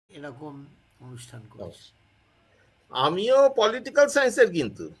এরকম অনুষ্ঠান করেছে। আমিও পলিটিক্যাল সায়েন্সের,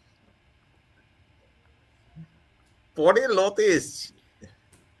 কিন্তু পরে লতে এসছি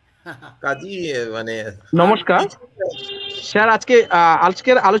কাজী মানে। নমস্কার স্যার,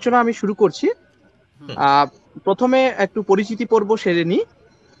 আজকের আলোচনা আমি শুরু করছি। প্রথমে একটু পরিচিতি পর্ব সেরে নিই।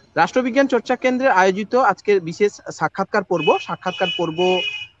 রাষ্ট্রবিজ্ঞান চর্চা কেন্দ্রে আয়োজিত আজকের বিশেষ সাক্ষাৎকার পর্ব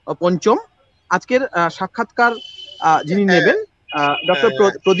পঞ্চম। আজকের সাক্ষাৎকার যিনি নেবেন doctor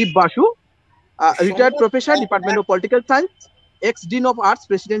Pradip Basu, retired professor, department of political science, x dean of arts,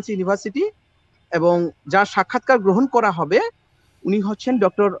 Presidency university. এবং যার সাক্ষাৎকার গ্রহণ করা হবে উনি হচ্ছেন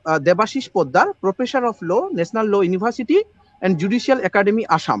doctor Debashis Poddar, professor of law, national law university and judicial academy,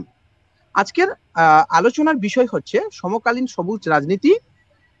 Assam. আজকের আলোচনার বিষয় হচ্ছে সমকালীন সবুজ রাজনীতি।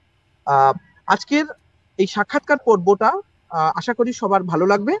 আজকের এই সাক্ষাৎকার পর্বটা আশা করি সবার ভালো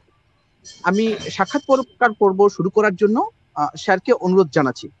লাগবে। আমি সাক্ষাৎকার পর্ব শুরু করার জন্য স্যারকে অনুরোধ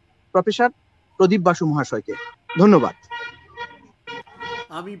জানাচ্ছি, প্রফেসর প্রদীপ বাসু মহাশয়কে। ধন্যবাদ।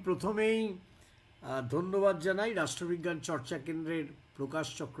 আমি প্রথমেই ধন্যবাদ জানাই রাষ্ট্রবিজ্ঞান চর্চা কেন্দ্রের প্রকাশ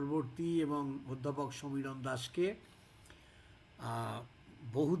চক্রবর্তী এবং অধ্যাপক সমীরণ দাসকে।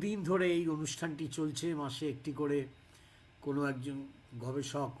 বহুদিন ধরে এই অনুষ্ঠানটি চলছে, মাসে একটি করে কোনো একজন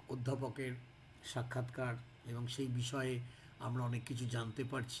গবেষক অধ্যাপকের সাক্ষাৎকার, এবং সেই বিষয়ে আমরা অনেক কিছু জানতে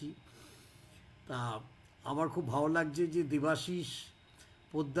পারছি। তা আমার খুব ভালো লাগছে যে দেবাশিস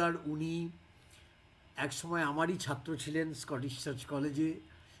পোদ্দার উনি একসময় আমারই ছাত্র ছিলেন স্কটিশ চার্চ কলেজে,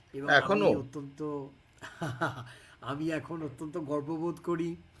 এবং আমি এখন অত্যন্ত গর্ববোধ করি।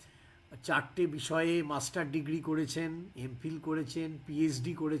 4টে বিষয়ে মাস্টার ডিগ্রি করেছেন, এমফিল করেছেন,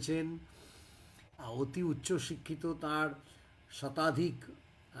 পিএইচডি করেছেন, অতি উচ্চশিক্ষিত। তার শতাধিক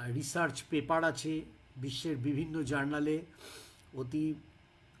রিসার্চ পেপার আছে বিশ্বের বিভিন্ন জার্নালে, অতি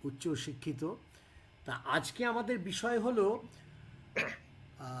উচ্চশিক্ষিত। তা আজকে আমাদের বিষয় হলো,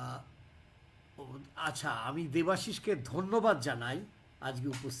 আচ্ছা, আমি দেবাশিসকে ধন্যবাদ জানাই আজকে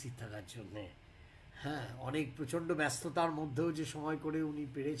উপস্থিত থাকার জন্যে। হ্যাঁ, অনেক প্রচণ্ড ব্যস্ততার মধ্যেও যে সময় করে উনি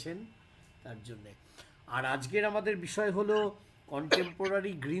পেরেছেন তার জন্যে। আর আজকের আমাদের বিষয় হলো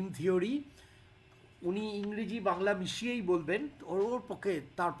কন্টেম্পোরারি গ্রিন থিওরি। উনি ইংরেজি বাংলা মিশিয়েই বলবেন,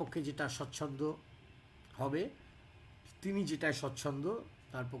 তার পক্ষে যেটা স্বচ্ছন্দ হবে, তিনি যেটা স্বচ্ছন্দ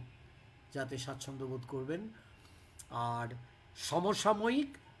তার যাতে স্বাচ্ছন্দ্য বোধ করবেন। আর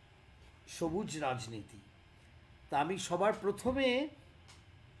সমসাময়িক সবুজ রাজনীতি। তা আমি সবার প্রথমে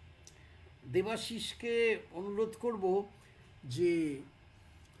দেবাশিসকে অনুরোধ করব যে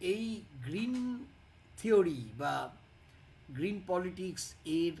এই গ্রিন থিওরি বা গ্রিন পলিটিক্স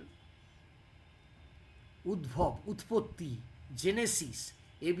এর উৎপত্তি, জেনেসিস,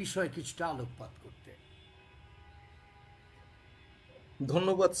 এ বিষয়ে কিছুটা আলোকপাত করতে।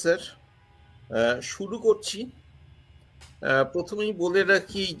 ধন্যবাদ স্যার। শুরু করছি। প্রথমেই বলে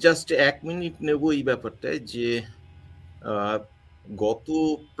রাখি, জাস্ট 1 মিনিট নেব এই ব্যাপারটায়, যে গত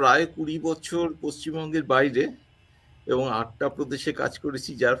প্রায় 20 বছর পশ্চিমবঙ্গের বাইরে এবং 8টা প্রদেশে কাজ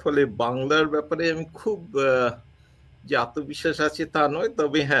করেছি, যার ফলে বাংলার ব্যাপারে আমি খুব যে আত্মবিশ্বাস আছে তা নয়,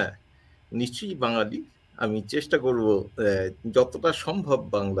 তবে হ্যাঁ, নিশ্চয়ই বাঙালি। আমি চেষ্টা করব যতটা সম্ভব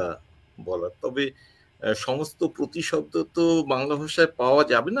বাংলা বলার। তবে সমস্ত প্রতিশব্দ তো বাংলা ভাষায় পাওয়া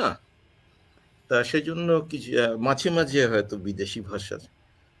যাবে না, তা সেজন্য কিছু মাঝে মাঝে হয়তো বিদেশি ভাষার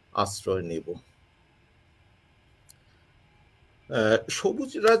আশ্রয় নেব।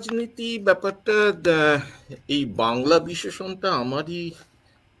 সবুজ রাজনীতি ব্যাপারটা, এই বাংলা বিশেষণটা আমারই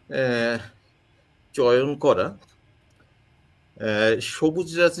চয়ন করা। সবুজ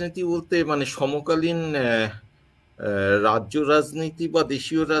রাজনীতি বলতে মানে সমকালীন রাজ্য রাজনীতি বা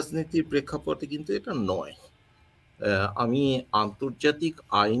দেশীয় রাজনীতির প্রেক্ষাপটে কিন্তু এটা নয়। আমি আন্তর্জাতিক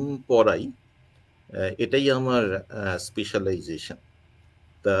আইন পড়াই, এটাই আমার স্পেশালাইজেশন।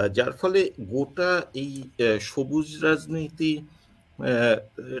 তা যার ফলে গোটা এই সবুজ রাজনীতি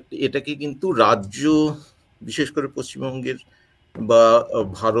এটাকে কিন্তু রাজ্য, বিশেষ করে পশ্চিমবঙ্গের বা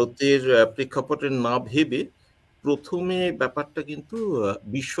ভারতের প্রেক্ষাপটে না ভেবে প্রথমে ব্যাপারটা কিন্তু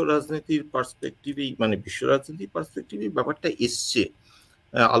বিশ্ব রাজনীতির পার্সপেক্টিভেই, মানে বিশ্ব রাজনীতির পার্সপেক্টিভেই ব্যাপারটা এসছে।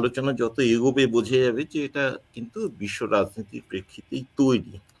 আলোচনা যত এগোবে বোঝা যাবে যে এটা কিন্তু বিশ্ব রাজনীতির প্রেক্ষিতেই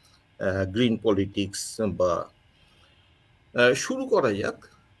তৈরি গ্রিন পলিটিক্স। বা শুরু করা যাক।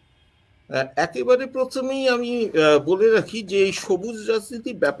 একেবারে প্রথমেই আমি বলে রাখি যে এই সবুজ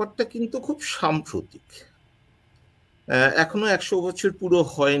রাজনীতি ব্যাপারটা কিন্তু খুব সাম্প্রতিক। এখনো 100 বছর পুরো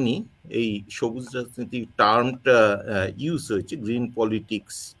হয়নি এই সবুজ রাজনীতি টার্মটা ইউজ হয়েছে। গ্রিন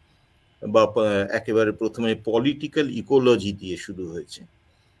পলিটিক্স বা একেবারে প্রথমে পলিটিক্যাল ইকোলজি দিয়ে শুরু হয়েছে।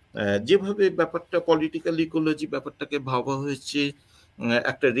 যেভাবে ব্যাপারটা পলিটিক্যাল ইকোলজি ব্যাপারটাকে ভাবা হয়েছে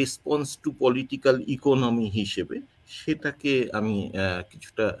একটা রেসপন্স টু পলিটিক্যাল ইকোনমি হিসেবে, সেটাকে আমি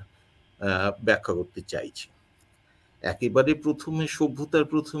কিছুটা ব্যাখ্যা করতে চাইছি। একেবারে প্রথমে সভ্যতার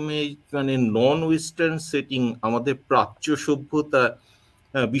প্রথমে মানে নন ওয়েস্টার্ন সেটিং, আমাদের প্রাচ্য সভ্যতা,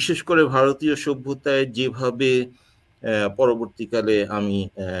 বিশেষ করে ভারতীয় সভ্যতায় যেভাবে পরবর্তীকালে আমি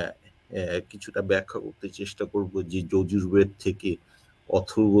কিছুটা ব্যাখ্যা করতে চেষ্টা করব, যে যজুর্বেদ থেকে,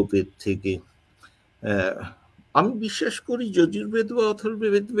 অথর্ববেদ থেকে, আমি বিশ্বাস করি যজুর্বেদ বা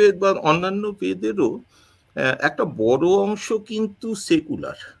অথর্ববেদ বা অন্যান্য বেদেরও একটা বড় অংশ কিন্তু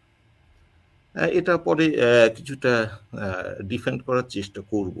সেকুলার। এটা পরে কিছুটা ডিফেন্ড করার চেষ্টা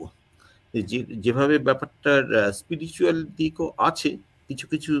করব, যেভাবে ব্যাপারটার স্পিরিচুয়াল দিকও আছে কিছু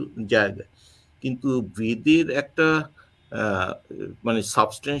কিছু জায়গায়, কিন্তু বেদের একটা মানে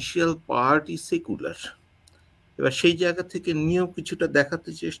সাবস্টেন্সিয়াল পার্টই সেকুলার। এবার সেই জায়গা থেকে নিয়েও কিছুটা দেখাতে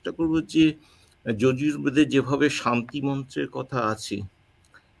চেষ্টা করব যে যজুর্বেদে যেভাবে শান্তি মন্ত্রের কথা আছে,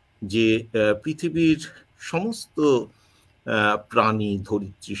 যে পৃথিবীর সমস্ত প্রাণী,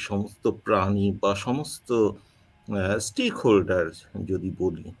 ধরিত্রীর সমস্ত প্রাণী বা সমস্ত স্টেক হোল্ডার যদি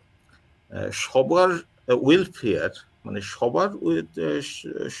বলি, সবার ওয়েলফেয়ার, মানে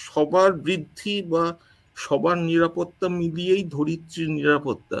সবার বৃদ্ধি বা সবার নিরাপত্তা মিলিয়েই ধরিত্রীর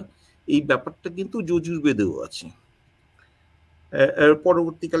নিরাপত্তা, এই ব্যাপারটা কিন্তু যজুর্বেদেও আছে।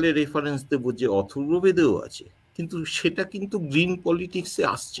 পরবর্তীকালে রেফারেন্স দেব যে অথর্ববেদেও আছে, কিন্তু সেটা কিন্তু গ্রিন পলিটিক্সে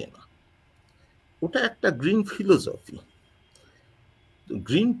আসছে না, ওটা একটা গ্রিন ফিলোসফি।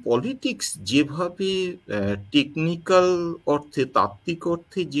 গ্রিন পলিটিক্স যেভাবে টেকনিক্যাল অর্থে, তাত্ত্বিক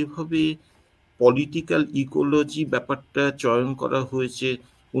অর্থে যেভাবে পলিটিক্যাল ইকোলজি ব্যাপারটা চয়ন করা হয়েছে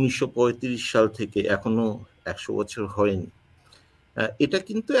 1935 সাল থেকে, এখনো 100 বছর হয়নি, এটা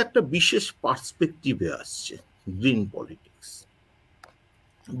কিন্তু একটা বিশেষ পার্সপেক্টিভে আসছে গ্রিন পলিটিক্স,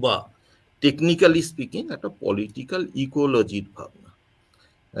 বা টেকনিক্যালি স্পিকিং একটা পলিটিক্যাল ইকোলজির ভাবনা।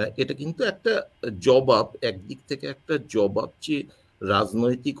 এটা কিন্তু একটা জবাব, একদিক থেকে একটা জবাব, যে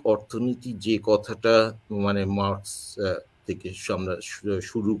রাজনৈতিক অর্থনীতি যে কথাটা মানে মার্কস থেকে আমরা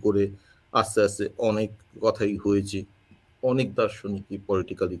শুরু করে আস্তে আস্তে অনেক কথাই হয়েছে, অনেক দার্শনিকই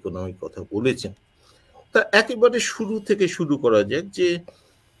পলিটিক্যাল ইকোনমিক কথা বলেছেন। তা একেবারে শুরু থেকে শুরু করা যাক, যে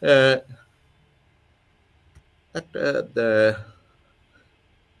একটা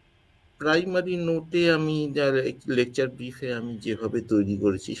প্রাইমারি নোটে আমি লেকচার ব্রিফে আমি যেভাবে তৈরি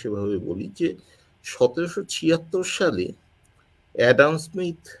করেছি সেভাবে বলি, যে 1776 সালে অ্যাডাম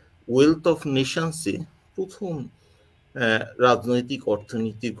স্মিথ ওয়েলথ অফ নেশনসে প্রথম রাজনৈতিক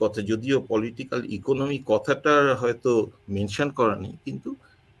অর্থনীতির কথা, যদিও পলিটিক্যাল ইকোনমি কথাটা হয়তো মেনশন করা নেই, কিন্তু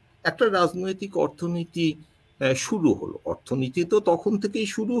একটা রাজনৈতিক অর্থনীতি শুরু হলো। অর্থনীতি তো তখন থেকেই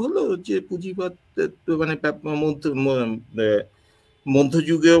শুরু হলো, যে পুঁজিবাদ মানে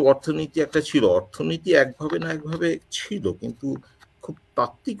মধ্যযুগে অর্থনীতি একটা ছিল, অর্থনীতি একভাবে না একভাবে ছিল, কিন্তু খুব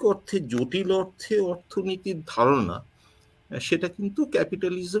তাত্ত্বিক অর্থে, জটিল অর্থে অর্থনীতির ধারণা সেটা কিন্তু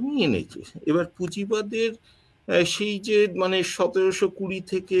ক্যাপিটালিজমই এনেছে। এবার পুঁজিবাদের সেই যে মানে 1720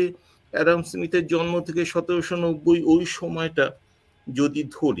 থেকে অ্যাডাম স্মিথের জন্ম থেকে 1790 ওই সময়টা যদি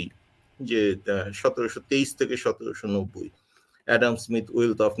ধরি, যে 1723 থেকে 1790 অ্যাডাম স্মিথ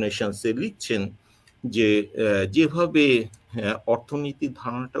ওয়েলথ অফ নেশনসে লিখছেন যে যেভাবে অর্থনীতির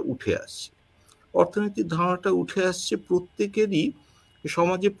ধারণাটা উঠে আসছে, অর্থনীতির ধারণাটা উঠে আসছে প্রত্যেকেরই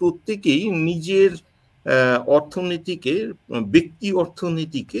সমাজে, প্রত্যেকেই নিজের অর্থনীতিকে, ব্যক্তি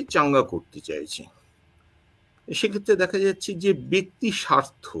অর্থনীতিকে চাঙ্গা করতে চাইছে। সেক্ষেত্রে দেখা যাচ্ছে যে ব্যক্তি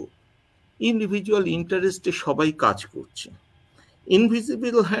স্বার্থ, ইন্ডিভিজুয়াল ইন্টারেস্টে সবাই কাজ করছে।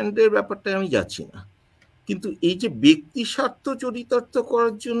 ইনভিজিবল হ্যান্ডের ব্যাপারটা আমি যাচ্ছি না, কিন্তু এই যে ব্যক্তি স্বার্থ চরিতার্থ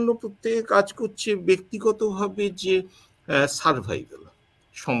করার জন্য প্রত্যেকে কাজ করছে, ব্যক্তিগতভাবে যে সার্ভাইভাল,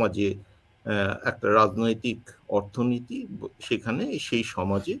 সমাজে একটা রাজনৈতিক অর্থনীতি সেখানে সেই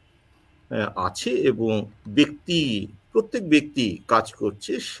সমাজে আছে, এবং প্রত্যেক ব্যক্তি কাজ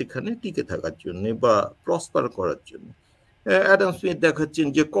করছে সেখানে টিকে থাকার জন্য বা প্রসপার করার জন্য। অ্যাডাম স্মিথ দেখাচ্ছেন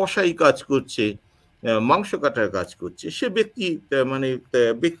যে কসাই কাজ করছে, মাংস কাটার কাজ করছে, সে ব্যক্তি মানে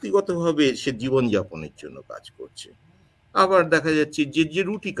ব্যক্তিগতভাবে সে জীবনযাপনের জন্য কাজ করছে। আবার দেখা যাচ্ছে যে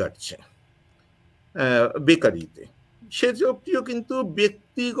রুটি কাটছে বেকারিতে, সে ব্যক্তিও কিন্তু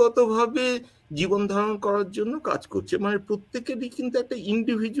ব্যক্তিগতভাবে জীবন ধারণ করার জন্য কাজ করছে, মানে প্রত্যেকেরই কিন্তু একটা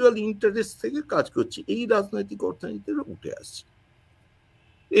ইন্ডিভিজুয়াল ইন্টারেস্ট থেকে কাজ করছে। এই রাজনৈতিক অর্থনীতিটা উঠে আসছে।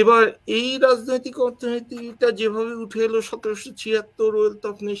 এবার এই রাজনৈতিক অর্থনীতিটা যেভাবে উঠে এলো 1776 ওয়েলথ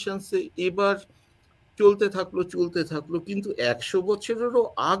অফ নেশনসে, এবার চলতে থাকলো, কিন্তু 100 বছরেরও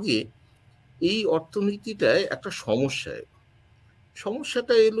আগে এই অর্থনীতিটায় একটা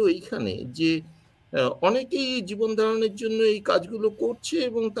সমস্যাটা এলো এইখানে, যে অনেকেই জীবন ধারণের জন্য এই কাজগুলো করছে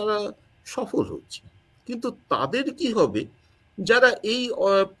এবং তারা সফল হচ্ছে, কিন্তু তাদের কি হবে যারা এই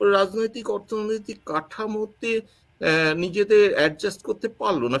রাজনৈতিক অর্থনৈতিক কাঠামোতে নিজেদের অ্যাডজাস্ট করতে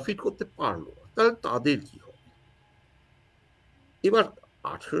পারলো না, ফিট করতে পারলো না, তাহলে তাদের কি হবে? এবার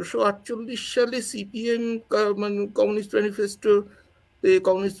 1848 সালে সিপিএম মানে কমিউনিস্ট ম্যানিফেস্টো,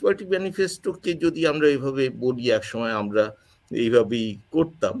 কমিউনিস্ট পার্টি ম্যানিফেস্টোকে যদি আমরা এইভাবে বলি, একসময় আমরা এইভাবেই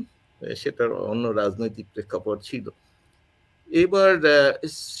করতাম, সেটার অন্য রাজনৈতিক প্রেক্ষাপট ছিল। এবার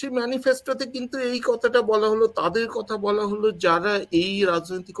সেই ম্যানিফেস্টোতে কিন্তু এই কথাটা বলা হলো, তাদের কথা বলা হলো যারা এই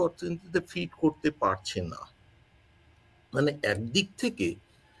রাজনৈতিক অর্থনীতিতে ফিট করতে পারছে না। মানে একদিক থেকে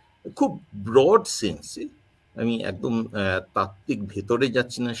খুব ব্রড সেন্সে, আমি একদম তাত্ত্বিক ভেতরে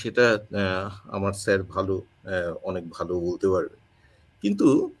যাচ্ছি না, সেটা আমার স্যার ভালো, অনেক ভালো বলতে পারবে, কিন্তু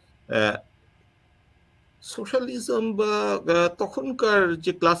সোশ্যালিজম বা তখনকার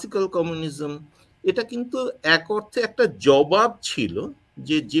যে ক্লাসিক্যাল কমিউনিজম, এটা কিন্তু এক অর্থে একটা জবাব ছিল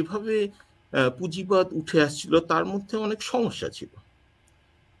যে যেভাবে পুঁজিবাদ উঠে আসছিল তার মধ্যে অনেক সমস্যা ছিল।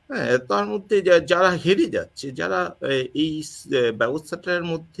 হ্যাঁ, তার মধ্যে যারা হেরে যাচ্ছে, যারা এই ব্যবস্থাটার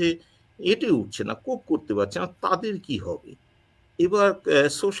মধ্যে এটে উঠছে না, কোপ করতে পারছে না, তাদের কি হবে? এবার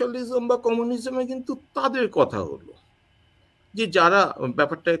সোশ্যালিজম বা কমিউনিজমে কিন্তু তাদের কথা হলো যে যারা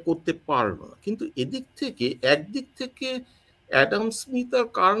ব্যাপারটা করতে পারলো না। কিন্তু একদিক থেকে অ্যাডাম স্মিথ আর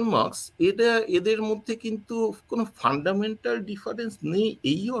কার্ল মার্কস, এদের মধ্যে কিন্তু কোনো ফান্ডামেন্টাল ডিফারেন্স নেই,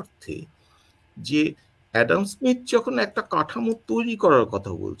 এই অর্থে যে অ্যাডাম স্মিথ যখন একটা কাঠামো তৈরি করার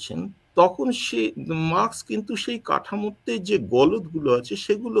কথা বলছেন, তখন মার্কস কিন্তু সেই কাঠামোতে যে গলদগুলো আছে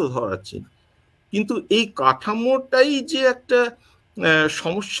সেগুলো ধরাচ্ছেন। কিন্তু এই কাঠামোটাই যে একটা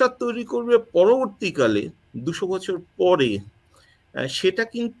সমস্যা তৈরি করবে পরবর্তীকালে 200 বছর পরে, সেটা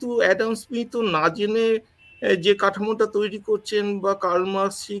কিন্তু অ্যাডাম স্মিথও না জেনে যে কাঠামোটা তৈরি করছেন, বা কার্ল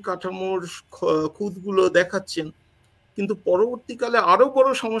মার্কস সেই কাঠামোর খুঁতগুলো দেখাচ্ছেন, কিন্তু পরবর্তীকালে আরো বড়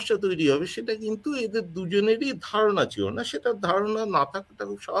সমস্যা তৈরি হবে, সেটা কিন্তু এদের দুজনেরই ধারণা ছিল না। সেটা ধারণা না থাকাটা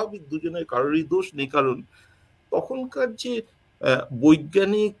খুব স্বাভাবিক, দুজনের কারোরই দোষ নেই, কারণ তখনকার যে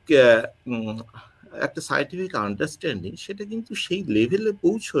বৈজ্ঞানিক একটা সায়েন্টিফিক আন্ডারস্ট্যান্ডিং, সেটা কিন্তু সেই লেভেলে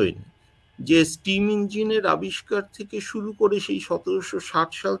পৌঁছয়নি। যে স্টিম ইঞ্জিনের আবিষ্কার থেকে শুরু করে, সেই 1760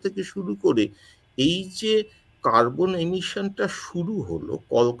 সাল থেকে শুরু করে এই যে কার্বন এমিশনটা শুরু হলো,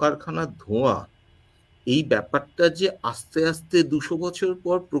 কলকারখানার ধোঁয়া, এই ব্যাপারটা যে আস্তে আস্তে 200 বছর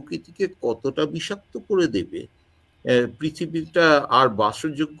পর প্রকৃতিকে কতটা বিষাক্ত করে দেবে, পৃথিবীটা আর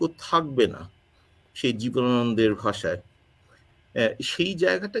বাসযোগ্য থাকবে না, সেই জীবনানন্দের ভাষায়, সেই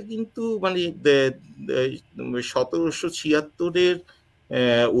জায়গাটা কিন্তু মানে 1776-এর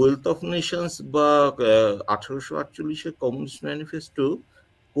ওয়েলথ অফ নেশনস বা 1848-এর কমিউনিস্ট ম্যানিফেস্টো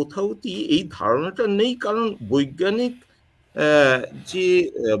কোথাওতেই এই ধারণাটা নেই, কারণ বৈজ্ঞানিক যে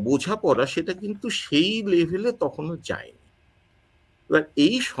বোঝাপড়া, সেটা কিন্তু সেই লেভেলে তখনও যায়নি। এবার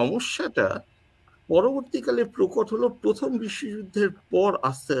এই সমস্যাটা পরবর্তীকালে প্রকট হলো প্রথম বিশ্বযুদ্ধের পর।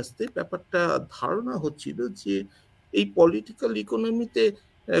 আস্তে আস্তে ব্যাপারটা ধারণা হচ্ছিল যে এই পলিটিক্যাল ইকোনমিতে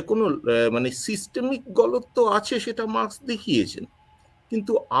কোনো মানে সিস্টেমিক গলত তো আছে, সেটা মার্কস দেখিয়েছেন,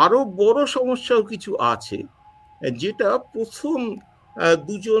 কিন্তু আরো বড় সমস্যাও কিছু আছে, যেটা প্রথম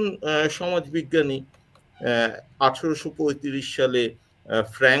দুজন সমাজবিজ্ঞানী 1835 সালে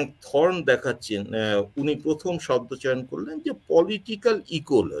ফ্র্যাঙ্ক থর্ন দেখাচ্ছেন। উনি প্রথম শব্দ চয়ন করলেন যে পলিটিক্যাল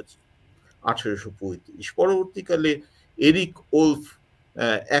ইকোলজি, 1835। পরবর্তীকালে এরিক ওলফ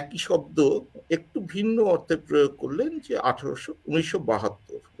একই শব্দ একটু ভিন্ন অর্থে প্রয়োগ করলেন, যে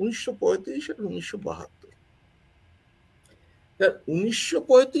 1972, 1935 আর 1972।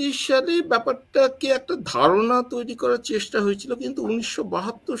 1935 সালে ব্যাপারটাকে একটা ধারণা তৈরি করার চেষ্টা হয়েছিল, কিন্তু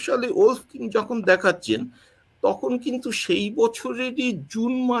 1972 সালে ওলফ যখন দেখাচ্ছেন, তখন কিন্তু সেই বছরেরই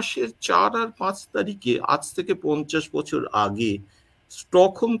জুন মাসের 4 আর 5 তারিখে, আজ থেকে 50 বছর আগে,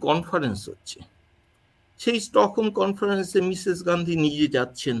 স্টকহোম কনফারেন্স হচ্ছে। সেই স্টকহোম কনফারেন্সে মিসেস গান্ধী নিজে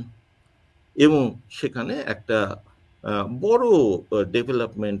যাচ্ছেন, এবং সেখানে একটা বড়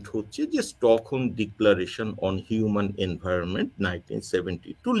ডেভেলপমেন্ট হচ্ছে, যে Stockholm declaration on human environment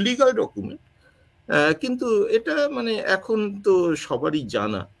 1972, legal document. কিন্তু এটা মানে এখন তো সবারই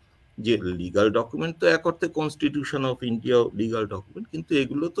জানা যে লিগাল ডকুমেন্ট তো এক অর্থে constitution of India legal document, কিন্তু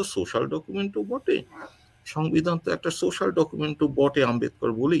এগুলো তো সোশ্যাল ডকুমেন্টও বটে। সংবিধান তো একটা সোশ্যাল ডকুমেন্টও বটে,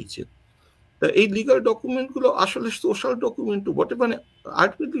 আম্বেদকর বলেইছেন। তা এই লিগাল ডকুমেন্টগুলো আসলে সোশ্যাল ডকুমেন্টও বটে। মানে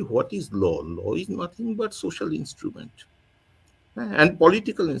ultimately what is law? Law is nothing but social instrument, and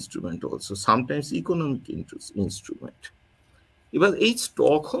political instrument also, sometimes economic instrument. এবার এই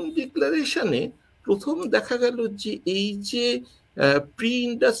স্টকহোম ডিক্লারেশনে প্রথম দেখা গেল যে এই যে প্রি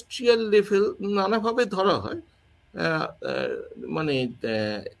ইন্ডাস্ট্রিয়াল লেভেল নানাভাবে ধরা হয়, মানে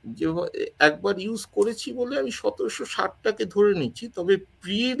যে একবার ইউজ করেছি বলে আমি 1760টাকে ধরে নিচ্ছি, তবে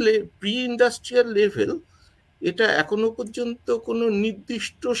প্রি ইন্ডাস্ট্রিয়াল লেভেল এটা এখনো পর্যন্ত কোনো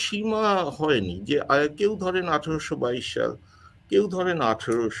নির্দিষ্ট সীমা হয়নি, যে কেউ ধরেন 1822 সাল, কেউ ধরেন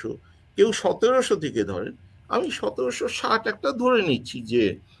 1800, কেউ 1700 থেকে ধরেন। আমি 1760 একটা ধরে নিচ্ছি যে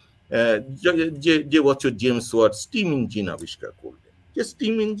যে বছর জেমস ওয়াট স্টিম ইঞ্জিন আবিষ্কার করলেন, যে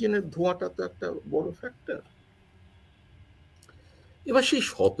স্টিম ইঞ্জিনের ধোঁয়াটা তো একটা বড় ফ্যাক্টর। এবার সেই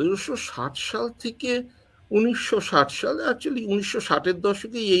 1760 সাল থেকে 1960 সাল, অ্যাকচুয়ালি 1960-এর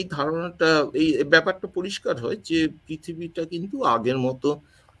দশকে এই ধারণাটা, এই ব্যাপারটা পরিষ্কার হয় যে পৃথিবীটা কিন্তু আগের মতো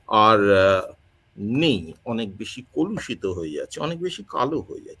আর নেই, অনেক বেশি কলুষিত হয়ে যাচ্ছে, অনেক বেশি কালো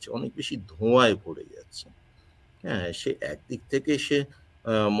হয়ে যাচ্ছে, অনেক বেশি ধোঁয়ায় ভরে যাচ্ছে। হ্যাঁ, সে একদিক থেকে সে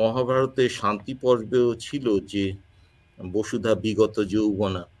মহাভারতের শান্তি পর্বেও ছিল যে বসুধা বিগত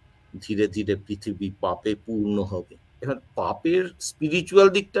যৌবনা, ধীরে ধীরে পৃথিবী পাপে পূর্ণ হবে। এখন পাপের স্পিরিচুয়াল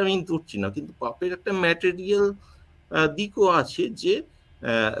দিকটা আমি ধরছি না, কিন্তু পাপের একটা ম্যাটেরিয়াল দিকও আছে, যে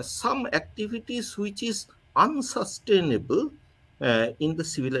সাম activities which is আনসাস্টেনেবল in the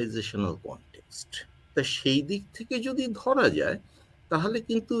civilisational context. তা সেই দিক থেকে যদি ধরা যায়, তাহলে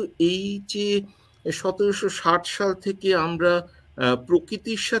কিন্তু এই যে 1760 সাল থেকে আমরা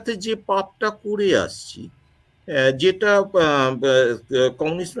প্রকৃতির সাথে যে পাপটা করে আসছি, যেটা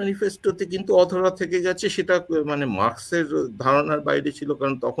কমিউনিস্ট ম্যানিফেস্টোতে কিন্তু অধরা থেকে গেছে, সেটা মানে মার্কসের ধারণার বাইরে ছিল,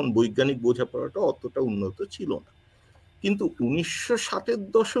 কারণ তখন বৈজ্ঞানিক বোঝাপড়াটা অতটা উন্নত ছিল না। কিন্তু 1960-এর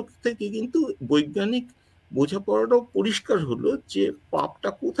দশক থেকে কিন্তু বৈজ্ঞানিক বোঝাপড়াটাও পরিষ্কার হলো যে পাপটা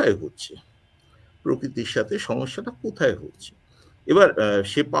কোথায় হচ্ছে, প্রকৃতির সাথে সমস্যাটা কোথায় হচ্ছে। এবার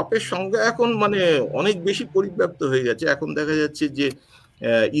সে পাপের সংজ্ঞা এখন মানে অনেক বেশি পরিব্যাপ্ত হয়ে গেছে। এখন দেখা যাচ্ছে যে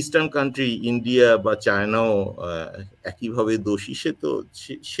ইস্টার্ন কান্ট্রি, ইন্ডিয়া বা চায়নাও একইভাবে দোষী। সে তো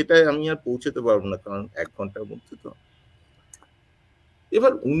সেটাই আমি আর পৌঁছতে পারবো না, কারণ 1 ঘন্টার মধ্যে তো।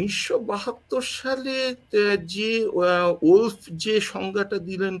 এবার 1972 সালে যে ওলফ যে সংজ্ঞাটা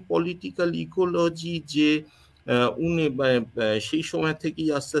দিলেন পলিটিক্যাল ইকোলজি, যে উনি সেই সময় থেকেই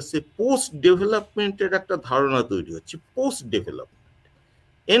আস্তে আস্তে পোস্ট ডেভেলপমেন্টের একটা ধারণা তৈরি হচ্ছে। পোস্ট ডেভেলপমেন্ট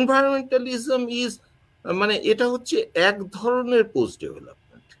এনভায়রনমেন্টালিজম ইজ, মানে এটা হচ্ছে এক ধরনের পোস্ট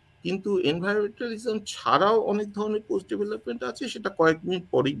ডেভেলপমেন্ট, কিন্তু এনভায়রনমেন্টালিজম ছাড়াও অনেক ধরনের পোস্ট ডেভেলপমেন্ট আছে, সেটা কয়েক মিনিট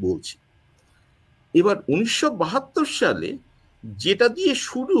পরেই বলছি। এবার 1972 সালে যেটা দিয়ে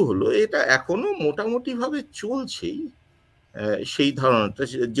শুরু হলো, এটা এখনো মোটামুটি ভাবে চলছেই, সেই ধারণাটা,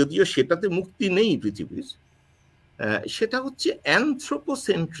 যদিও সেটাতে মুক্তি নেই পৃথিবীর, সেটা হচ্ছে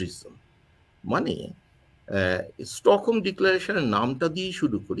অ্যানথ্রোপোসেন্ট্রিজম। মানে স্টকহোম ডিক্লারেশনের নামটা দিয়ে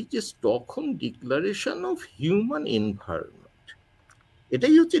শুরু করি, যে Stockholm declaration of human environment,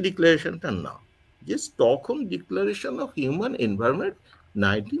 এটাই হচ্ছে ডিক্লারেশনটার নাম, যে Stockholm declaration of human environment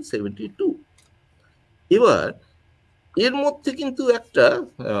 1972। এবার এর মধ্যে কিন্তু একটা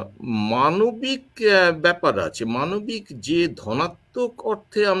মানবিক ব্যাপার আছে। মানবিক যে ধনাত্মক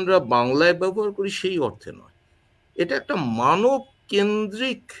অর্থে আমরা বাংলায় ব্যবহার করি সেই অর্থে নয়, এটা একটা মানব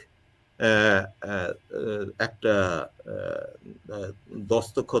কেন্দ্রিক একটা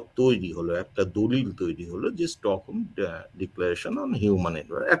দস্তখত তৈরি হলো, একটা দলিল তৈরি হলো, যে Stockholm declaration on human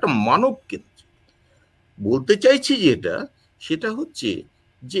environment একটা মানব কেন্দ্রিক। বলতে চাইছি যেটা, সেটা হচ্ছে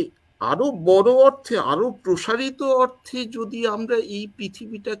যে আরো বড় অর্থে, আরো প্রসারিত অর্থে যদি আমরা এই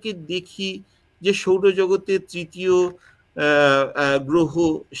পৃথিবীটাকে দেখি, যে সৌরজগতের 3য় গ্রহ,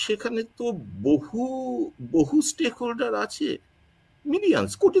 সেখানে তো বহু বহু স্টেক হোল্ডার আছে,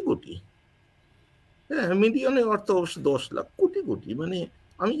 মিলিয়নস, কোটি কোটি। হ্যাঁ, মিলিয়নের অর্থ অবশ্য 10 লাখ, কোটি কোটি। মানে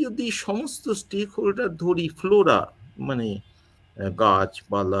আমি যদি সমস্ত স্টেক হোল্ডার ধরি, ফ্লোরা মানে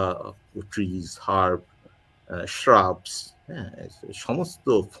গাছপালা, ট্রিজ, হার্ব, শ্রাবস, হ্যাঁ, সমস্ত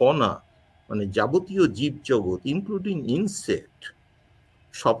ফনা মানে যাবতীয় জীবজগৎ ইনক্লুডিং ইনসেক্ট,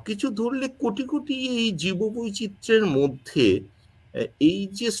 সবকিছু ধরলে কোটি কোটি এই জীববৈচিত্র্যের মধ্যে এই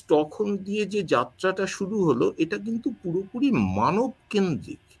যে স্টকহোম দিয়ে যে যাত্রাটা শুরু হলো, এটা কিন্তু পুরোপুরি মানব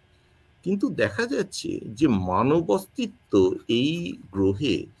কেন্দ্রিক। কিন্তু দেখা যাচ্ছে যে মানব অস্তিত্ব এই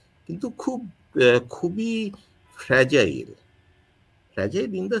গ্রহে কিন্তু খুবই fragile.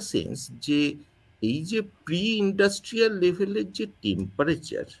 Fragile in the sense যে এই যে প্রি ইন্ডাস্ট্রিয়াল লেভেলের যে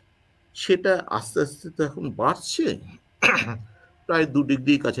টেম্পারেচার, সেটা আস্তে আস্তে তো এখন বাড়ছে, প্রায় 2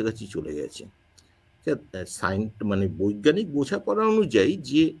 ডিগ্রি কাছাকাছি চলে গেছে। মানে বৈজ্ঞানিক বোঝাপড়া অনুযায়ী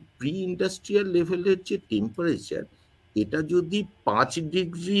যে প্রি ইন্ডাস্ট্রিয়াল লেভেলের যে টেম্পারেচার, এটা যদি 5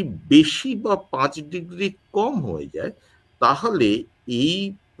 ডিগ্রি বেশি বা 5 ডিগ্রি কম হয়ে যায়, তাহলে এই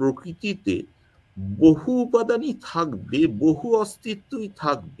প্রকৃতিতে বহু উপাদানই থাকবে, বহু অস্তিত্বই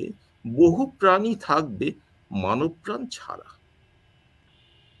থাকবে, বহু প্রাণী থাকবে, মানব প্রাণ ছাড়া,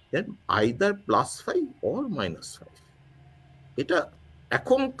 আইদার +5 অর -5। এটা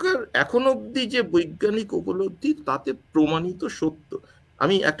এখন অবধি যে বৈজ্ঞানিক উপলব্ধি, তাতে প্রমাণিত সত্য।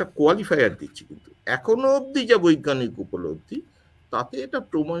 আমি একটা কোয়ালিফায়ার দিচ্ছি, কিন্তু এখনো অবধি যা বৈজ্ঞানিক উপলব্ধি তাতে এটা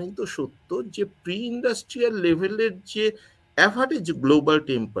প্রমাণিত সত্য যে প্রি ইন্ডাস্ট্রিয়াল লেভেলের যে অ্যাভারেজ গ্লোবাল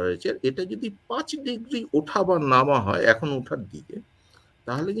টেম্পারেচার এটা যদি 5 ডিগ্রি ওঠা বা নামা হয় এখন ওঠার দিকে,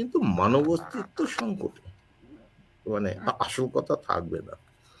 তাহলে কিন্তু মানব অস্তিত্ব সংকটে, মানে আসল কথা থাকবে না।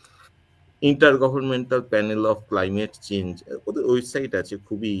 Inter governmental panel of climate change, ওদের ওয়েবসাইট আছে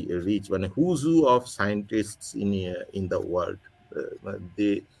খুবই রিচ, মানে whose who of scientists in the world. They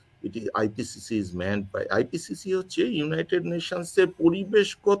it is IPCC is ম্যান্ড by, IPCC হচ্ছে ইউনাইটেড নেশনসের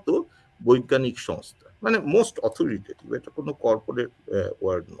পরিবেশগত বৈজ্ঞানিক সংস্থা, মানে মোস্ট অথরিটেটিভ, এটা কোনো কর্পোরেট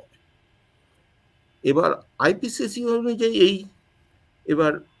ওয়ার্ড নয়। এবার আইপিসিসি অনুযায়ী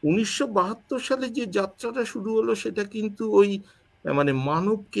এবার 1972 সালে যে যাত্রাটা শুরু হলো সেটা কিন্তু ওই মানে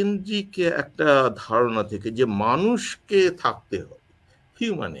মানব কেন্দ্রিক একটা ধারণা থেকে যে মানুষকে থাকতে হবে,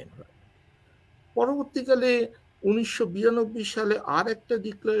 হিউম্যান এনভায়রনমেন্ট। পরবর্তীকালে 1992 সালে আর একটা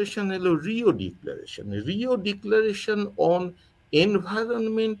ডিক্লারেশন এলো, Rio declaration on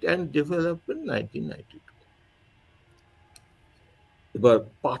environment and development 1992। এবার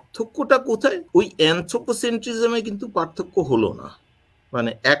পার্থক্যটা কোথায়? ওই অ্যানথ্রোপোসেন্ট্রিজমে কিন্তু পার্থক্য হলো না,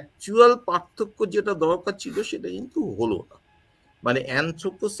 মানে অ্যাকচুয়াল পার্থক্য যেটা দরকার ছিল সেটা কিন্তু হলো না। মানে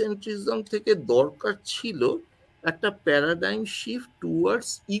অ্যানথ্রোপোসেন্ট্রিজম থেকে দরকার ছিল একটা প্যারাডাইম শিফট টুয়ার্ডস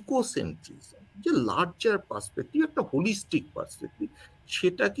ইকোসেন্ট্রিজম, যে লার্জার পার্সপেক্টিভ, একটা হোলিস্টিক পার্সপেক্টিভ,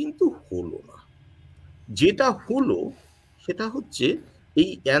 সেটা কিন্তু হলো না। যেটা হলো সেটা হচ্ছে এই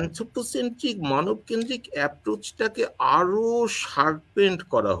অ্যানথ্রোপোসেন্ট্রিক মানবকেন্দ্রিক অ্যাপ্রোচটাকে আরো শার্পেন্ড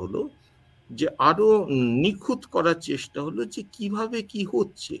করা হলো, যে আরো নিখুঁত করার চেষ্টা হলো যে কিভাবে কি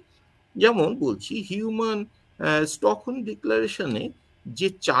হচ্ছে। যেমন বলছি, হিউম্যান স্টকহোম ডিক্লারেশনে যে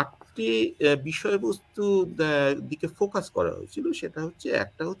 4টে বিষয়বস্তু দিকে ফোকাস করা হয়েছিল সেটা হচ্ছে,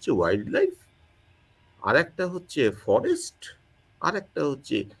 একটা হচ্ছে ওয়াইল্ড লাইফ, আর একটা হচ্ছে ফরেস্ট, আর একটা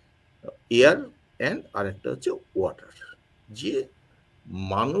হচ্ছে এয়ার অ্যান্ড আর একটা হচ্ছে ওয়াটার। যে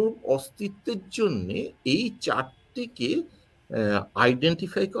মানব অস্তিত্বের জন্য এই 4টিকে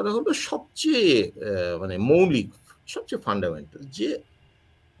আইডেন্টিফাই করা হলো সবচেয়ে মানে মৌলিক, সবচেয়ে ফান্ডামেন্টাল, যে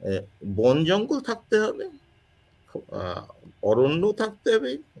বন জঙ্গল থাকতে হবে, অরণ্য থাকতে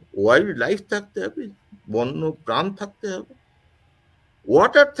হবে, ওয়াইল্ড লাইফ থাকতে হবে, বন্য প্রাণ থাকতে হবে,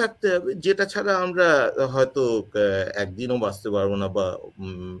 ওয়াটার থাকতে হবে, যেটা ছাড়া আমরা হয়তো একদিনও বাঁচতে পারবো না, বা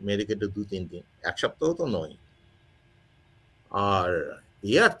মেরে কেটে 2-3 দিন, 1 সপ্তাহ তো নয়। আর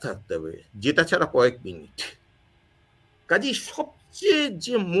এয়ার থাকতে হবে, যেটা ছাড়া কয়েক মিনিট। কাজেই সবচেয়ে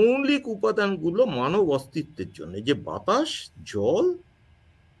যে মৌলিক উপাদানগুলো মানব অস্তিত্বের জন্য, যে বাতাস, জল,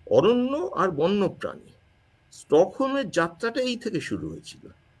 অরণ্য আর বন্যপ্রাণী, স্টকহোমের যাত্রাটা এই থেকে শুরু হয়েছিল।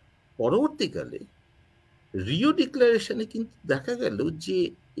 পরবর্তীকালে রিও ডিক্লারেশনে কিন্তু দেখা গেল যে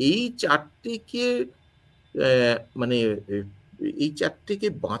এই 4টিকে মানে এই 4টিকে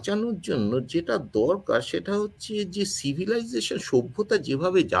বাঁচানোর জন্য যেটা দরকার সেটা হচ্ছে যে সিভিলাইজেশন, সভ্যতা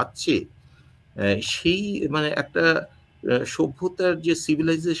যেভাবে যাচ্ছে, সেই মানে একটা সভ্যতার যে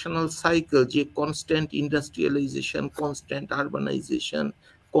সিভিলাইজেশনাল সাইকেল, যে constant industrialisation, constant urbanisation,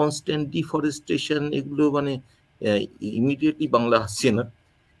 constant deforestation, এগুলো মানে ইমিডিয়েটলি বাংলা আসছে না।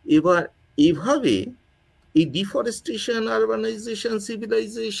 এবার এভাবে এই ডিফরেস্টেশন, আরবানাইজেশন,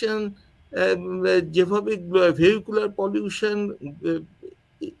 সিভিলাইজেশন, যেভাবে ভেহিকুলার পলিউশন,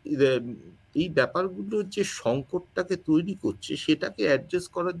 এই ব্যাপারগুলো যে সংকটটাকে তৈরি করছে সেটাকে অ্যাড্রেস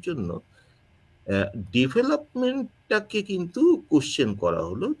করার জন্য ডেভেলপমেন্টটাকে কিন্তু কোশ্চেন করা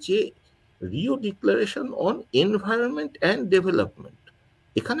হলো, যে Rio declaration on environment and development.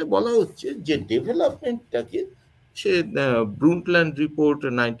 এখানে বলা হচ্ছে যে ডেভেলপমেন্টটাকে, সে ব্রুন্টল্যান্ড রিপোর্ট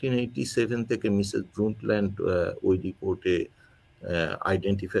 1987 থেকে মিসেস ব্রুন্টল্যান্ড ওই রিপোর্টে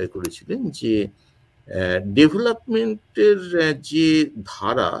আইডেন্টিফাই করেছিলেন যে ডেভেলপমেন্টের যে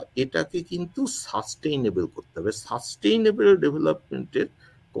ধারা এটাকে কিন্তু সাস্টেইনেবল করতে হবে। সাস্টেইনেবল ডেভেলপমেন্টের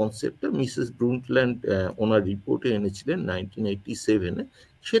কনসেপ্টটা মিসেস ব্রুন্টল্যান্ড ওনার রিপোর্টে এনেছিলেন 1987-এ,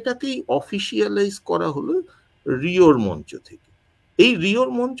 সেটাকেই অফিসিয়ালাইজ করা হলো রিওর মঞ্চ থেকে। এই রিওর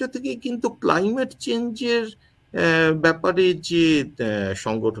মঞ্চ থেকে কিন্তু ক্লাইমেট চেঞ্জের ব্যাপারে যে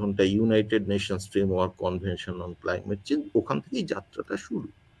সংগঠনটা, United Nations framework convention on climate change, ওখান থেকেই যাত্রাটা শুরু।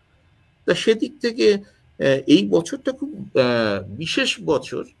 তা সেদিক থেকে এই বছরটা খুব বিশেষ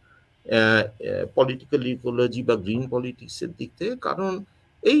বছর পলিটিক্যাল ইকোলজি বা গ্রিন পলিটিক্সের দিক থেকে, কারণ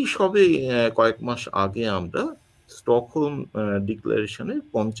এই সবে কয়েক মাস আগে আমরা স্টকহোম ডিক্লারেশনের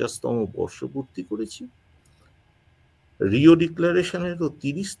 50তম বর্ষপূর্তি করেছি, রিও ডিক্লারেশনেরও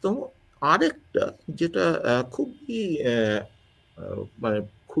 30তম। আরেকটা যেটা মানে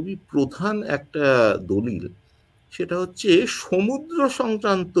খুবই প্রধান একটা দলিল, সেটা হচ্ছে সমুদ্র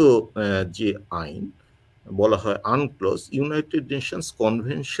সংক্রান্ত যে আইন, বলা হয় আনক্লজ, United Nations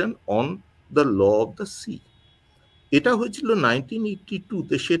convention on the law of the sea. এটা হয়েছিল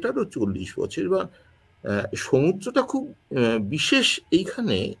 1982-তে, সেটারও 40 বছর। বা সমুদ্রটা খুব বিশেষ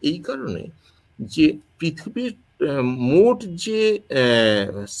এইখানে এই কারণে যে পৃথিবীর মোট যে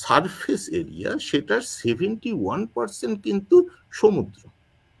সারফেস এরিয়া সেটার 71% কিন্তু সমুদ্র,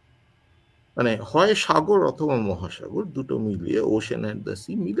 মানে হয় সাগর অথবা মহাসাগর, দুটো মিলিয়ে, ওশেন অ্যান্ড দ্য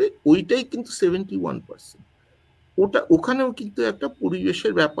সি মিলে ওইটাই কিন্তু 71%। ওখানেও কিন্তু একটা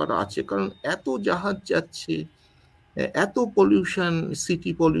পরিবেশের ব্যাপার আছে, কারণ এত জাহাজ যাচ্ছে, এত পলিউশন,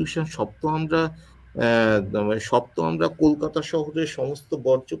 সিটি পলিউশন, সব তো আমরা কলকাতা শহরের সমস্ত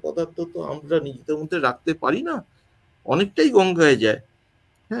বর্জ্য পদার্থ তো আমরা নিজেদের মধ্যে রাখতে পারি না, অনেকটাই গঙ্গায় যায়।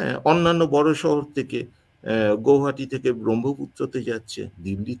 হ্যাঁ, অন্যান্য বড় শহর থেকে, গৌহাটি থেকে ব্রহ্মপুত্রতে যাচ্ছে,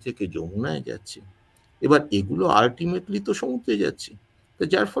 দিল্লি থেকে যমুনায় যাচ্ছে, এবার এগুলো আলটিমেটলি তো সমুদ্রে যাচ্ছে। তো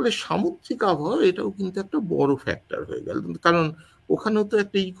যার ফলে সামুদ্রিক আবহাওয়া এটাও কিন্তু একটা বড় ফ্যাক্টর হয়ে গেল, কারণ ওখানেও তো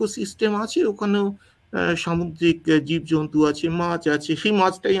একটা ইকোসিস্টেম আছে, ওখানেও সামুদ্রিক জীবজন্তু আছে, মাছ আছে, সেই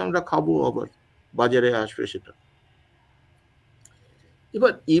মাছটাই আমরা খাবো, আবার বাজারে আসবে সেটা।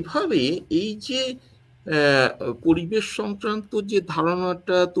 এবার এভাবে এই যে পরিবেশ সংক্রান্ত যে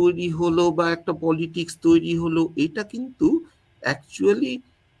ধারণাটা তৈরি হলো বা একটা পলিটিক্স তৈরি হলো, এটা কিন্তু অ্যাকচুয়ালি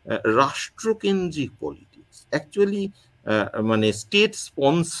রাষ্ট্রকেন্দ্রিক পলিটিক্স, অ্যাকচুয়ালি মানে state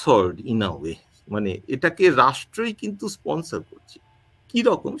sponsored in a way, মানে এটাকে রাষ্ট্রই কিন্তু স্পন্সর করছে। কি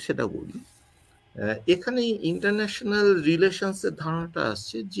রকম সেটা বলি। এখানে ইন্টারন্যাশনাল রিলেশনসের ধারণাটা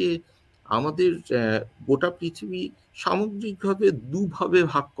আসছে যে আমাদের গোটা পৃথিবী সামগ্রিকভাবে দুভাবে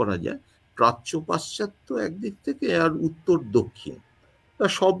ভাগ করা যায়, প্রাচ্য পাশ্চাত্য একদিক থেকে আর উত্তর দক্ষিণ। তা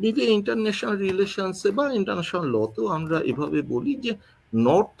সব মিলিয়ে ইন্টারন্যাশনাল রিলেশনসে বা ইন্টারন্যাশনাল লতেও আমরা এভাবে বলি যে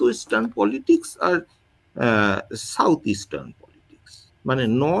নর্থ ওয়েস্টার্ন পলিটিক্স আর সাউথ ইস্টার্ন পলিটিক্স, মানে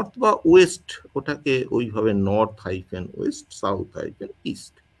নর্থ বা ওয়েস্ট, ওটাকে ওইভাবে north hyphen West, south hyphen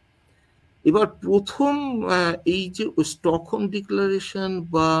east. এবার প্রথম এই যে স্টকহোম ডিক্লারেশন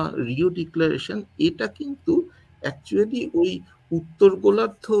বা রিও ডিক্লারেশন, এটা কিন্তু অ্যাকচুয়ালি ওই উত্তর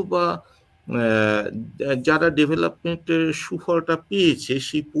গোলার্ধ বা যারা ডেভেলপমেন্টের সুফলটা পেয়েছে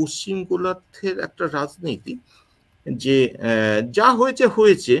সেই পশ্চিম গোলার্ধের একটা রাজনীতি, যে যা হয়েছে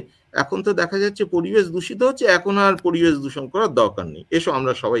হয়েছে, এখন তো দেখা যাচ্ছে পরিবেশ দূষিত হচ্ছে, এখন আর পরিবেশ দূষণ করার দরকার নেই, এসো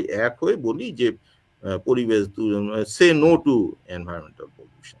আমরা সবাই এক হয়ে বলি যে পরিবেশ say no two environmental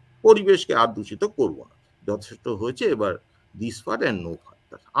pollution, পরিবেশকে আর দূষিত করব না, যথেষ্ট হয়েছে, এবার this fur and no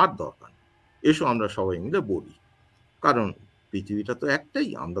further, আর দরকার নেই, এসো আমরা সবাই মিলে বলি, কারণ পৃথিবীটা তো একটাই,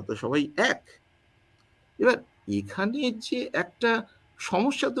 আমরা তো সবাই এক। এবার এখানে যে একটা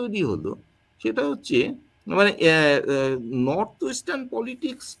সমস্যা তৈরি হলো সেটা হচ্ছে, মানে নর্থ ওয়েস্টার্ন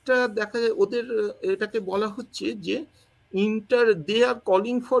পলিটিক্সটা দেখা যায় ওদের, এটাকে বলা হচ্ছে যে দে are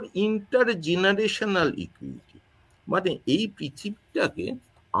calling for inter generational equity, মানে এই পৃথিবীটাকে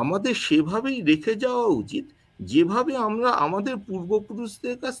আমাদের সেভাবেই রেখে যাওয়া উচিত যেভাবে আমরা আমাদের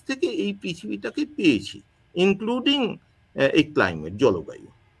পূর্বপুরুষদের কাছ থেকে এই পৃথিবীটাকে পেয়েছি, ইনক্লুডিং এই ক্লাইমেট, জলবায়ু।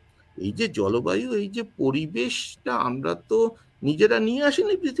 এই যে জলবায়ু, এই যে পরিবেশটা আমরা তো নিজেরা নিয়ে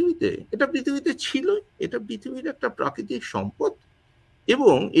আসিনি পৃথিবীতে, এটা পৃথিবীতে ছিল, এটা পৃথিবীর একটা প্রাকৃতিক সম্পদ,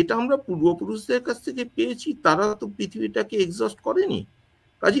 এবং এটা আমরা পূর্বপুরুষদের কাছ থেকে পেয়েছি, তারা তো পৃথিবীটাকে এক্সস্ট করেনি।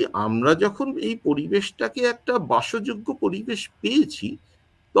 কাজে আমরা যখন এই পরিবেশটাকে একটা বাসযোগ্য পরিবেশ পেয়েছি,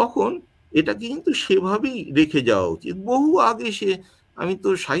 তখন এটাকে কিন্তু সেভাবেই রেখে যাওয়া উচিত। বহু আগে আমি তো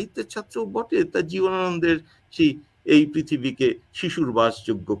সাহিত্যের ছাত্র বটে, তা জীবনানন্দের সেই এই পৃথিবীকে শিশুর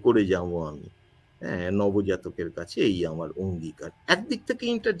বাসযোগ্য করে যাবো আমি, হ্যাঁ, নবজাতকের কাছে এই আমার অঙ্গীকার, একদিক থেকে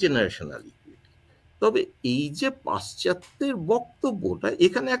ইন্টারজেনারেশনাল ইকুইটি। তবে এই যে পাশ্চাত্যের বক্তব্যটা,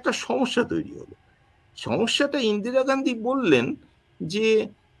 এখানে একটা সমস্যা তৈরি হলো। সমস্যাটা ইন্দিরা গান্ধী বললেন যে,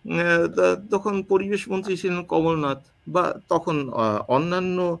 তখন পরিবেশ মন্ত্রী ছিলেন কমলনাথ, বা তখন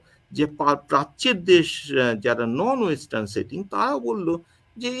অন্যান্য যে প্রাচ্যের দেশ যারা নন ওয়েস্টার্ন সেটিং, তারা বলল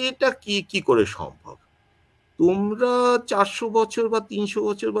যে এটা কি করে সম্ভব, তোমরা 400 বছর বা 300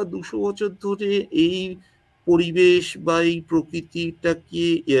 বছর বা 200 বছর ধরে এই পরিবেশ বা এই প্রকৃতিটাকে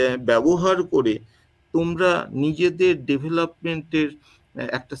ব্যবহার করে তোমরা নিজেদের ডেভেলপমেন্টের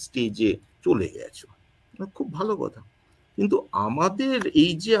একটা স্টেজে চলে গেছো, খুব ভালো কথা। কিন্তু আমাদের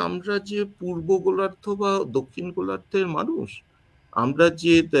এই যে আমরা যে পূর্ব গোলার্ধ বা দক্ষিণ গোলার্ধের মানুষ, আমরা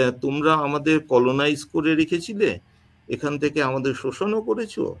যে, তোমরা আমাদের কলোনাইজ করে রেখেছিলে, এখান থেকে আমাদের শোষণও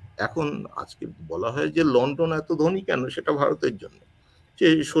করেছো। এখন আজকে বলা হয় যে লন্ডন এত ধনী কেন, সেটা ভারতের জন্য, সে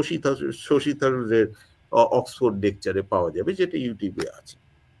শশী থারুরের অক্সফোর্ড লেকচারে পাওয়া যাবে, যেটা ইউটিউবে আছে।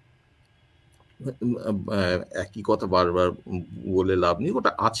 একই কথা বারবার বলে লাভ নেই,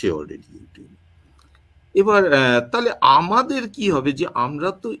 ওটা আছে অলরেডি ইউটিউবে। এবার তাহলে আমাদের কি হবে, যে আমরা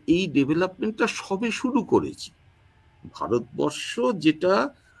তো এই ডেভেলপমেন্টটা সবে শুরু করেছি। ভারতবর্ষ যেটা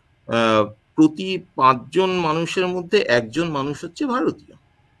প্রতি 5 জন মানুষের মধ্যে 1 জন মানুষ হচ্ছে ভারতীয়।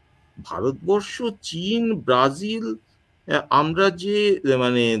 ভারতবর্ষ, চীন, ব্রাজিল, আমরা যে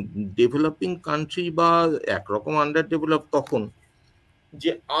মানে ডেভেলপিং কান্ট্রি বা একরকম আন্ডার ডেভেলপ, তখন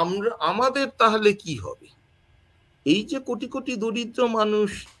যে আমাদের তাহলে কি হবে? এই যে কোটি কোটি দরিদ্র মানুষ,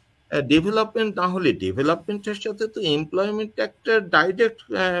 ডেভেলপমেন্ট না হলে, ডেভেলপমেন্টের সাথে তো এমপ্লয়মেন্ট একটা ডাইরেক্ট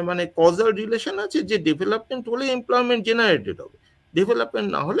মানে কজাল রিলেশন আছে, যে ডেভেলপমেন্ট হলে এমপ্লয়মেন্ট জেনারেটেড হবে, ডেভেলপমেন্ট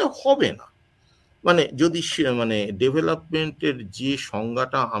না হলে হবে না। মানে যদি মানে ডেভেলপমেন্টের যে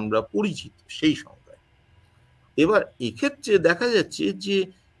সংজ্ঞাটা আমরা পরিচিত সেই সংজ্ঞায়, এবার এক্ষেত্রে দেখা যাচ্ছে যে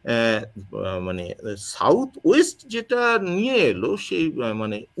মানে সাউথ ওয়েস্ট যেটা নিয়ে এলো, সেই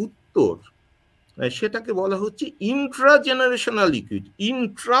মানে উত্তর, সেটাকে বলা হচ্ছে ইন্ট্রা জেনারেশনাল ইকুইটি।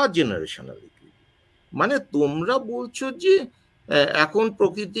 মানে তোমরা বলছো যে এখন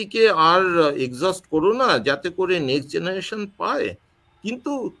প্রকৃতিকে আর এক্সস্ট করো না, যাতে করে নেক্সট জেনারেশন পায়,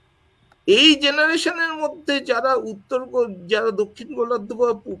 কিন্তু এই জেনারেশনের মধ্যে যারা যারা দক্ষিণ গোলার্ধ বা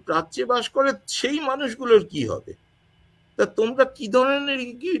প্রাচ্যে বাস করে, সেই মানুষগুলোর কি হবে? তা তোমরা কি ধরনের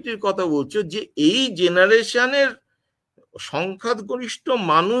ইকুইটির কথা বলছো, যে এই জেনারেশনের সংখ্যাগরিষ্ঠ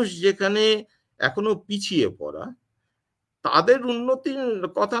মানুষ যেখানে এখনো পিছিয়ে পড়া, তাদের উন্নতির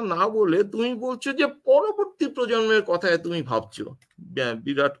কথা না বলে তুমি বলছো যে পরবর্তী প্রজন্মের কথায় তুমি ভাবছো,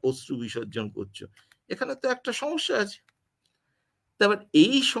 বিরাট অশ্রু বিসর্জন করছো। এখানে তো একটা সমস্যা আছে। তারপর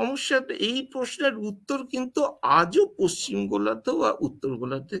এই সমস্যাটা, এই প্রশ্নের উত্তর কিন্তু আজও পশ্চিম গোলার্ধ বা উত্তর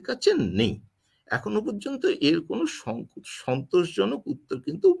গোলার্ধের কাছে নেই। এখনো পর্যন্ত এর কোনো সন্তোষজনক উত্তর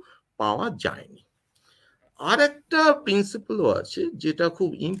কিন্তু পাওয়া যায়নি। আর একটা প্রিন্সিপালও আছে যেটা খুব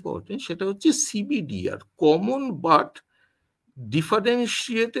ইম্পর্টেন্ট, সেটা হচ্ছে সিবিডিআর, common but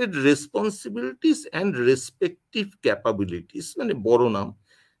differentiated responsibilities and respective capabilities. মানে বড় নাম,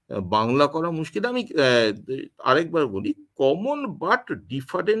 বাংলা করা মুশকিল, আমি আরেকবার বলি, common but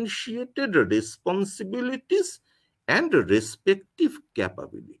differentiated responsibilities and respective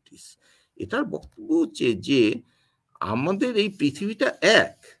capabilities. এটার বক্তব্য হচ্ছে যে আমাদের এই পৃথিবীটা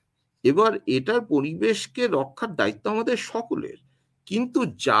এক, এবার এটার পরিবেশকে রক্ষার দায়িত্ব আমাদের সকলের, কিন্তু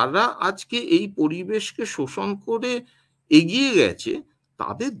যারা আজকে এই পরিবেশকে শোষণ করে এগিয়ে গেছে,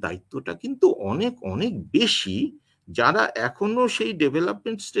 তাদের দায়িত্বটা কিন্তু অনেক অনেক বেশি, যারা এখনো সেই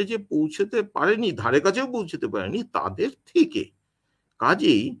ডেভেলপমেন্ট স্টেজে পৌঁছতে পারেনি, ধারে কাছেও পৌঁছতে পারেনি, তাদের থেকে।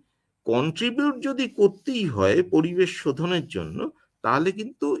 কাজেই কন্ট্রিবিউট যদি করতেই হয় পরিবেশ শোধনের জন্য, তাহলে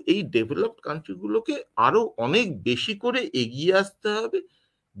কিন্তু এই ডেভেলপড কান্ট্রিগুলোকে আরো অনেক বেশি করে এগিয়ে আসতে হবে।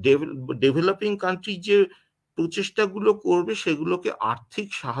 ডেভেলপিং কান্ট্রি যে প্রচেষ্টাগুলো করবে, সেগুলোকে আর্থিক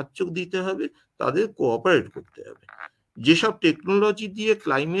সাহায্য দিতে হবে, তাদের কোঅপারেট করতে হবে। যেসব টেকনোলজি দিয়ে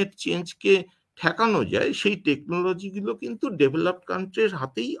ক্লাইমেট চেঞ্জকে ঠেকানো যায়, সেই টেকনোলজিগুলো কিন্তু ডেভেলপড কান্ট্রির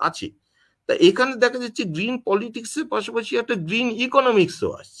হাতেই আছে। তা এখানে দেখা যাচ্ছে গ্রিন পলিটিক্সের পাশাপাশি একটা গ্রিন ইকোনমিক্সও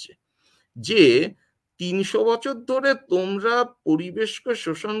আসছে, যে 300 বছর ধরে তোমরা পরিবেশকে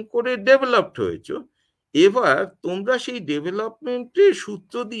শোষণ করে ডেভেলপড হয়েছো, এবার তোমরা সেই ডেভেলপমেন্টের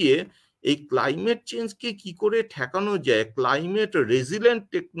সূত্র দিয়ে এই ক্লাইমেট চেঞ্জকে কি করে ঠেকানো যায়, climate resilient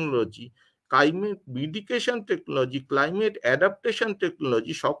technology, climate mitigation technology, climate adaptation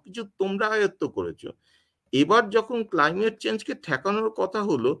technology, সবকিছু তোমরা আয়ত্ত করেছো। এবার যখন ক্লাইমেট চেঞ্জকে ঠেকানোর কথা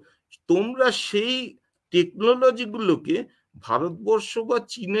হলো, তোমরা সেই টেকনোলজিগুলোকে ভারতবর্ষ বা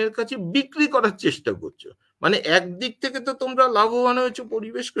চীনের কাছে বিক্রি করার চেষ্টা করছো। মানে একদিক থেকে তো তোমরা লাভবান হয়েছো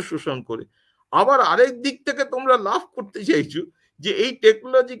পরিবেশকে শোষণ করে, আবার আরেক দিক থেকে তোমরা লাভ করতে চাইছো, যে এই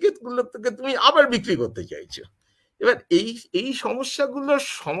টেকনোলজিকে থেকে তুমি আবার বিক্রি করতে চাইছো। এবার এই সমস্যাগুলোর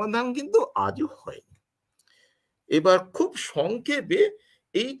সমাধান কিন্তু আজও হয়নি। এবার খুব সংক্ষেপে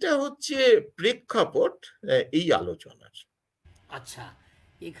এইটা হচ্ছে প্রেক্ষাপট এই আলোচনার। আচ্ছা,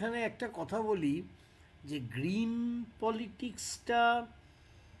 এখানে একটা কথা বলি, যে গ্রিন পলিটিক্সটা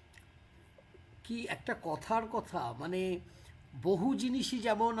কি একটা কথার কথা? মানে বহু জিনিসই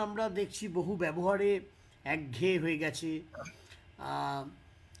যেমন আমরা দেখছি বহু ব্যবহারে একঘেয়ে হয়ে গেছে।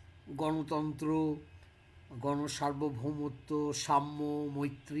 গণতন্ত্র, গণসার্বভৌমত্ব, সাম্য,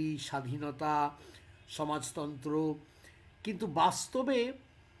 মৈত্রী, স্বাধীনতা, সমাজতন্ত্র, কিন্তু বাস্তবে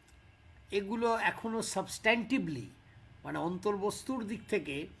এগুলো এখনও সাবস্ট্যান্টিভলি, মানে অন্তর্বস্তুর দিক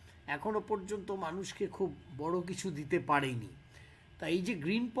থেকে এখনো পর্যন্ত মানুষকে খুব বড় কিছু দিতে পারেনি। তা এই যে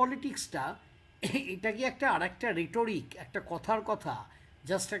গ্রিন পলিটিক্সটা, এটা কি একটা আর একটা রেটরিক, একটা কথার কথা,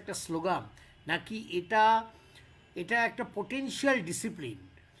 জাস্ট একটা স্লোগান, নাকি এটা এটা একটা পোটেনশিয়াল ডিসিপ্লিন,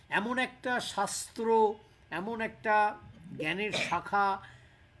 এমন একটা শাস্ত্র, এমন একটা জ্ঞানের শাখা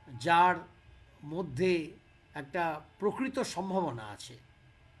যার মধ্যে একটা প্রকৃত সম্ভাবনা আছে?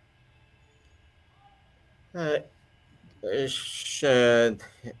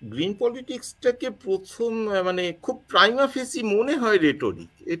 গ্রিন পলিটিক্সটাকে প্রথম মানে খুব প্রাইমা ফেসি মনে হয়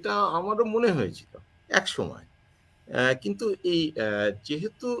রেটরিক, এটা আমারও মনে হয়েছিল এক সময়। কিন্তু এই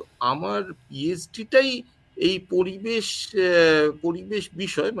যেহেতু আমার পিএইচডিটাই এই পরিবেশ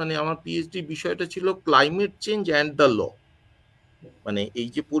বিষয়, মানে আমার পিএইচডি বিষয়টা ছিল climate change and the law, মানে এই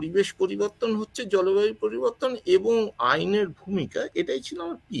যে পরিবেশ পরিবর্তন হচ্ছে, জলবায়ু পরিবর্তন এবং আইনের ভূমিকা, এটাই ছিল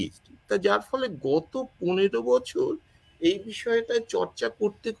আমার পিএইচডি। তা যার ফলে গত 15 বছর এই বিষয়টা চর্চা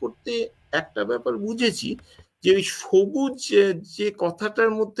করতে করতে একটা ব্যাপার বুঝেছি, যে ওই সবুজ যে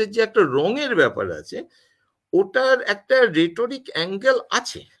কথাটার মধ্যে যে একটা রঙের ব্যাপার আছে, ওটার একটা রেটরিক অ্যাঙ্গেল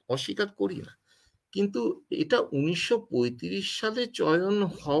আছে, অস্বীকার করি না। কিন্তু এটা 1935 সালে চয়ন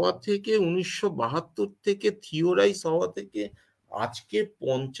হওয়া থেকে, 1972 থেকে থিওরাইজ হওয়া থেকে আজকে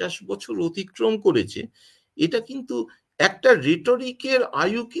 50 বছর অতিক্রম করেছে। এটা কিন্তু একটা রেটরিকের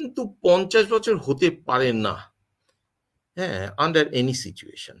আয়ু কিন্তু 50 বছর হতে পারে না, হ্যাঁ, আন্ডার এনি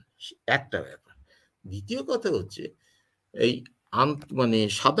সিচুয়েশন, একটা ব্যাপার। দ্বিতীয় কথা হচ্ছে এই মানে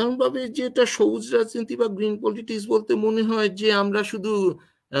সাধারণভাবে যেটা সবুজ রাজনীতি বা গ্রিন পলিটিক্স বলতে মনে হয় যে আমরা শুধু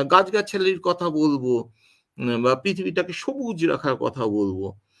গাছগাছালির কথা বলবো বা পৃথিবীটাকে সবুজ রাখার কথা বলবো।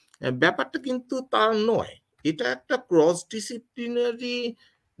 ব্যাপারটা কিন্তু তা নয়। এটা একটা ক্রস ডিসিপ্লিনারি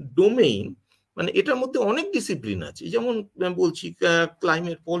ডোমেইন, মানে এটার মধ্যে অনেক ডিসিপ্লিন আছে। যেমন বলছি,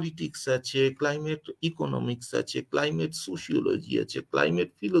 ক্লাইমেট পলিটিক্স আছে, ক্লাইমেট ইকোনমিক্স আছে, ক্লাইমেট সোশিওলজি আছে, ক্লাইমেট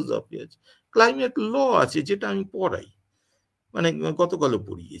ফিলোসফি আছে, ক্লাইমেট ল আছে, যেটা আমি পড়াই, মানে গতকালও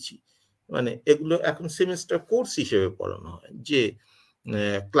পড়িয়েছি। মানে এগুলো এখন সেমিস্টার কোর্স হিসেবে পড়ানো হয়, যে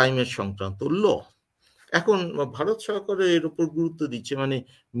ক্লাইমেট সংক্রান্ত ল। এখন ভারত সরকার এর উপর গুরুত্ব দিচ্ছে, মানে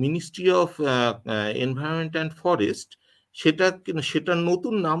ministry of environment and forest, সেটা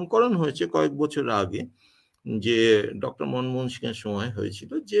নতুন নামকরণ হয়েছে কয়েক বছর আগে, যে ডক্টর মনমোহন সিংয়ের সময়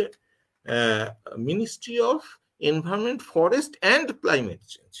হয়েছিল, যে ministry of environment forest and climate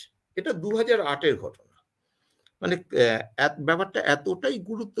change. এটা 2008-এর ঘটনা। মানে ব্যাপারটা এতটাই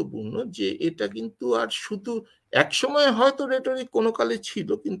গুরুত্বপূর্ণ যে এটা কিন্তু আর শুধু একসময় হয়তো রেটরিক কোনো কালে ছিল,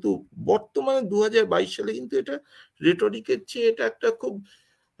 কিন্তু বর্তমানে 2022 সালে কিন্তু এটা রেটরিকের চেয়ে এটা একটা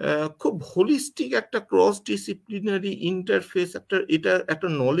খুব হোলিস্টিক একটা ক্রস ডিসিপ্লিনারি ইন্টারফেস, এটা একটা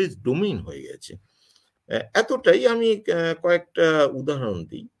নলেজ ডোমেইন হয়ে গেছে। এতটাই। আমি কয়েকটা উদাহরণ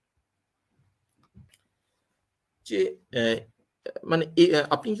দিই, যে মানে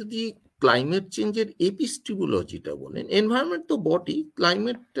আপনি যদি ক্লাইমেট চেঞ্জের এপিস্টিমোলজিটা বলেন, এনভায়রনমেন্ট তো বডি,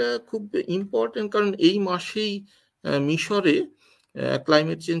 ক্লাইমেটটা খুব ইম্পর্টেন্ট, কারণ এই মাসেই মিশরে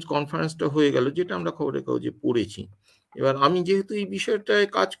ক্লাইমেট চেঞ্জ কনফারেন্সটা হয়ে গেল, যেটা আমরা খবরের কাগজে পড়েছি। এবার আমি যেহেতু এই বিষয়টায়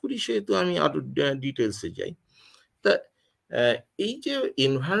কাজ করি, সেহেতু আমি আরো ডিটেলসে যাই। তা এই যে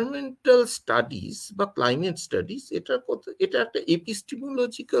এনভায়রনমেন্টাল স্টাডিজ বা ক্লাইমেট স্টাডিজ, এটা একটা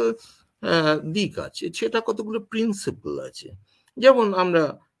এপিস্টিমোলজিক্যাল দিক আছে, সেটা কতগুলো প্রিন্সিপল আছে। যেমন আমরা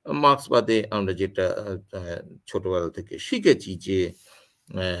মার্ক্সবাদে আমরা যেটা ছোটবেলা থেকে শিখেছি, যে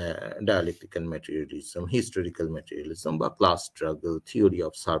ডায়ালেকটিক্যাল ম্যাটেরিয়ালিজম, হিস্টোরিক্যাল ম্যাটেরিয়ালিজম বা class struggle, theory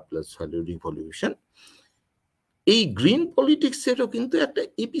of surplus value, revolution. এই গ্রিন পলিটিক্সেরও কিন্তু একটা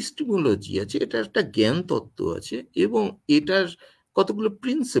এপিস্টিমোলজি আছে, এটা একটা জ্ঞান তত্ত্ব আছে, এবং এটার কতগুলো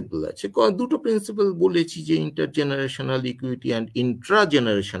প্রিন্সিপল আছে। দুটো প্রিন্সিপল বলেছি, যে ইন্টারজেনারেশনাল ইকুইটি অ্যান্ড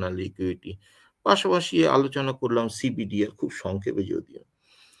ইন্ট্রাজেনারেশনাল ইকুইটি। পাশাপাশি আলোচনা করলাম সিবিডিআর, খুব সংক্ষেপে যদিও।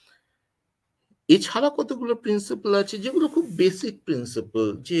 এছাড়া কতগুলো প্রিন্সিপল আছে যেগুলো খুব বেসিক প্রিন্সিপল,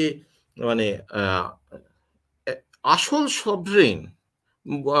 যে মানে আসল সভরেন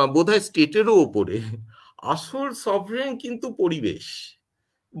বোধহয় স্টেটেরও ওপরে, আসল সভরেন কিন্তু পরিবেশ।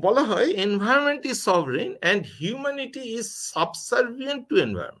 বলা হয় environment is sovereign and humanity is subservient two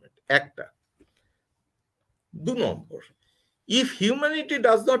environment, একটা। 2 নম্বর, if humanity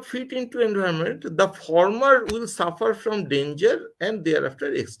does not fit into environment, the former will suffer from danger and thereafter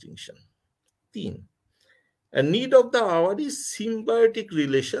extinction. 3, a need of the hour is symbiotic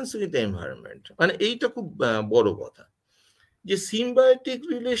relations with the environment. মানে এইটা খুব বড় কথা, যে symbiotic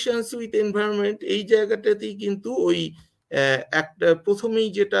relations with environment, এই জায়গাটাতেই কিন্তু ওই একটা প্রথমেই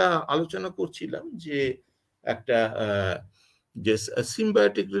যেটা আলোচনা করছিলাম, যে একটা যে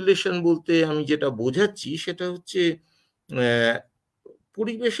সিম্বায়োটিক রিলেশন বলতে আমি যেটা বোঝাচ্ছি, সেটা হচ্ছে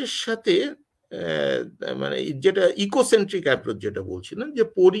পরিবেশের সাথে, মানে যেটা ইকোসেন্ট্রিক অ্যাপ্রোচ যেটা বলছিলাম, যে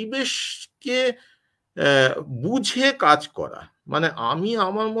পরিবেশকে বুঝে কাজ করা। মানে আমি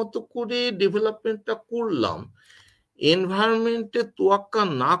আমার মতো করে ডেভেলপমেন্টটা করলাম, এনভায়রনমেন্টে তোয়াক্কা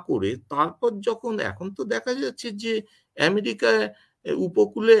না করে। তারপর যখন, এখন তো দেখা যাচ্ছে যে আমেরিকায়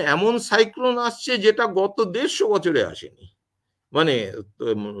উপকূলে এমন সাইক্লোন আসছে যেটা গত 150 বছরে আসেনি, মানে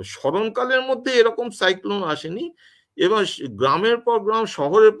স্মরণকালের মধ্যে এরকম সাইক্লোন আসেনি, এবং গ্রামের পর গ্রাম,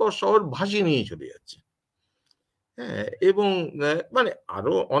 শহরের পর শহর ভাসিয়ে নিয়ে চলে যাচ্ছে। হ্যাঁ, এবং মানে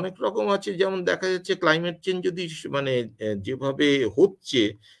আরো অনেক রকম আছে, যেমন দেখা যাচ্ছে ক্লাইমেট চেঞ্জ যদি মানে যেভাবে হচ্ছে,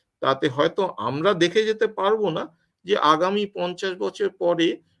 তাতে হয়তো আমরা দেখে যেতে পারবো না যে আগামী 50 বছর পরে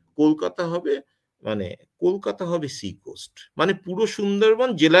কলকাতা হবে, মানে কলকাতা হবে সি কোস্ট, মানে পুরো সুন্দরবন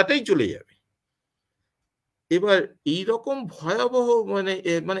জেলাটাই চলে যাবে। এবার এই রকম ভয়াবহ মানে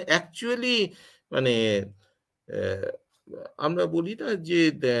মানে অ্যাকচুয়ালি মানে আহ, আমরা বলি না যে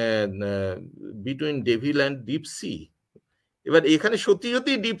between devil and deep sea, এবার এখানে সত্যি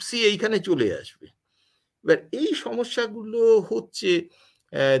সত্যি ডিপ সি এইখানে চলে আসবে। এবার এই সমস্যাগুলো হচ্ছে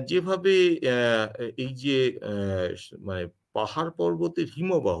যেভাবে এই যে মানে পাহাড় পর্বতের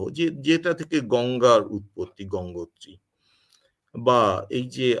হিমবাহ যেটা থেকে গঙ্গার উৎপত্তি, গঙ্গোত্রী, বা এই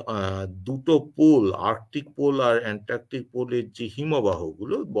যে দুটো পোল, আর্কটিক পোল আর অ্যান্টার্কটিক পোলের যে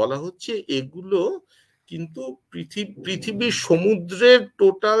হিমবাহগুলো বলা হচ্ছে, এগুলো কিন্তু পৃথিবীর সমুদ্রের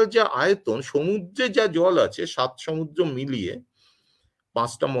টোটাল যা আয়তন, সমুদ্রে যা জল আছে 7 সমুদ্র মিলিয়ে,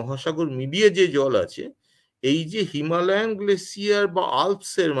 5টা মহাসাগর মিলিয়ে যে জল আছে, এই যে হিমালয়ান গ্লেসিয়ার বা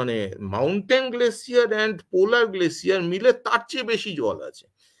আলপসের মানে mountain glacier and polar glacier মিলে তার চেয়ে বেশি জল আছে।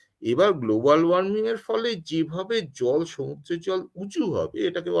 এবার গ্লোবাল ওয়ার্মিং এর ফলে যেভাবে জল, সমুদ্রের জল উঁচু হবে,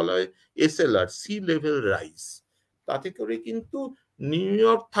 এটাকে বলা হয় এসএলআর, সি লেভেল রাইজ, তাতে করে কিন্তু নিউ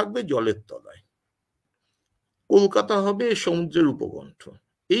ইয়র্ক থাকবে জলের তলায়, কলকাতা হবে সমুদ্রের উপকণ্ঠ।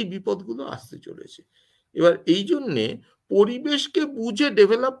 এই বিপদগুলো আসতে চলেছে। এবার এই জন্যে পরিবেশকে বুঝে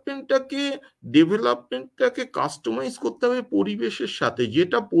ডেভেলপমেন্টটাকে কাস্টমাইজ করতে হবে পরিবেশের সাথে।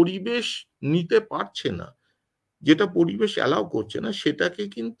 যেটা পরিবেশ নিতে পারছে না, যেটা পরিবেশ অ্যালাউ করছে না, সেটাকে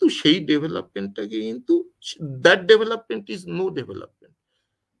কিন্তু সেই ডেভেলপমেন্টটাকে কিন্তু that development is no development.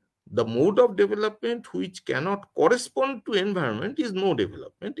 The mode of development which cannot correspond two environment is no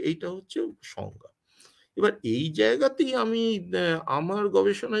development, এইটা হচ্ছে সংজ্ঞা। এবার এই জায়গাতেই আমি আমার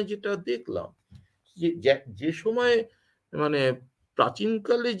গবেষণায় যেটা দেখলাম, যে সময় মানে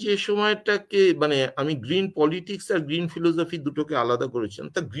প্রাচীনকালে যে সময়টাকে মানে আমি গ্রিন পলিটিক্স আর গ্রিন ফিলোসফি দুটোকে আলাদা করেছিলাম,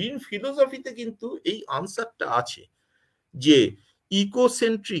 তা গ্রিন ফিলোসফিতে কিন্তু এই আনসারটা আছে যে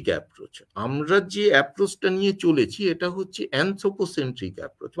ইকোসেন্ট্রিক অ্যাপ্রোচ। আমরা যে অ্যাপ্রোচটা নিয়ে চলেছি এটা হচ্ছে অ্যানথ্রোপোসেন্ট্রিক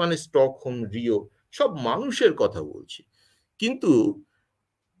অ্যাপ্রোচ, মানে স্টকহোম, রিও সব মানুষের কথা বলছি। কিন্তু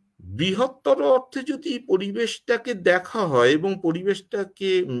বৃহত্তর অর্থে যদি পরিবেশটাকে দেখা হয় এবং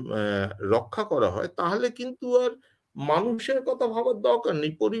পরিবেশটাকে রক্ষা করা হয়, তাহলে কিন্তু আর মানুষের কথা ভাবার দরকার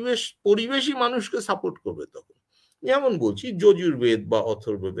নেই, পরিবেশই মানুষকে সাপোর্ট করবে তখন। যেমন বলছি যজুর্বেদ বা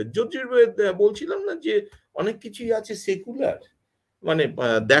অথর্ববেদ। যজুর্বেদ বলছিলাম না যে অনেক কিছুই আছে সেকুলার, মানে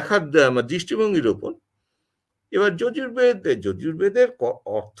দেখার দৃষ্টিভঙ্গির ওপর। এবার যজুর্বেদের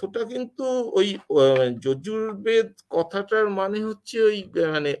অর্থটা কিন্তু ওই যজুর্বেদ কথাটার মানে হচ্ছে ওই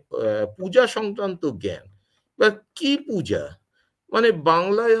মানে পূজা সংক্রান্ত জ্ঞান। বা কি পূজা, মানে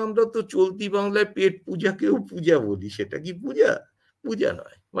বাংলায় আমরা তো চলতি বাংলায় পেট পূজাকেও পূজা বলি, সেটা কি পূজা? পূজা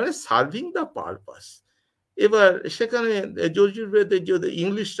নয়, মানে সার্ভিং দ্য পারপাস। এবার সেখানে যজুর্বেদের যদি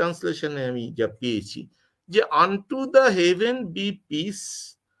ইংলিশ ট্রান্সলেশনে আমি যা পেয়েছি, যে আনটু the haven B piece,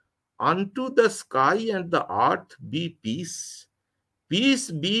 unto the sky and the earth be peace, peace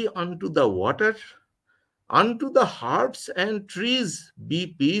be unto the water, unto the herbs and trees be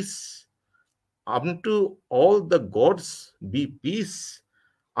peace, unto all the gods be peace,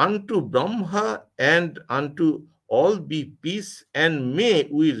 unto Brahma and unto all be peace, and may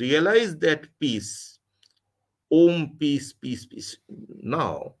we realize that peace. Om, peace, peace, peace.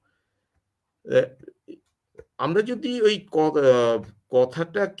 Now, আমরা যদি ওই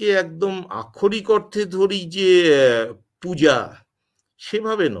কথাটাকে একদম আক্ষরিক অর্থে ধরি যে পূজা,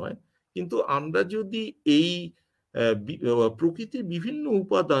 সেভাবে নয়, কিন্তু আমরা যদি এই প্রকৃতির বিভিন্ন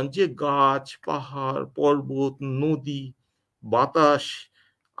উপাদান, যে গাছ, পাহাড়, পর্বত, নদী, বাতাস,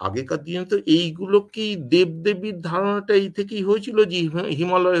 আগেকার দিনে তো এইগুলোকেই দেবদেবীর ধারণাটা এই থেকেই হয়েছিল যে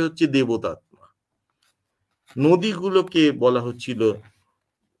হিমালয় হচ্ছে দেবতাত্মা, নদীগুলোকে বলা হচ্ছিল।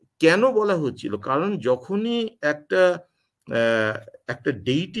 কেন বলা হচ্ছিল? কারণ যখনই একটা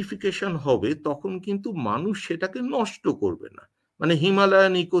ডেইটিফিকেশন হবে, তখন কিন্তু মানুষ সেটাকে নষ্ট করবে না। মানে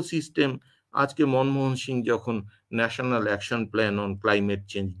হিমালয়ান ইকোসিস্টেম, আজকে মনমোহন সিং যখন national action plan on climate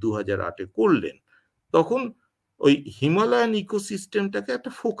change 2008-এ করলেন, তখন ওই হিমালয়ান ইকোসিস্টেমটাকে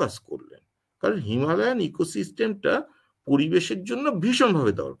একটা ফোকাস করলেন, কারণ হিমালয়ান ইকোসিস্টেমটা পরিবেশের জন্য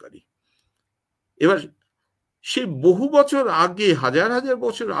ভীষণভাবে দরকারি। এবার সে বহু বছর আগে, হাজার হাজার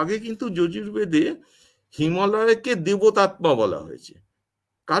বছর আগে কিন্তু যজুর্বেদে হিমালয়কে দেবতাত্মা বলা হয়েছে,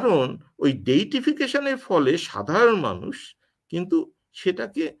 কারণ ওই ডেইটিফিকেশনের ফলে সাধারণ মানুষ কিন্তু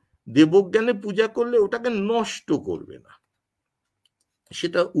সেটাকে দেবজ্ঞানে পূজা করলে ওটাকে নষ্ট করবে না।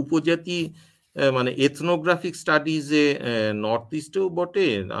 সেটা উপজাতি মানে এথনোগ্রাফিক স্টাডিজে নর্থ ইস্টেও বটে,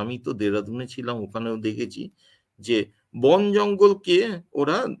 আমি তো দেরাদুনে ছিলাম, ওখানেও দেখেছি যে বন জঙ্গলকে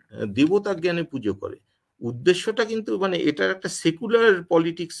ওরা দেবতা জ্ঞানে পুজো করে। উদ্দেশ্যটা কিন্তু মানে এটার একটা সেকুলার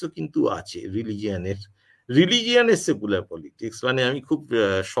পলিটিক্সও কিন্তু আছে, রিলিজিয়ানের সেকুলার পলিটিক্স। মানে আমি খুব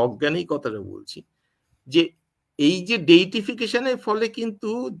সজ্ঞানেই কথাটা বলছি যে এই যে ডেইটিফিকেশনের ফলে কিন্তু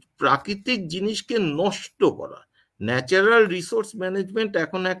প্রাকৃতিক জিনিসকে নষ্ট করা, ন্যাচারাল রিসোর্স ম্যানেজমেন্ট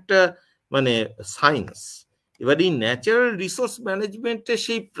এখন একটা মানে সায়েন্স। এবার এই ন্যাচারাল রিসোর্স ম্যানেজমেন্টের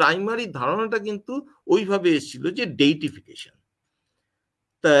সেই প্রাইমারি ধারণাটা কিন্তু ওইভাবে এসেছিল যে ডেইটিফিকেশন।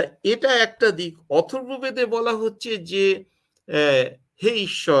 তা এটা একটা দিক। অথর্ববেদে বলা হচ্ছে যে হে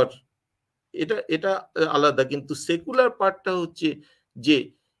ঈশ্বর, এটা এটা আলাদা, কিন্তু সেকুলার পার্টটা হচ্ছে যে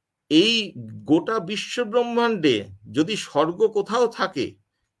এই গোটা বিশ্ব ব্রহ্মাণ্ডে যদি স্বর্গ কোথাও থাকে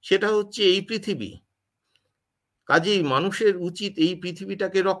সেটা হচ্ছে এই পৃথিবী। কাজেই মানুষের উচিত এই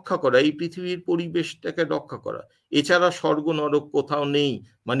পৃথিবীটাকে রক্ষা করা, এই পৃথিবীর পরিবেশটাকে রক্ষা করা। এছাড়া স্বর্গ নরক কোথাও নেই,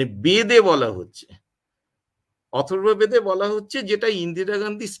 মানে বেদে বলা হচ্ছে, অথর্ববেদে বলা হচ্ছে, যেটা ইন্দিরা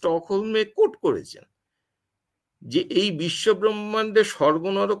গান্ধী স্টকহোলমে কোট করেছেন, যে এই বিশ্ব ব্রহ্মাণ্ডে স্বর্গ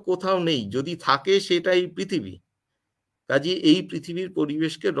নরক কোথাও নেই, যদি থাকে সেটা এই পৃথিবী। কাজে এই পৃথিবীর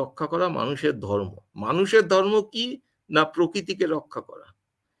পরিবেশকে রক্ষা করা মানুষের ধর্ম। মানুষের ধর্ম কি না প্রকৃতিকে রক্ষা করা।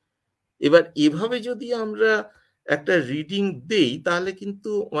 এবার এভাবে যদি আমরা একটা রিডিং দেই তাহলে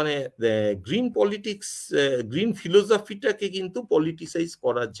কিন্তু মানে গ্রিন পলিটিক্স, গ্রিন ফিলোসফিটাকে কিন্তু পলিটিসাইজ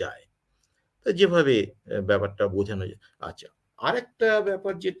করা যায়, যেভাবে ব্যাপারটা বোঝানো যায়। আচ্ছা, আরেকটা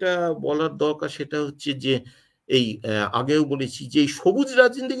ব্যাপার যেটা বলার দরকার সেটা হচ্ছে যে এই আগেও বলেছি যে সবুজ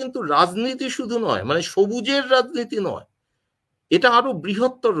রাজনীতি কিন্তু রাজনীতি শুধু নয়, মানে সবুজের রাজনীতি নয়, এটা আরো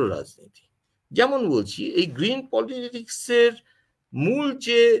বৃহত্তর রাজনীতি। যেমন বলছি, এই গ্রিন পলিটিক্সের মূল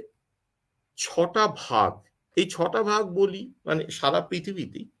যে 6টা ভাগ, এই 6টা ভাগ বলি মানে সারা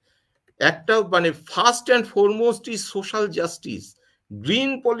পৃথিবীতেই একটা মানে first and foremost is social justice.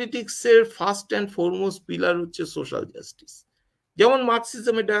 Green পলিটিক্সের first and foremost pillar হচ্ছে সোশ্যাল জাস্টিস। যেমন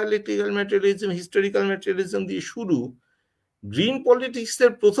মার্কসিজমে ডায়ালেকটিক্যাল ম্যাটেরিয়ালিজম, হিস্টোরিক্যাল ম্যাটেরিয়ালিজম দিয়ে শুরু, গ্রিন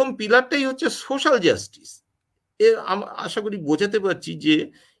পলিটিক্সের প্রথম পিলারটাই হচ্ছে সোশ্যাল জাস্টিস। এর আশা করি বোঝাতে পারছি যে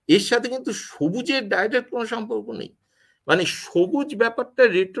এর সাথে কিন্তু সবুজের ডাইরেক্ট কোনো সম্পর্ক নেই। মানে সবুজ ব্যাপারটা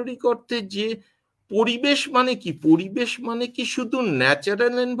রেটরিক অর্থে যে পরিবেশ মানে কি, পরিবেশ মানে কি শুধু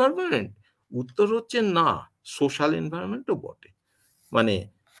ন্যাচারাল এনভায়রনমেন্ট? উত্তর হচ্ছে না, সোশ্যাল এনভায়রনমেন্টও বটে। মানে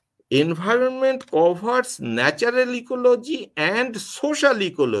environment covers natural ecology and social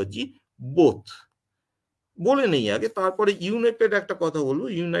ecology both. বলে নেই আগে, তারপরে ইউনেটেড একটা কথা বলবো,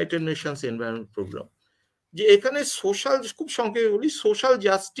 ইউনাইটেড নেশনস এনভায়রনমেন্ট প্রোগ্রাম, যে এখানে সোশ্যাল, খুব সংক্ষেপে বলি, social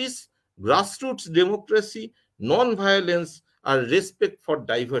justice, grassroots democracy, non violence R respect for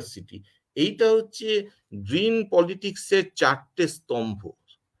diversity, এইটা হচ্ছে গ্রিন পলিটিক্সের 4টে স্তম্ভ,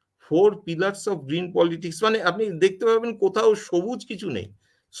 4 পিলার্স অফ গ্রিন পলিটিক্স। মানে আপনি দেখতে পাবেন কোথাও সবুজ কিছু নেই।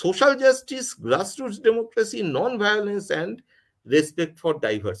 Social justice, grassroots democracy, non violence and respect for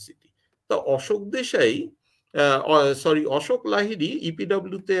diversity. তা অশোক লাহিড়ী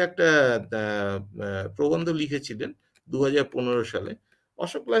ইপিডব্লিউতে একটা প্রবন্ধ লিখেছিলেন 2015 সালে।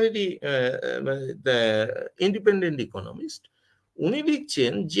 Ashok Lahiri independent economist. উনি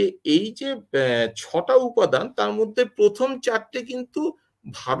লিখছেন যে এই যে 6টা উপাদান, তার মধ্যে প্রথম 4টে কিন্তু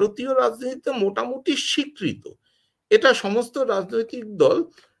ভারতীয় রাজনীতিতে মোটামুটি স্বীকৃত। এটা সমস্ত রাজনৈতিক দল,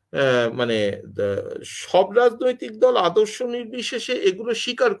 মানে সব রাজনৈতিক দল আদর্শ নির্বিশেষে এগুলো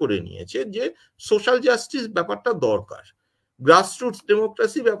স্বীকার করে নিয়েছে যে সোশ্যাল জাস্টিস ব্যাপারটা দরকার, গ্রাসরুটস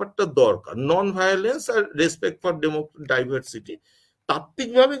ডেমোক্রেসি ব্যাপারটা দরকার, non violence R respect for diversity.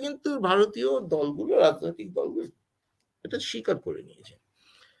 তাত্ত্বিকভাবে কিন্তু ভারতীয় দলগুলো, রাজনৈতিক দলগুলো এটা স্বীকার করে নিয়েছে।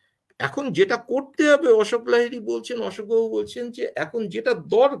 এখন যেটা করতে হবে, অশোকবাবু বলছেন যে এখন যেটা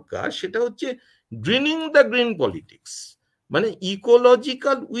দরকার সেটা হচ্ছে গ্রিনিং দ্য গ্রিন পলিটিক্স, মানে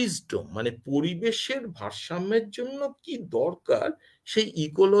ইকোলজিক্যাল উইজডম, মানে পরিবেশের ভারসাম্যের জন্য কি দরকার সেই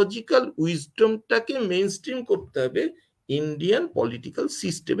ইকোলজিক্যাল উইজডমটাকে মেইনস্ট্রিম করতে হবে ইন্ডিয়ান পলিটিক্যাল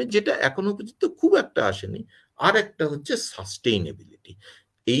সিস্টেমে, যেটা এখনো পর্যন্ত খুব একটা আসেনি। আর একটা হচ্ছে সাস্টেইনেবিলিটি।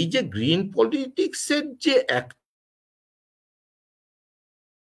 এই যে গ্রিন পলিটিক্সের যে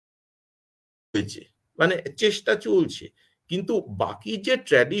হয়েছে, মানে চেষ্টা চলছে, কিন্তু বাকি যে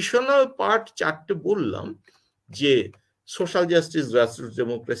ট্র্যাডিশনাল পার্ট 4টে বললাম, যে social justice, grassroots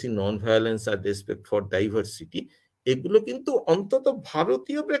democracy, non violence R respect for diversity, এগুলো কিন্তু অন্তত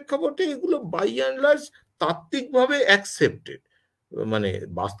ভারতীয় প্রেক্ষাপটে এগুলো বাই অ্যান্ড লার্জ তাত্ত্বিকভাবে অ্যাকসেপ্টেড। মানে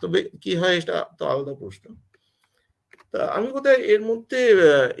বাস্তবে কি হয় এটা তো আলাদা প্রশ্ন। তা আমি বোধহয় এর মধ্যে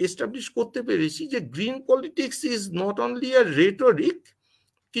এস্টাবলিশ করতে পেরেছি যে green politics is not only a rhetoric,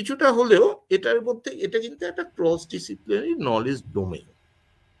 কিছুটা হলেও এটার মধ্যে এটা কিন্তু একটা ক্রস ডিসিপ্লিনারি নলেজ ডোমেইন।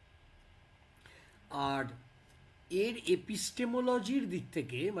 আর এর এপিস্টেমোলজির দিক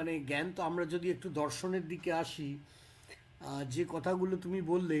থেকে, মানে জ্ঞান, তো আমরা যদি একটু দর্শনের দিকে আসি, যে কথাগুলো তুমি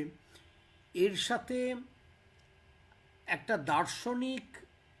বললে এর সাথে একটা দার্শনিক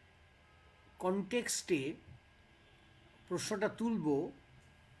কনটেক্সটে প্রশ্নটা তুলব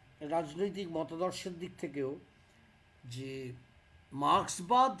রাজনৈতিক মতাদর্শের দিক থেকেও, যে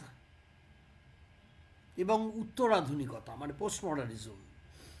মার্ক্সবাদ এবং উত্তরাধুনিকতা মানে পোস্টমডার্নিজম,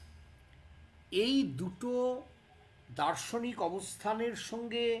 এই দুটো দার্শনিক অবস্থানের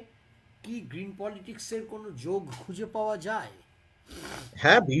সঙ্গে কি গ্রিন পলিটিক্সের কোনো যোগ খুঁজে পাওয়া যায়?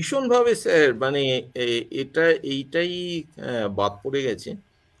 হ্যাঁ, ভীষণভাবে স্যার, মানে এইটাই বাদ পড়ে গেছে।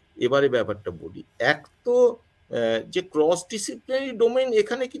 এবারে ব্যাপারটা বলি, এক তো যে ক্রস ডিসিপ্লিনারি ডোমেইন,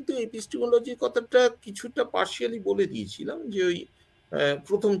 এখানে কিন্তু এপিস্টেমোলজির কথাটা কিছুটা পার্শিয়ালি বলে দিয়েছিলাম, যে ওই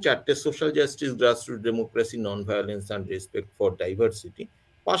প্রথম চারটে, social justice, grassroot democracy, non violence and respect for diversity,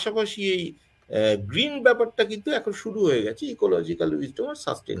 পাশাপাশি এই গ্রিন ব্যাপারটা কিন্তু এখন শুরু হয়ে গেছে, ইকোলজিক্যাল উইজডম আর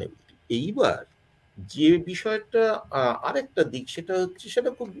সাস্টেনেবিলিটি। এইবার যে বিষয়টা আরেকটা দিক, সেটা হচ্ছে, সেটা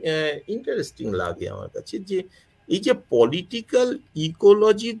খুব ইন্টারেস্টিং লাগে আমার কাছে, যে এই যে পলিটিক্যাল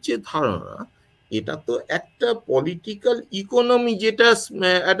ইকোলজির যে ধারণা, এটা তো একটা পলিটিক্যাল ইকোনমি, যেটা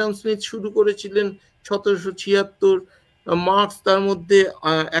অ্যাডাম স্মিথ শুরু করেছিলেন 1776। মার্কস তার মধ্যে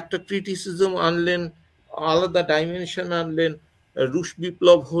একটা ক্রিটিসিজম আনলেন, আলাদা ডাইমেনশন আনলেন, রুশ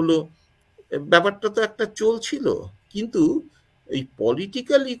বিপ্লব হলো, ব্যাপারটা তো একটা চলছিল। কিন্তু এই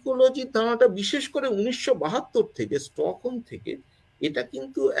পলিটিক্যাল ইকোলজির ধারণাটা বিশেষ করে 1972 থেকে, স্টকহোম থেকে, এটা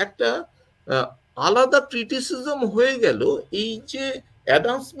কিন্তু একটা আলাদা ক্রিটিসিজম হয়ে গেল। এই যে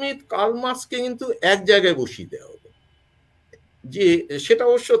অ্যাডাম স্মিথ, কার্ল মার্কসকে কিন্তু এক জায়গায় বসিয়ে দেওয়া হলো, যে সেটা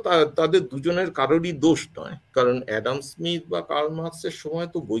অবশ্য তাদের দুজনের কারোরই দোষ নয়, কারণ অ্যাডাম স্মিথ বা কার্ল মার্কসের সময়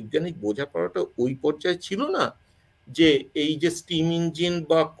তো বৈজ্ঞানিক বোঝাপড়াটা ওই পর্যায়ে ছিল না, যে এই যে স্টিম ইঞ্জিন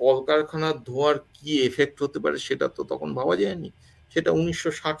বা কলকারখানার ধোঁয়ার কি এফেক্ট হতে পারে সেটা তো তখন ভাবা যায়নি। সেটা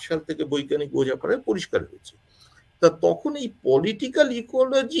 1960 সাল থেকে বৈজ্ঞানিক বোঝাপড়ায় পরিষ্কার হয়েছে। তা তখন এই পলিটিক্যাল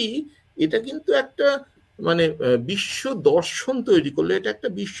ইকোলজি, এটা কিন্তু একটা মানে বিশ্ব দর্শন তৈরি করলো, এটা একটা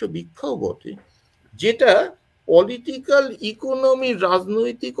বিশ্ববিখ্যাত বটে, যেটা পলিটিক্যাল ইকোনমি,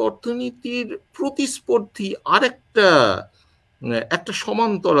 রাজনৈতিক অর্থনীতির প্রতিস্পর্ধী আরেকটা একটা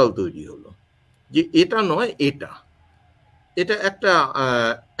সমান্তরাল তৈরি হলো, যে এটা নয় এটা, এটা একটা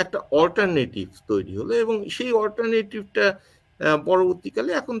একটা অল্টারনেটিভ তৈরি হলো। এবং সেই অল্টারনেটিভটা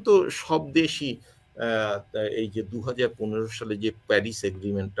পরবর্তীকালে এখন তো সব দেশই, এই যে 2015 সালে যে প্যারিস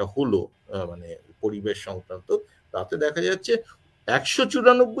এগ্রিমেন্টটা হলো, মানে পরিবেশ সংক্রান্ত, তাতে দেখা যাচ্ছে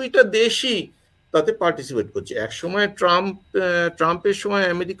 194টা দেশই তাতে পার্টিসিপেট করছে। এক সময় ট্রাম্পের সময়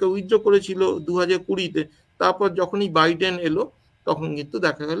আমেরিকা উইথড্র করেছিল 2020-তে, তারপর যখনই বাইডেন এলো, তখন কিন্তু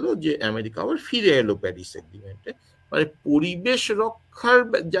দেখা গেল যে আমেরিকা আবার ফিরে এলো প্যারিস এগ্রিমেন্টে। মানে পরিবেশ রক্ষার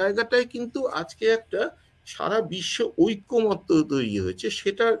জায়গাটায় কিন্তু আজকে একটা সারা বিশ্ব ঐক্যমত্য তৈরি হয়েছে।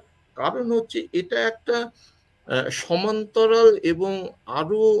 সেটার কারণ হচ্ছে, এটা একটা সমান্তরাল এবং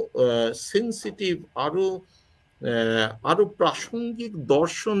আরো সেন্সিটিভ, আরো প্রাসঙ্গিক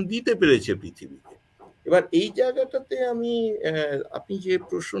দর্শন দিতে পেরেছে পৃথিবীকে। এবার এই জায়গাটাতে আমি, আপনি যে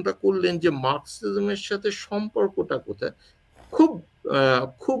প্রশ্নটা করলেন যে মার্কসিজমের সাথে সম্পর্কটা কোথায়, খুব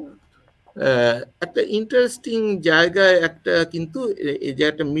খুব একটা ইন্টারেস্টিং জায়গায় একটা কিন্তু এই যে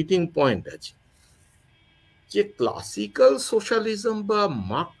একটা মিটিং পয়েন্ট আছে, যে ক্লাসিক্যাল সোশ্যালিজম বা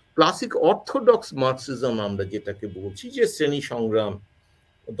ক্লাসিক অর্থোডক্স মার্কসিজম আমরা যেটাকে বলছি, যে শ্রেণী সংগ্রাম,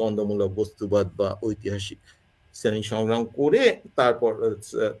 দ্বন্দ্বমূলক বস্তুবাদ বা ঐতিহাসিক শ্রেণী সংগ্রাম করে তারপর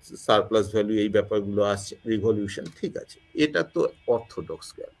সারপ্লাস ভ্যালু, এই ব্যাপারগুলো আসছে, রিভলিউশন, ঠিক আছে, এটা তো অর্থোডক্স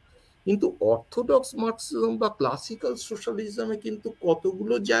গেল। কিন্তু অর্থোডক্স মার্কসিজম বা ক্লাসিক্যাল সোশ্যালিজমে কিন্তু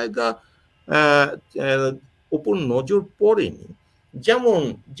কতগুলো জায়গা ওপর নজর পড়েনি, যেমন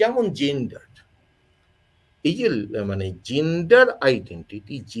যেমন জেন্ডার, এই যে মানে জেন্ডার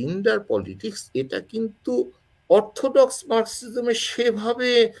আইডেন্টিটি, জেন্ডার পলিটিক্স, এটা কিন্তু অর্থোডক্স মার্কসিজমে সেভাবে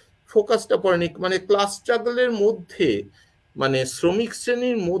ফোকাসটা পড়েনি। মানে ক্লাস স্ট্রাগলের মধ্যে, মানে শ্রমিক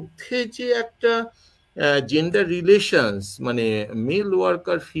শ্রেণীর মধ্যে যে একটা জেন্ডার রিলেশনস, মানে মেল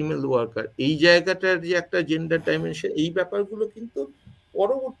ওয়ার্কার, ফিমেল ওয়ার্কার, এই জায়গাটার যে একটা জেন্ডার ডাইমেনশন, এই ব্যাপারগুলো কিন্তু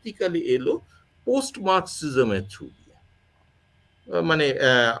পরবর্তীকালে এলো পোস্ট মার্কসিজমের থ্রু দিয়ে। মানে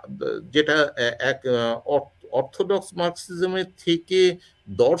যেটা এক অর্থোডক্স মার্কসিজমের থেকে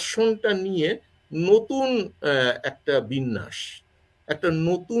দর্শনটা নিয়ে নতুন একটা বিন্যাস, একটা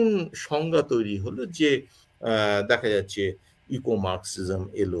নতুন সংজ্ঞা তৈরি হলো, যে দেখা যাচ্ছে ইকো মার্কসিজম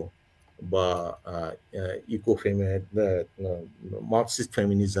এলো, বা ইকো মার্কসিস্ট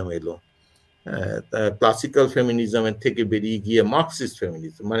ফেমিনিজম এলো। ক্লাসিক্যাল ফেমিনিজমের থেকে বেরিয়ে গিয়ে মার্কসিস্ট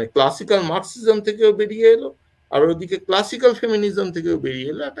ফেমিনিজম, মানে ক্লাসিক্যাল মার্কসিজম থেকেও বেরিয়ে এলো, আর ওদিকে ক্লাসিক্যাল ফেমিনিজম থেকেও বেরিয়ে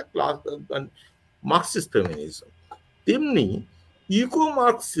এলো একটা মার্কসিস্ট ফেমিনিজম। তেমনি ইকো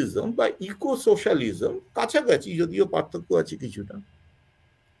মার্কসিজম বা ইকো সোশ্যালিজম কাছাকাছি, যদিও পার্থক্য আছে কিছুটা,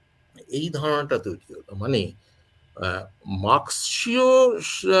 এই ধারণাটা তৈরি হলো। মানে মার্কসীয়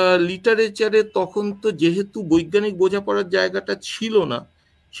লিটারেচারে তখন তো যেহেতু বৈজ্ঞানিক বোঝাপড়ার জায়গাটা ছিল না,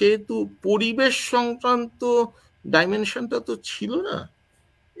 সেহেতু পরিবেশ সংক্রান্ত ডাইমেনশনটা তো ছিল না।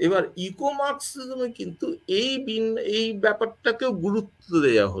 এবার ইকো মার্কসিজমে কিন্তু এই ব্যাপারটাকেও গুরুত্ব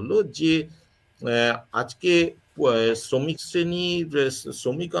দেওয়া হলো যে আজকে শ্রমিক শ্রেণীর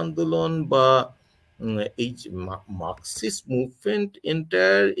শ্রমিক আন্দোলন বা এই যে মার্কসিস্ট মুভমেন্ট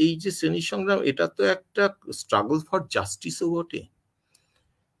এন্টায়ার এই যে শ্রেণী সংগ্রাম, এটা তো একটা স্ট্রাগল ফর জাস্টিসও বটে।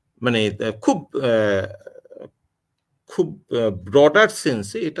 মানে খুব খুব ব্রডার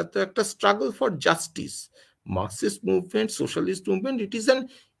সেন্সে এটা তো একটা struggle for justice. Marxist movement, socialist movement, it is an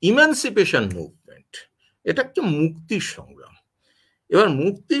emancipation movement. এটা একটা মুক্তির সংগ্রাম। এবার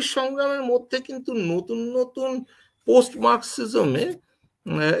মুক্তির সংগ্রামের মধ্যে কিন্তু নতুন নতুন পোস্ট মার্কসিজমে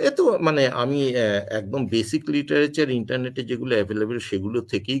এ তো মানে আমি একদম বেসিক লিটারেচার ইন্টারনেটে যেগুলো অ্যাভেলেবেল সেগুলো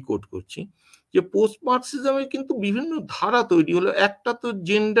থেকেই কোট করছি, যে পোস্ট মার্কসিজমে কিন্তু বিভিন্ন ধারা তৈরি হলো। একটা তো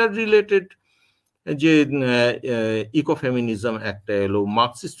জেন্ডার রিলেটেড, যে ইকোফেমিনিজম একটা এলো,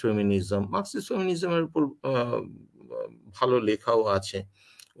 মার্কসিস্ট ফেমিনিজমের উপর ভালো লেখাও আছে,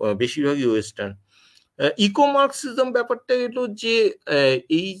 বেশিরভাগই ওয়েস্টার্ন। ইকো মার্কসিজম ব্যাপারটা এলো যে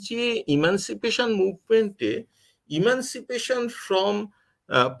এই যে ইমানসিপেশন মুভমেন্টে, ইমানসিপেশন ফ্রম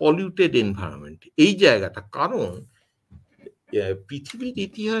পলিউটেড এনভায়রনমেন্ট, এই জায়গাটা। কারণ পৃথিবীর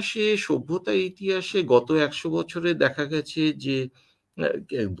ইতিহাসে, সভ্যতার ইতিহাসে গত 100 বছরে দেখা গেছে যে,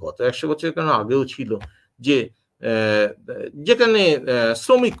 গত 100 বছরের কারণ আগেও ছিল, যে যেখানে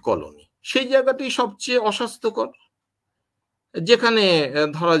শ্রমিক কলোনি, সেই জায়গাটি সবচেয়ে অস্বাস্থ্যকর। যেখানে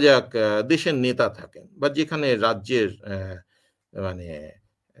ধরা যাক দেশের নেতা থাকেন, বা যেখানে রাজ্যের মানে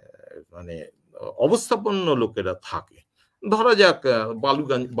মানে অবস্থাপন্ন লোকেরা থাকে, ধরা যাক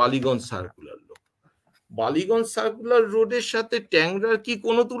বালিগঞ্জ সার্কুলার লোক, বালিগঞ্জ সার্কুলার রোডের সাথে ট্যাংরার কি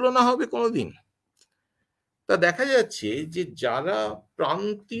কোনো তুলনা হবে কোনোদিন? তা দেখা যাচ্ছে যে যারা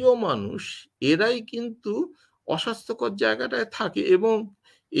প্রান্তীয় মানুষ, এরাই কিন্তু অস্বাস্থ্যকর জায়গাটায় থাকে। এবং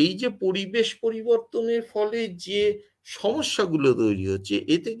এই যে পরিবেশ পরিবর্তনের ফলে যে সমস্যাগুলো তৈরি হচ্ছে,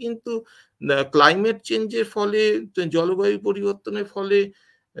 এতে কিন্তু ক্লাইমেট চেঞ্জের ফলে, জলবায়ু পরিবর্তনের ফলে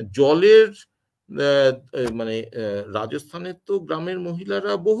জলের মানে রাজস্থানের তো গ্রামের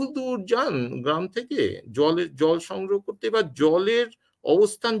মহিলারা বহু দূর যান গ্রাম থেকে জল সংগ্রহ করতে, বা জলের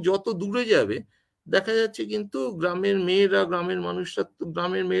অবস্থান যত দূরে যাবে দেখা যাচ্ছে কিন্তু গ্রামের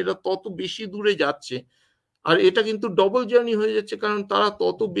মেয়েরা তত বেশি দূরে যাচ্ছে। আর এটা কিন্তু ডবল জার্নি হয়ে যাচ্ছে, কারণ তারা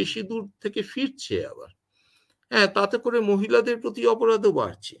তত বেশি দূর থেকে ফিরছে আবার। হ্যাঁ, তাতে করে মহিলাদের প্রতি অপরাধও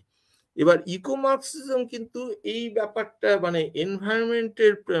বাড়ছে। এবার ইকো মার্কসিজম কিন্তু এই ব্যাপারটা, মানে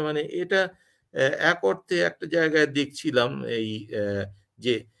এনভায়রনমেন্টের, মানে এটা এক অর্থে একটা জায়গায় দেখছিলাম এই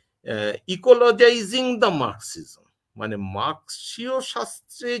যে ইকোলজাইজিং দ্য মার্কসিজম, মানে মার্কসীয়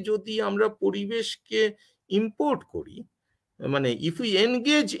শাস্ত্রে যদি আমরা পরিবেশকে ইম্পোর্ট করি, মানে if we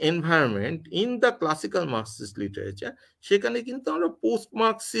engage environment in the classical Marxist literature, সেখানে কিন্তু আমরা পোস্ট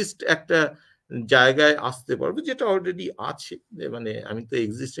মার্কসিস্ট একটা জায়গায় আসতে পারবো, যেটা অলরেডি আছে। মানে আমি তো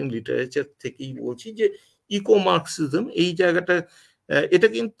এক্সিস্টিং লিটারেচার থেকেই বলছি যে ইকো মার্কসিজম এই জায়গাটা, এটা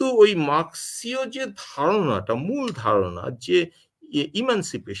কিন্তু ওই মার্কসীয় যে ধারণাটা, মূল ধারণা, যে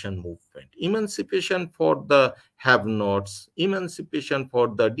emancipation movement, emancipation for the have নটস, emancipation for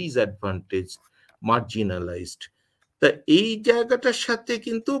the disadvantage, marginalised, তা এই জায়গাটার সাথে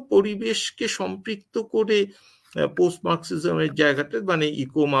কিন্তু পরিবেশকে সম্পৃক্ত করে পোস্ট মার্কসিজমের জায়গাটা, মানে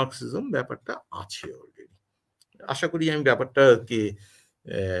ইকো মার্কসিজম ব্যাপারটা আছে অলরেডি। আশা করি আমি ব্যাপারটাকে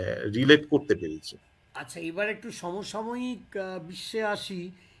রিলেট করতে পেরেছি। আচ্ছা, এবার একটু সমসাময়িক বিশ্বে আসি।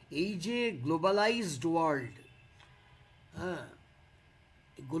 এই যে গ্লোবালাইজড ওয়ার্ল্ড, হ্যাঁ,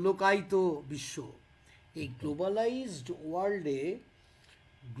 গোলকায়িত বিশ্ব, এই গ্লোবালাইজড ওয়ার্ল্ডে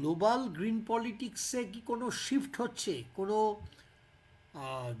গ্লোবাল গ্রিন পলিটিক্সে কি কোনো শিফট হচ্ছে? কোনো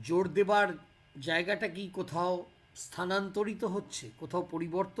জোর দেবার জায়গাটা কি কোথাও স্থানান্তরিত হচ্ছে, কোথাও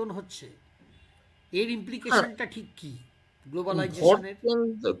পরিবর্তন হচ্ছে? এর ইমপ্লিকেশনটা ঠিক কি গ্লোবালাইজেশনের?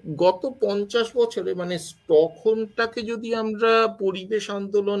 গত 50 বছরে, মানে স্টকহোমটাকে যদি আমরা পরিবেশ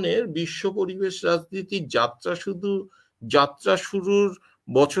আন্দোলনের, বিশ্ব পরিবেশ রাজনীতির যাত্রা শুরুর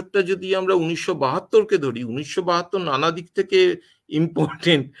বছরটা যদি আমরা 1972কে ধরি, 1972 নানা দিক থেকে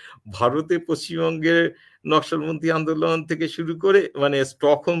ইম্পর্টেন্ট। ভারতে পশ্চিমবঙ্গের নকশালপন্থী আন্দোলন থেকে শুরু করে মানে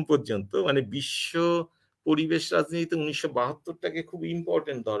স্টকহোম পর্যন্ত, মানে বিশ্ব পরিবেশ রাজনীতিতে 1972টাকে খুব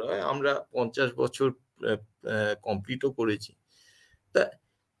ইম্পর্টেন্ট ধরা হয়। আমরা 50 বছর কমপ্লিটও করেছি। তা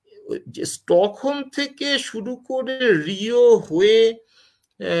যে স্টকহোম থেকে শুরু করে রিও হয়ে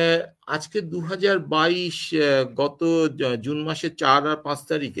আজকে 2022 গত জুন মাসের 4 আর 5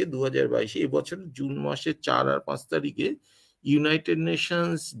 তারিখে 2022 এই বছর জুন মাসের 4 আর 5 তারিখে ইউনাইটেড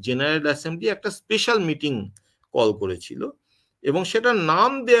নেশনস জেনারেল অ্যাসেম্বলি একটা স্পেশাল মিটিং কল করেছিল এবং সেটার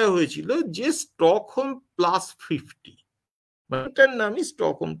নাম দেয়া হয়েছিল যে স্টকহোম +50, মানে এটার নামই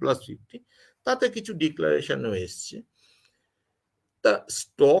স্টকহোম +50। তাতে কিছু ডিক্লারেশনও এসছে। তা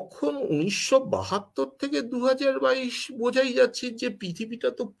স্টকহোম 1972 থেকে 2022 বোঝাই যাচ্ছে যে পৃথিবীটা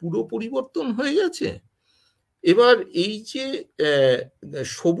তো পুরো পরিবর্তন হয়ে গেছে। এবার এই যে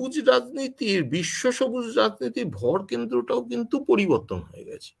সবুজ রাজনীতির, বিশ্ব সবুজ রাজনীতির ভর কেন্দ্রটাও কিন্তু পরিবর্তন হয়ে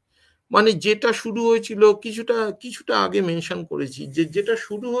গেছে। মানে যেটা শুরু হয়েছিল, কিছুটা আগে মেনশন করেছি, যেটা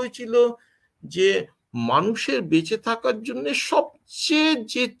শুরু হয়েছিল যে মানুষের বেঁচে থাকার জন্য সবচেয়ে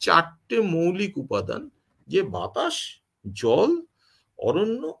যে 4টে মৌলিক উপাদান, যে বাতাস, জল,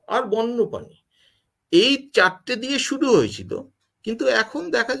 অরণ্য আর বন্যপ্রাণী, এই 4টে দিয়ে শুরু হয়েছিল। কিন্তু এখন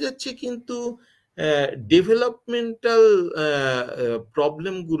দেখা যাচ্ছে কিন্তু ডেভেলপমেন্টাল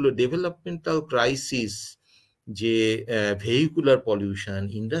প্রবলেমগুলো, ডেভেলপমেন্টাল ক্রাইসিস, যে vehicular pollution,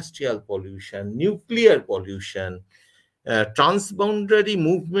 industrial pollution, nuclear pollution, transboundary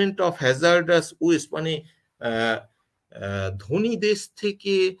movement of hazardous West, মানে ধনী দেশ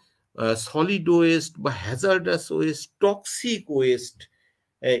থেকে সলিড ওয়েস্ট বা হ্যাজার্ডাস ওয়েস্ট, টক্সিক ওয়েস্ট,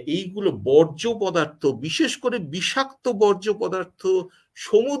 এইগুলো বর্জ্য পদার্থ, বিশেষ করে বিষাক্ত বর্জ্য পদার্থ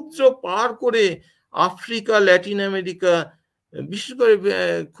সমুদ্র পার করে আফ্রিকা, ল্যাটিন আমেরিকা, বিশেষ করে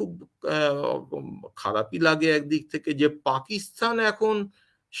খুব খারাপই লাগে একদিক থেকে যে পাকিস্তান এখন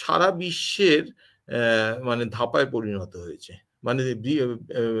সারা বিশ্বের মানে ধাপায় পরিণত হয়েছে। মানে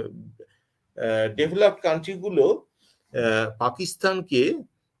ডেভেলপড কান্ট্রিগুলো পাকিস্তানকে,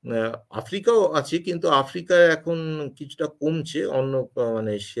 আফ্রিকাও আছে কিন্তু আফ্রিকায় এখন কিছুটা কমছে, অন্য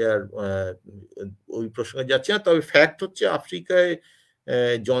মানে শেয়ার ওই প্রসঙ্গে যাচ্ছে না। তবে ফ্যাক্ট হচ্ছে আফ্রিকায়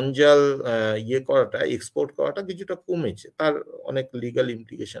জঞ্জাল করাটা, এক্সপোর্ট করাটা কিছুটা কমেছে, তার অনেক লিগাল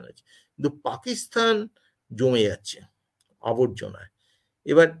ইমপ্লিকেশন আছে। কিন্তু পাকিস্তান জমে যাচ্ছে আবর্জনায়।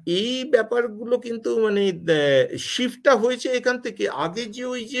 এবার এই ব্যাপারগুলো কিন্তু মানে শিফটটা হয়েছে এখান থেকে। আগে যে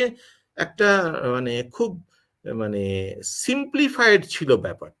ওই যে একটা মানে খুব মানে সিম্পলিফাইড ছিল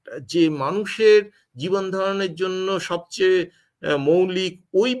ব্যাপারটা, যে মানুষের জীবন ধারণের জন্য সবচেয়ে মৌলিক,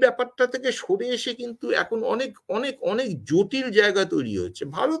 ওই ব্যাপারটা থেকে সরে এসে কিন্তু এখন অনেক অনেক অনেক জটিল জায়গা তৈরি হচ্ছে।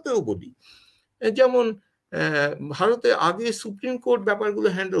 ভারতেও বলি, যেমন ভারতে আগে সুপ্রিম কোর্ট ব্যাপারগুলো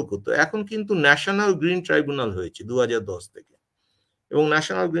হ্যান্ডেল করতো, এখন কিন্তু ন্যাশনাল গ্রিন ট্রাইব্যুনাল হয়েছে 2010 থেকে। এবং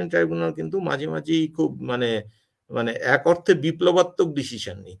ন্যাশনাল গ্রিন ট্রাইব্যুনাল কিন্তু মাঝে মাঝেই খুব মানে মানে এক অর্থে বিপ্লবাত্মক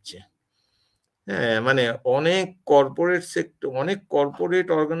ডিসিশন নিচ্ছে। হ্যাঁ, মানে অনেক কর্পোরেট সেক্টর, অনেক কর্পোরেট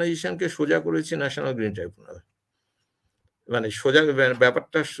অর্গানাইজেশনকে সোজা করেছে ন্যাশনাল গ্রিন ট্রাইব্যুনাল। মানে সোজা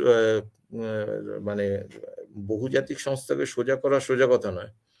ব্যাপারটা মানে বহুজাতিক সংস্থাকে সোজা করা সোজা কথা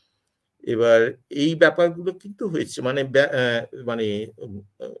নয়। এবার এই ব্যাপারগুলো কিন্তু হয়েছে, মানে মানে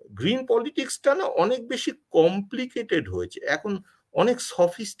গ্রিন পলিটিক্সটা না অনেক বেশি কমপ্লিকেটেড হয়েছে, এখন অনেক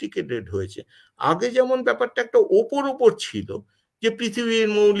সফিস্টিকেটেড হয়েছে। আগে যেমন ব্যাপারটা একটা ওপর ছিল, যে পৃথিবীর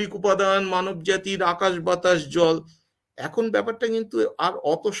মৌলিক উপাদান, মানব জাতির আকাশ, বাতাস, জল, এখন ব্যাপারটা কিন্তু আর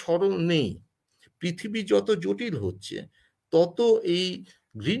অত সরল নেই। পৃথিবী যত জটিল হচ্ছে তত এই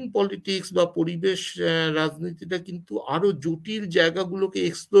গ্রিন পলিটিক্স বা পরিবেশ রাজনীতিটা কিন্তু আরো জটিল জায়গাগুলোকে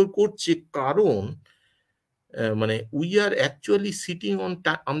এক্সপ্লোর করছে। কারণ মানে we are actually sitting on,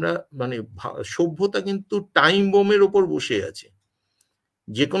 আমরা মানে সভ্যতা কিন্তু টাইম বোমের ওপর বসে আছে।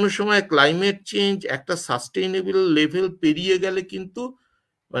 যে কোনো সময় ক্লাইমেট চেঞ্জ একটা সাস্টেইনেবল লেভেল পেরিয়ে গেলে কিন্তু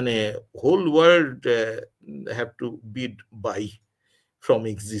মানে whole world have to bid buy from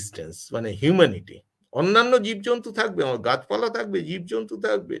existence, মানে হিউম্যানিটি। অন্যান্য জীবজন্তু থাকবে, আমার গাছপালা থাকবে, জীবজন্তু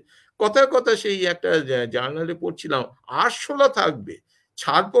থাকবে, কথার কথা সেই একটা জার্নালে পড়ছিলাম, আরশোলা থাকবে,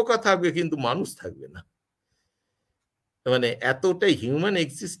 ছাড় পোকা থাকবে, কিন্তু মানুষ থাকবে না। মানে এতটাই human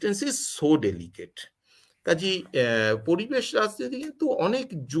existence is so delicate. কাজেই পরিবেশ রাজনীতি কিন্তু অনেক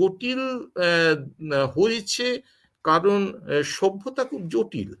জটিল হয়েছে, কারণ সভ্যতা খুব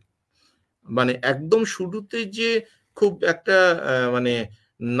জটিল। মানে একদম শুরুতে যে খুব একটা মানে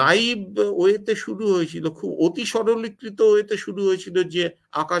নাইভ ওয়েতে শুরু হয়েছিল, খুব অতি সরলীকৃত ওয়েতে শুরু হয়েছিল, যে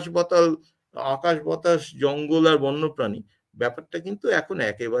আকাশ বাতাস, জঙ্গল আর বন্যপ্রাণী, ব্যাপারটা কিন্তু এখন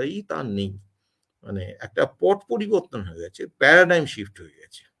একেবারেই তা নেই। মানে একটা পট পরিবর্তন হয়ে গেছে, প্যারাডাইম শিফট হয়ে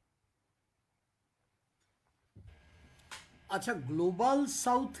গেছে। আচ্ছা, গ্লোবাল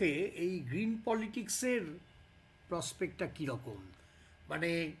সাউথে এই গ্রিন পলিটিক্সের প্রসপেক্টটা কীরকম?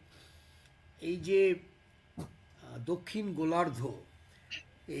 মানে এই যে দক্ষিণ গোলার্ধ,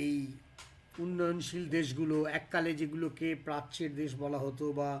 এই উন্নয়নশীল দেশগুলো, এককালে যেগুলোকে প্রাচ্যের দেশ বলা হতো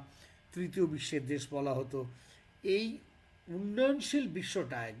বা তৃতীয় বিশ্বের দেশ বলা হতো, এই উন্নয়নশীল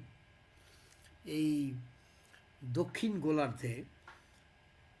বিশ্বটায় এই দক্ষিণ গোলার্ধে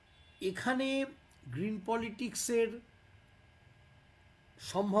এখানে গ্রিন পলিটিক্সের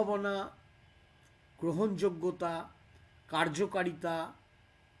সম্ভাবনা, গ্রহণযোগ্যতা, কার্যকারিতা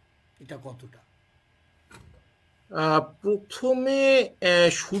এটা কতটা? প্রথমে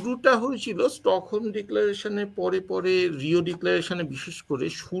শুরুটা হয়েছিল স্টকহোম ডিক্লারেশনের পরে পরে রিও ডিক্লারেশনে, বিশেষ করে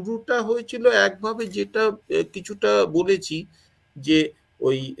শুরুটা হয়েছিল একভাবে, যেটা কিছুটা বলেছি, যে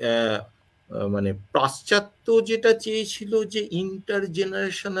ওই মানে পাশ্চাত্য যেটা চেয়েছিল যে ইন্টার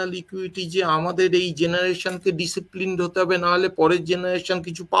জেনারেশনাল ইকুইটি, যে আমাদের এই জেনারেশনকে ডিসিপ্লিনড হতে হবে, না হলে পরের জেনারেশন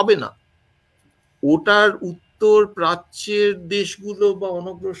কিছু পাবে না। ওটার উত্তর প্রাচ্যের দেশগুলো বা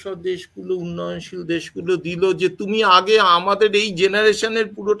অনগ্রসর দেশগুলো, উন্নয়নশীল দেশগুলো দিল, যে তুমি আগে আমাদের এই জেনারেশনের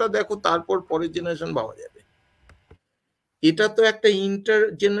পুরোটা দেখো, তারপর পরের জেনারেশন পাওয়া যাবে। এটা তো একটা ইন্টার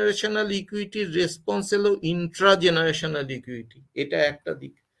জেনারেশনাল ইকুইটির রেসপন্স এলো ইন্ট্রা জেনারেশনাল ইকুইটি, এটা একটা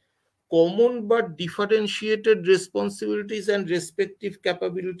দিক। Common but differentiated responsibilities and respective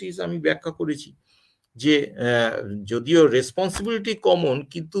capabilities আমি ব্যাখ্যা করেছি, যে যদিও রেসপন্সিবিলিটি কমন,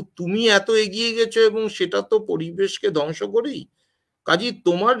 কিন্তু তুমি এত এগিয়ে গেছো এবং সেটা তো পরিবেশকে ধ্বংস করেই, কাজেই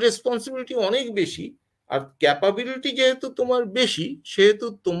তোমার রেসপন্সিবিলিটি অনেক বেশি, আর ক্যাপাবিলিটি যেহেতু তোমার বেশি, সেহেতু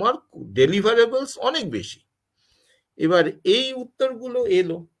তোমার ডেলিভারেবলস অনেক বেশি। এবার এই উত্তরগুলো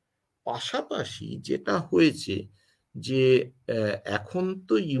এলো। পাশাপাশি যেটা হয়েছে, যে এখন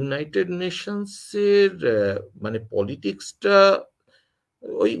তো ইউনাইটেড নেশনসের মানে পলিটিক্সটা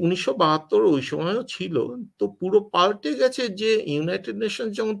ওই 1972 ওই সময়ও ছিল, তো পুরো পাল্টে গেছে। যে ইউনাইটেড নেশন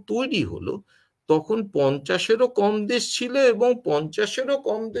যখন তৈরি হলো, তখন 50-এরও কম দেশ ছিল, এবং 50-এরও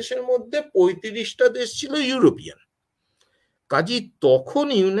কম দেশের মধ্যে 35টা দেশ ছিল ইউরোপিয়ান। কাজেই তখন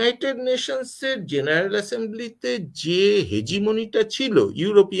ইউনাইটেড নেশনসের জেনারেল অ্যাসেম্বলিতে যে হেজিমনিটা ছিল,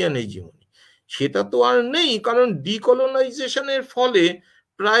 ইউরোপিয়ান হেজিমনি, সেটা তো আর নেই, কারণ ডিকলোনাইজেশনের ফলে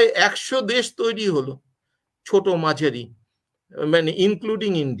প্রায় 100 দেশ তৈরি হলো, ছোট মাঝারি, মানে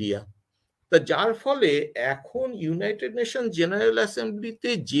ইনক্লুডিং ইন্ডিয়া। তা যার ফলে এখন ইউনাইটেড নেশন জেনারেল অ্যাসেম্বলিতে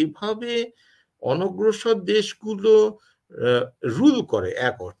যেভাবে অনগ্রসর দেশগুলো রুল করে,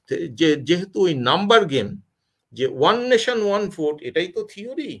 এক অর্থে, যেহেতু ওই নাম্বার গেম, যে ওয়ান নেশন ওয়ান ভোট, এটাই তো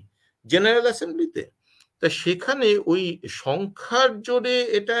থিওরি জেনারেল অ্যাসেম্বলিতে, তা সেখানে ওই সংখ্যার জোরে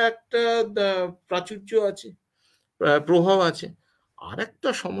এটা একটা প্রাচুর্য আছে, প্রভাব আছে। আর একটা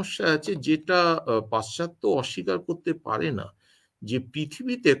সমস্যা আছে, যেটা পাশ্চাত্য অস্বীকার করতে পারে না, যে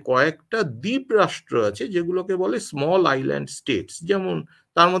পৃথিবীতে কয়েকটা দ্বীপ রাষ্ট্র আছে যেগুলোকে বলে স্মল আইল্যান্ড স্টেটস, যেমন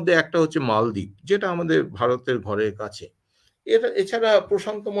তার মধ্যে একটা হচ্ছে মালদ্বীপ, যেটা আমাদের ভারতের ঘরের কাছে। এছাড়া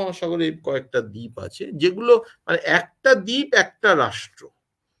প্রশান্ত মহাসাগরে কয়েকটা দ্বীপ আছে, যেগুলো মানে একটা দ্বীপ একটা রাষ্ট্র,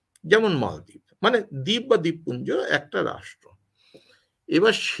 যেমন মালদ্বীপ, মানে দ্বীপ বা দ্বীপপুঞ্জ একটা রাষ্ট্র।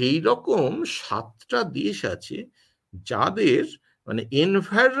 এবার সেই রকম 7টা দেশ আছে যাদের মানে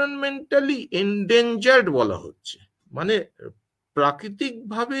এনভায়রনমেন্টালি এন্ডেঞ্জার্ড বলা হচ্ছে, মানে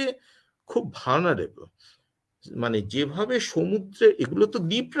প্রাকৃতিকভাবে খুব ভালনারেবল। মানে যেভাবে সমুদ্রে, এগুলো তো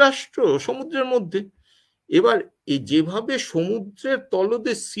দ্বীপ রাষ্ট্র সমুদ্রের মধ্যে, এবার এই যেভাবে সমুদ্রের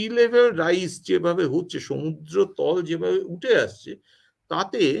তলদেশ সি লেভেল রাইজ যেভাবে হচ্ছে, সমুদ্র তল যেভাবে উঠে আসছে,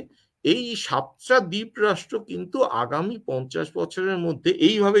 তাতে এই 7টা দ্বীপ রাষ্ট্র কিন্তু আগামী 50 বছরের মধ্যে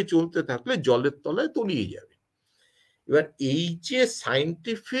এইভাবে চলতে থাকলে জলের তলায় তলিয়ে যাবে। এবার এই যে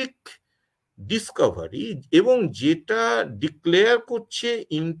সায়েন্টিফিক ডিসকভারি, এবং যেটা ডিক্লেয়ার করছে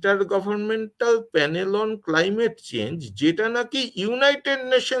inter governmental panel on climate change, যেটা নাকি ইউনাইটেড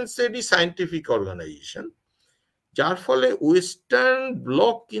নেশনসেরই সায়েন্টিফিক অর্গানাইজেশন, যার ফলে ওয়েস্টার্ন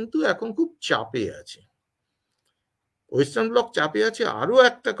ব্লক কিন্তু এখন খুব চাপে আছে। ওয়েস্টার্ন ব্লক চাপে আছে আরো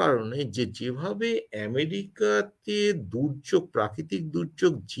একটা কারণে, যে যেভাবে আমেরিকাতে দুর্যোগ, প্রাকৃতিক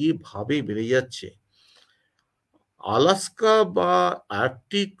দুর্যোগ যেভাবে বেড়ে যাচ্ছে, আলাস্কা বা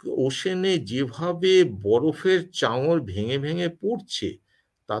আর্কটিক ওশেনে যেভাবে বরফের চাঙর ভেঙে ভেঙে পড়ছে,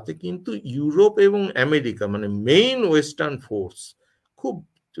 তাতে কিন্তু ইউরোপ এবং আমেরিকা, মানে মেইন ওয়েস্টার্ন ফোর্স, খুব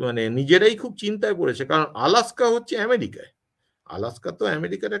মানে নিজেরাই খুব চিন্তায় পড়েছে। কারণ আলাস্কা হচ্ছে আমেরিকায়, আলাস্কা তো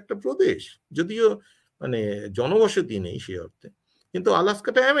আমেরিকার একটা প্রদেশ, যদিও মানে জনবসতি নেই সে অর্থে, কিন্তু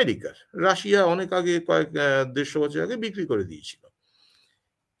আলাস্কাটা আমেরিকার। রাশিয়া অনেক আগে, কয়েক 150 বছর আগে বিক্রি করে দিয়েছিল।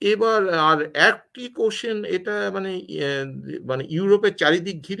 এবার আর আর্কটিক ওশেন, এটা মানে মানে ইউরোপের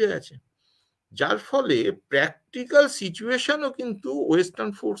চারিদিক ঘিরে আছে, যার ফলে প্র্যাকটিক্যাল সিচুয়েশনও কিন্তু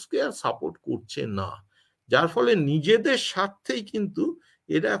ওয়েস্টার্ন ফোর্সকে আর সাপোর্ট করছে না, যার ফলে নিজেদের স্বার্থেই কিন্তু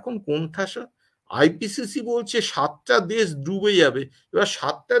এরা এখন কোণঠাসা। আইপিসিসি বলছে 7টা দেশ ডুবে যাবে। এবার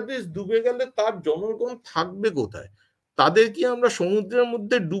 7টা দেশ ডুবে গেলে তার জনগণ থাকবে কোথায়? তাদের কি আমরা সমুদ্রের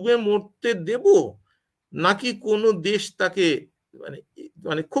মধ্যে ডুবে মরতে দেব, নাকি কোনো দেশ তাকে, মানে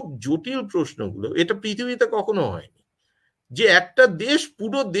মানে খুব জটিল প্রশ্নগুলো, এটা পৃথিবীতে কখনো হয়নি। যে একটা দেশ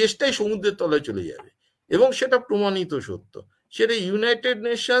পুরো দেশটাই সমুদ্রের তলায় চলে যাবে, এবং সেটা প্রমাণিত সত্য। সেটা ইউনাইটেড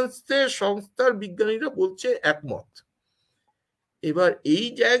নেশনসের সংস্থার বিজ্ঞানীরা বলছে একমত। এবার এই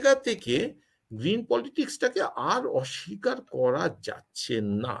জায়গা থেকে গ্রিন পলিটিক্সটাকে আর অস্বীকার করা যাচ্ছে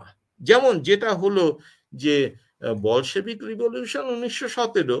না। যেমন যেটা হলো যে বলশেভিক রিভলিউশন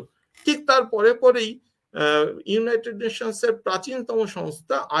 1917, ঠিক তার পরে পরেই ইউনাইটেড নেশনসের প্রাচীনতম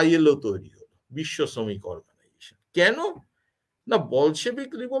সংস্থা আইএলও তৈরি হলো, বিশ্ব শ্রমিক অর্গানাইজেশন। কেন না,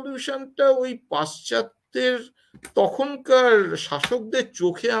 বলশেভিক রিভলিউশনটা ওই পাশ্চাত্যের তখনকার শাসকদের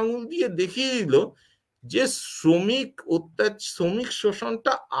চোখে আঙুল দিয়ে দেখিয়ে দিল যে শ্রমিক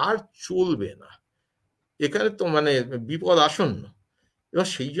শোষণটা আর চলবে না, এখানে তো মানে বিপদ আসন্ন। এবং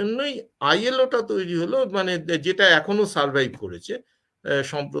সেই জন্যই আইএলওটা তৈরি হলো, মানে যেটা এখনো সার্ভাইভ করেছে।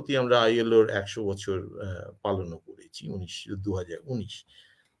 সম্প্রতি আমরা আইএলওর 100 বছর পালনও করেছি 2019।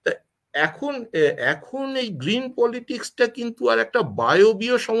 তা এখন এই গ্রিন পলিটিক্সটা কিন্তু আর একটা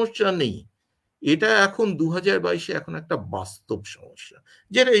বায়বীয় সমস্যা নেই, এটা এখন 2022-এ এখন একটা বাস্তব সমস্যা,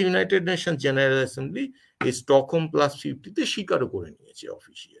 যেটা ইউনাইটেড নেশন জেনারেল অ্যাসেম্বলি এই স্টকহোম +50-তে স্বীকারও করে নিয়েছে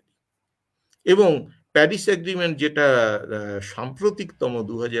অফিসিয়ালি। এবং প্যারিস এগ্রিমেন্ট যেটা সাম্প্রতিকতম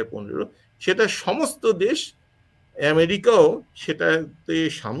 2015, সেটা সমস্ত দেশ, আমেরিকাও সেটাতে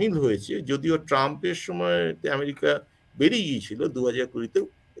সামিল হয়েছে। যদিও ট্রাম্পের সময় আমেরিকা বেরিয়ে গিয়েছিল 2020-তে,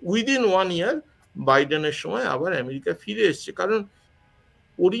 উইদিন 1 ইয়ার বাইডেনের সময় আবার আমেরিকা ফিরে এসছে। কারণ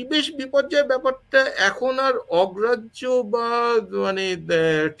পরিবেশ বিপর্যয় ব্যাপারটা এখন আর অগ্রাহ্য বা মানে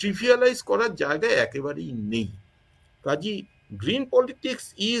ট্রিভিয়ালাইজ করার জায়গায় একেবারেই নেই। কাজী green politics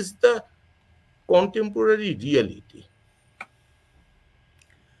is the contemporary reality.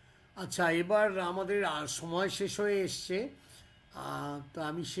 আচ্ছা, এবার আমাদের সময় শেষ হয়ে এসছে, তো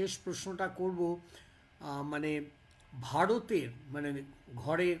আমি শেষ প্রশ্নটা করব। মানে ভারতের, মানে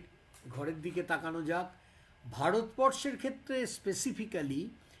ঘরের দিকে তাকানো যাক। ভারতবর্ষের ক্ষেত্রে স্পেসিফিক্যালি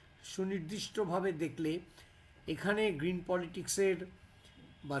সুনির্দিষ্টভাবে দেখলে এখানে গ্রিন পলিটিক্সের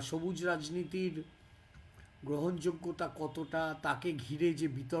বা সবুজ রাজনীতির গ্রহণযোগ্যতা কতটা, তাকে ঘিরে যে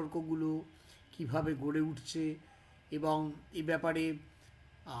বিতর্কগুলো কিভাবে গড়ে উঠছে, এবং এ ব্যাপারে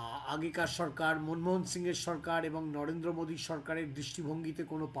আগেকার সরকার, মনমোহন সিংয়ের সরকার এবং নরেন্দ্র মোদীর সরকারের দৃষ্টিভঙ্গিতে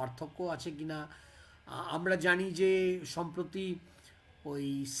কোনো পার্থক্য আছে কিনা। আমরা জানি যে সম্প্রতি ওই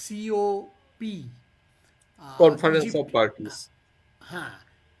সিওপি, কনফারেন্স অফ পার্টিস, হ্যাঁ,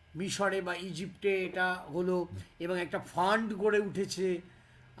 মিশরে বা ইজিপ্টে এটা হলো, এবং একটা ফান্ড গড়ে উঠেছে।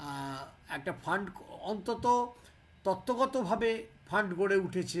 একটা ফান্ড, অন্তত তত্ত্বগতভাবে ফান্ড গড়ে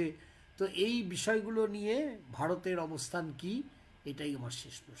উঠেছে। তো এই বিষয়গুলো নিয়ে ভারতের অবস্থান কি, এটাই আমার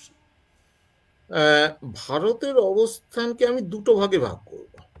শেষ প্রশ্ন। ভারতের অবস্থানকে আমি দুটো ভাগে ভাগ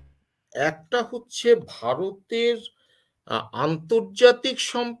করব। একটা হচ্ছে ভারতের আন্তর্জাতিক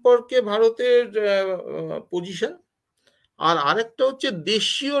সম্পর্কে ভারতের পজিশন, আর আরেকটা হচ্ছে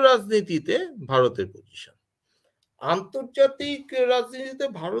দেশীয় রাজনীতিতে ভারতের পজিশন। আন্তর্জাতিক রাজনীতিতে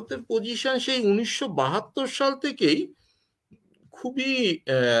ভারতের পজিশন সেই 1972 সাল থেকেই খুবই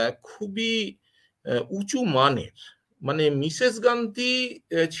খুবই উঁচু মানের। মানে মিসেস গান্ধী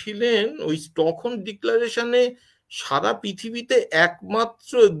ছিলেন ওই স্টকহোম ডিক্লারেশনে সারা পৃথিবীতে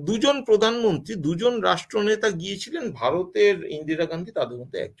একমাত্র দুজন প্রধানমন্ত্রী, দুজন রাষ্ট্রনেতা গিয়েছিলেন, ভারতের ইন্দিরা গান্ধী তাদের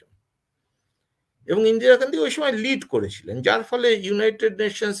মধ্যে একজন। এবং ইন্দিরা গান্ধী ওই সময় লিড করেছিলেন, যার ফলে ইউনাইটেড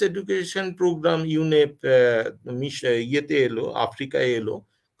নেশনস এডুকেশন প্রোগ্রাম ইউনেপ ইয়েতে এলো, আফ্রিকায় এলো,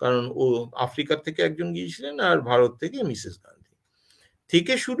 কারণ ও আফ্রিকার থেকে একজন গিয়েছিলেন আর ভারত থেকে মিসেস গান্ধী।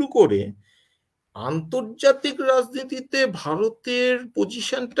 থেকে শুরু করে আন্তর্জাতিক রাজনীতিতে ভারতের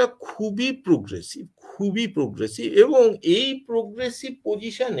পজিশনটা খুবই প্রোগ্রেসিভ, এবং এই প্রোগ্রেসিভ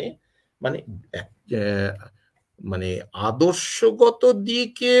পজিশনে মানে মানে আদর্শগত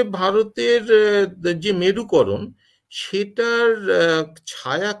দিকে ভারতের যে মেরুকরণ, সেটার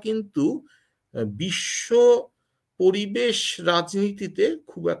ছায়া কিন্তু বিশ্ব পরিবেশ রাজনীতিতে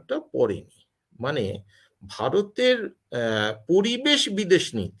খুব একটা পড়েনি। মানে ভারতের পরিবেশ বিদেশ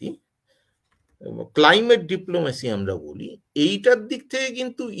নীতি, ক্লাইমেট ডিপ্লোমেসি আমরা বলি, এইটার দিক থেকে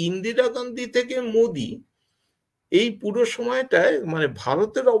কিন্তু ইন্দিরা গান্ধী থেকে মোদি এই পুরো সময়টায় মানে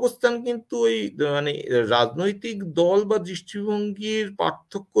ভারতের অবস্থান কিন্তু ওই মানে রাজনৈতিক দল বা দৃষ্টিভঙ্গির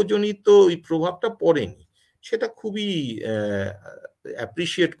পার্থক্যজনিত ওই প্রভাবটা পড়েনি। সেটা খুবই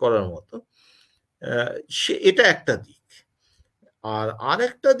অ্যাপ্রিসিয়েট করার মতো। এটা একটা দিক। আর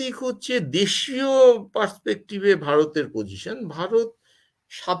আরেকটা দিক হচ্ছে দেশীয় পার্সপেক্টিভে ভারতের পজিশন। ভারত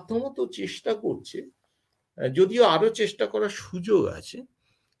সাধ্যমতো চেষ্টা করছে, যদিও আরো চেষ্টা করার সুযোগ আছে,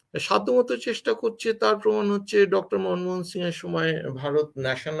 সাধ্যমতো চেষ্টা করছে। তার প্রমাণ হচ্ছে ডক্টর মনমোহন সিং এর সময় Bharat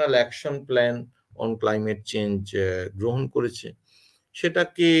national action plan on climate change গ্রহণ করেছে,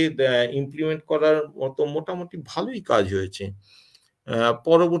 সেটাকে ইমপ্লিমেন্ট করার মতো মোটামুটি ভালোই কাজ হয়েছে।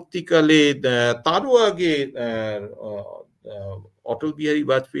 পরবর্তীকালে তারও আগে অটল বিহারী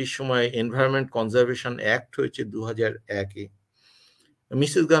বাজপেয়ীর সময় এনভায়রনমেন্ট কনজারভেশন অ্যাক্ট হয়েছে 2001-এ।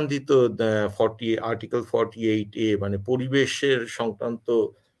 মিসেস গান্ধী তো আর্টিকেল 48A মানে পরিবেশের সংক্রান্ত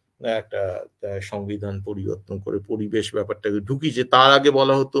একটা সংবিধান পরিবর্তন করে পরিবেশ ব্যাপারটাকে ঢুকিয়েছে। তার আগে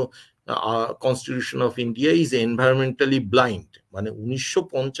বলা হতো constitution of India is environmentally blind, মানে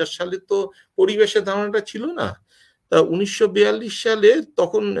 1950 সালে তো পরিবেশের ধারণাটা ছিল না। তা 1942 সালে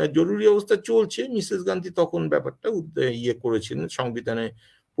তখন জরুরি অবস্থা চলছে, মিসেস গান্ধী তখন ব্যাপারটা ইয়ে করেছিলেন, সংবিধানে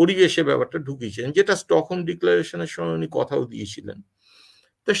পরিবেশের ব্যাপারটা ঢুকিয়েছিলেন, যেটা স্টকহোম ডিক্লারেশনের সময় উনি কথাও দিয়েছিলেন।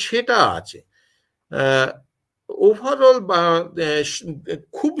 তো সেটা আছে। ওভারঅল বা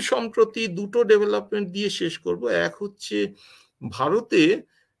খুব সম্প্রতি দুটো ডেভেলপমেন্ট দিয়ে শেষ করব। এক হচ্ছে ভারতে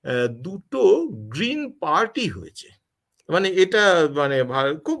দুটো গ্রিন পার্টি হয়েছে, মানে এটা মানে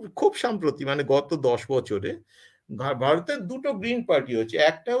খুব খুব সম্প্রতি, মানে গত 10 বছরে ভারতের দুটো গ্রিন পার্টি হচ্ছে।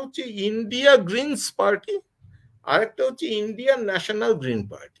 একটা হচ্ছে ইন্ডিয়া গ্রিনস পার্টি, আর একটা হচ্ছে ইন্ডিয়ান ন্যাশনাল গ্রিন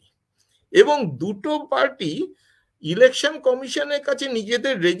পার্টি। এবং দুটো পার্টি ইলেকশন কমিশনের কাছে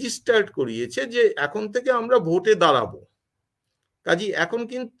নিজেদের রেজিস্টার্ড করিয়েছে যে এখন থেকে আমরা ভোটে দাঁড়াবো। কাজে এখন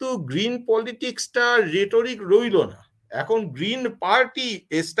কিন্তু গ্রিন পলিটিক্সটা রেটরিক রইল না, এখন গ্রিন পার্টি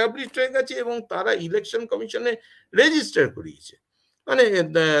এস্টাবলিশড হয়ে গেছে এবং তারা ইলেকশন কমিশনে রেজিস্টার করিয়েছে, মানে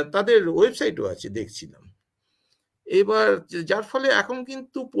তাদের ওয়েবসাইটও আছে দেখছিলাম। এবার যার ফলে এখন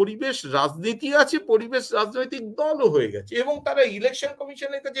কিন্তু পরিবেশ রাজনীতি আছে, পরিবেশ রাজনৈতিক দলও হয়ে গেছে এবং তারা ইলেকশন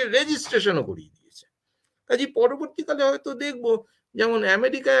কমিশনের কাছে রেজিস্ট্রেশনও করিয়ে দিয়েছে। কাজে পরবর্তীকালে হয়তো দেখবো, যেমন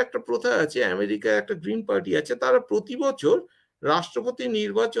আমেরিকায় একটা প্রথা আছে, আমেরিকায় একটা গ্রিন পার্টি আছে, তারা প্রতি বছর রাষ্ট্রপতি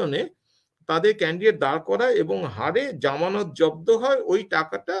নির্বাচনে তাদের ক্যান্ডিডেট দাঁড় করায় এবং হারে জামানত জব্দ হয়, ওই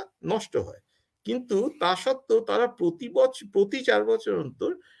টাকাটা নষ্ট হয়। কিন্তু তা সত্ত্বেও তারা প্রতি 4 বছর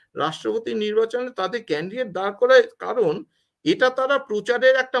অন্তর রাষ্ট্রপতি নির্বাচনে তাদের ক্যান্ডিডেট দাঁড় করায়, কারণ এটা তারা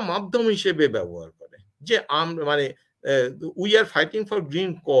প্রচারের একটা মাধ্যম হিসেবে ব্যবহার করে যে আমরা মানে we are fighting for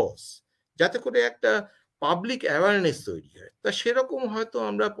green cause, যাতে করে একটা পাবলিক অ্যাওয়ারনেস তৈরি হয়। তা সেরকম হয়তো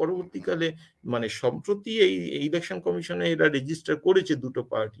আমরা পরবর্তীকালে মানে সম্প্রতি এই ইলেকশন কমিশনে এরা রেজিস্টার করেছে দুটো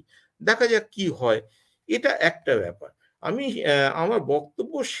পার্টি, দেখা যাক কি হয়। এটা একটা ব্যাপার। আমি আমার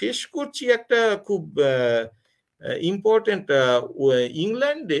বক্তব্য শেষ করছি একটা খুব ইম্পর্টেন্ট,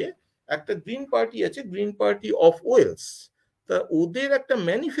 ইংল্যান্ডে একটা গ্রিন পার্টি আছে, গ্রিন পার্টি অফ ওয়েলস। তা ওদের একটা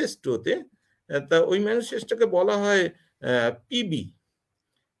ম্যানিফেস্টোতে, তা ওই ম্যানিফেস্টোকে বলা হয় পিবি,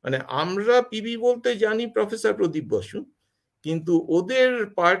 মানে আমরা পিবি বলতে জানি প্রফেসর প্রদীপ বসু, কিন্তু ওদের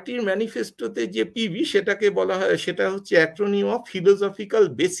পার্টির ম্যানিফেস্টোতে যে পিবি সেটাকে বলা হয়, সেটা হচ্ছে অ্যাক্রোনিম অফ ফিলোসফিক্যাল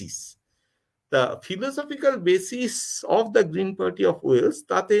বেসিস। তা philosophical basis of the green party of Wales,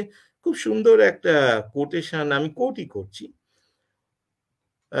 তাতে খুব সুন্দর একটা কোটেশন আমি কোটই করছি,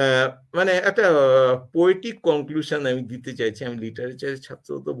 মানে একটা পোয়েটিক কনক্লুশন আমি দিতে চাইছি, আমি লিটারেচারের ছাত্র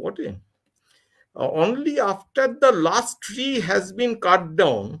তো বটে। Only after the last tree has been cut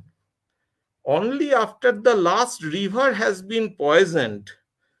down, only after the last river has been poisoned,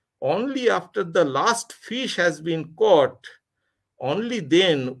 only after the last fish has been caught, only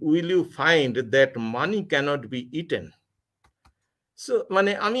then will you find that money cannot be eaten. So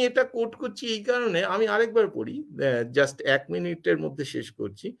মানে আমি এটা coat করছি এই কারণে, আমি আরেকবার পড়ি, just 1 মিনিটের মধ্যে শেষ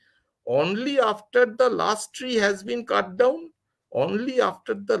করছি। Only after the last tree has been cut down, only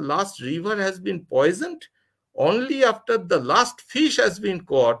after the last river has been poisoned, only after the last fish has been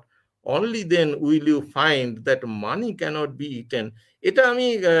caught, only then will you find that money cannot be eaten. এটা আমি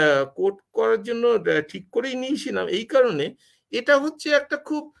coat করার জন্য ঠিক করেই নিয়েছিলাম এই কারণে, এটা হচ্ছে একটা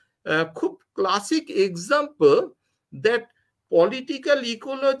খুব খুব classic example that political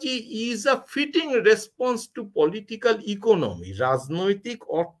ecology is a fitting response to political economy. রাজনৈতিক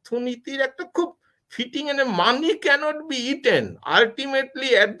অর্থনীতির একটা খুব ফিটিং, এনে money cannot be eaten. Ultimately,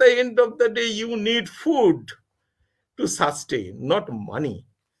 at the end of the day, you need food to sustain, not money.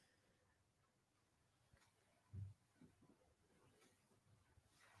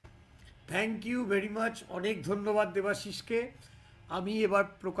 Thank you very much, অনেক ধন্যবাদ দেবাশিসকে। আমি এবার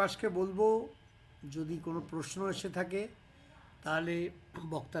প্রকাশকে বলবো যদি কোনো প্রশ্ন এসে থাকে তাহলে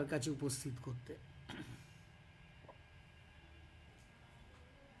বক্তার কাছে উপস্থিত করতে।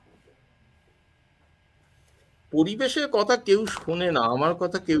 পরিবেশের কথা কেউ শোনে না, আমার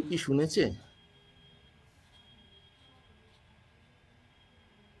কথা কেউ কি শুনেছে?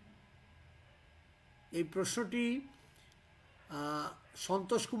 এই প্রশ্নটি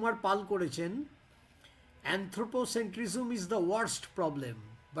সন্তোষ কুমার পাল করেছেন। Anthropocentrism is the worst problem,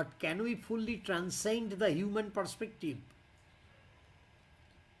 but can we fully transcend the human perspective?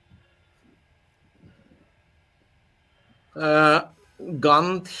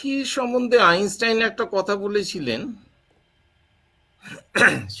 Gandhi সম্বন্ধে আইনস্টাইন একটা কথা বলেছিলেন,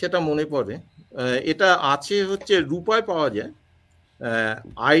 সেটা মনে পড়ে। এটা আছে হচ্ছে রূপায় পাওয়া যায়,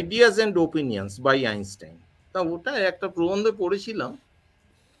 ideas and opinions by Einstein. তা ওটা একটা প্রবন্ধে পড়েছিলাম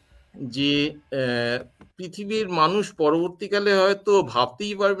যে পৃথিবীর মানুষ পরবর্তীকালে হয়তো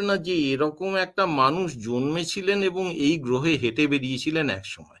ভাবতেই পারবে না যে এরকম একটা মানুষ জন্মেছিলেন এবং এই গ্রহে হেঁটে বেরিয়েছিলেন এক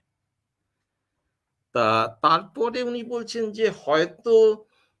সময়। তা তারপরে উনি বলছেন যে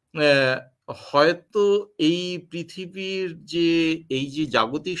হয়তো এই পৃথিবীর যে এই যে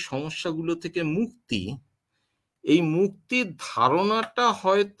জাগতিক সমস্যাগুলো থেকে মুক্তি, এই মুক্তির ধারণাটা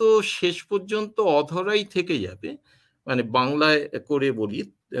হয়তো শেষ পর্যন্ত অধরাই থেকে যাবে। মানে বাংলায় করে বলি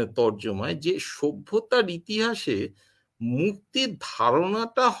তর্জমায়, যে সভ্যতার ইতিহাসে মুক্তির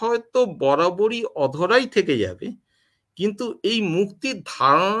ধারণাটা হয়তো বরাবরই অধরাই থেকে যাবে, কিন্তু এই মুক্তির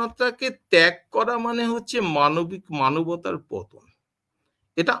ধারণাটাকে ত্যাগ করা মানে হচ্ছে মানবতার পতন।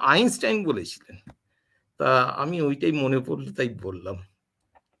 এটা আইনস্টাইন বলেছিলেন। তা আমি ওইটাই মনে পড়লো তাই বললাম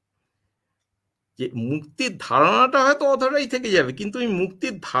যে মুক্তির ধারণাটা হয়তো অধরাই থেকে যাবে, কিন্তু এই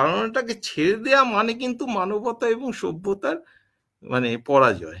মুক্তির ধারণাটাকে ছেড়ে দেওয়া মানে কিন্তু মানবতা এবং সভ্যতার মানে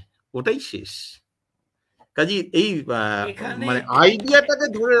পরাজয়, ওটাই শেষ। কাজে এই মানে আইডিয়াটাকে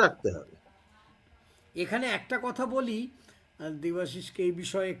ধরে রাখতে হবে। এখানে একটা কথা বলি দেবাশিসকে এই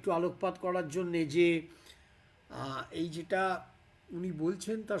বিষয়ে একটু আলোকপাত করার জন্যে, যে এই যেটা উনি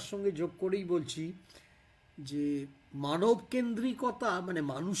বলছেন তার সঙ্গে যোগ করেই বলছি যে মানব কেন্দ্রিকতা, মানে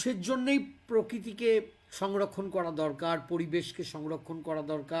মানুষের জন্যেই প্রকৃতিকে সংরক্ষণ করা দরকার, পরিবেশকে সংরক্ষণ করা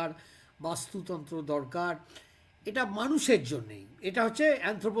দরকার, বাস্তুতন্ত্র দরকার, এটা মানুষের জন্যেই। এটা হচ্ছে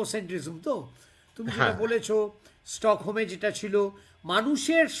অ্যানথ্রোপোসেন্ট্রিজম। তো তুমি যেটা বলেছো স্টকহোমে যেটা ছিল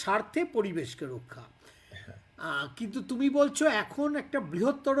মানুষের স্বার্থে পরিবেশকে রক্ষা, কিন্তু তুমি বলছো এখন একটা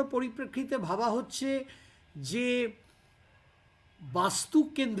বৃহত্তর পরিপ্রেক্ষিতে ভাবা হচ্ছে যে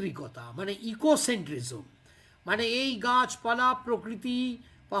বাস্তুকেন্দ্রিকতা, মানে ইকোসেন্ট্রিজম, মানে এই গাছপালা, প্রকৃতি,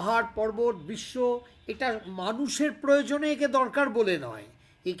 পাহাড় পর্বত, বিশ্ব, এটা মানুষের প্রয়োজনে একে দরকার বলে নয়,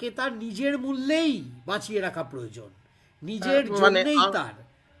 একে তার নিজের মূল্যেই বাঁচিয়ে রাখা প্রয়োজন, নিজের জন্যেই তার।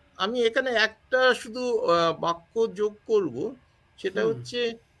 আমি এখানে একটা শুধু বাক্য যোগ করব, সেটা হচ্ছে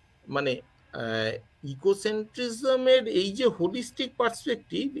মানে ইকোসেন্ট্রিজমের এই যে হোলিস্টিক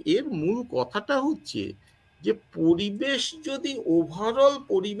পার্সপেক্টিভ, এর মূল কথাটা হচ্ছে যে পরিবেশ যদি ওভারঅল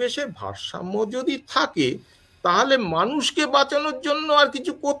পরিবেশের ভারসাম্য যদি থাকে, তাহলে মানুষকে বাঁচানোর জন্য আর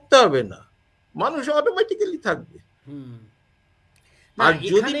কিছু করতে হবে না, মানুষ অটোমেটিক্যালি থাকবে। আর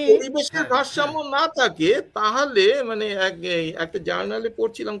যদি পরিবেশের ভারসাম্য না থাকে, তাহলে মানে একটা জার্নালে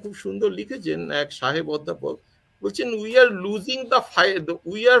পড়ছিলাম, খুব সুন্দর লিখেছেন এক সাহেব অধ্যাপক, বলছেন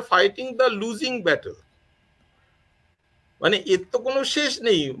we are fighting the losing battle. মানে এর তো কোনো শেষ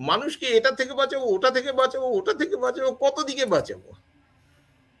নেই, মানুষকে এটা থেকে বাঁচাবো, ওটা থেকে বাঁচাবো, ওটা থেকে বাঁচাবো, কত দিকে বাঁচাবো।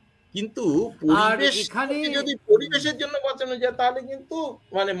 কিন্তু পরিবেশকে যদি পরিবেশের জন্য বাঁচানো যায়, তাহলে কিন্তু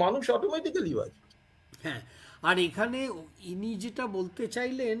মানে মানুষ অটোমেটিক্যালি বাঁচবে। হ্যাঁ, আর এখানে ইনি যেটা বলতে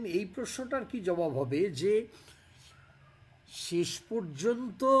চাইলেন এই প্রশ্নটার কি জবাব হবে, যে শেষ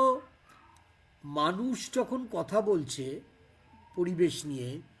পর্যন্ত মানুষ যখন কথা বলছে পরিবেশ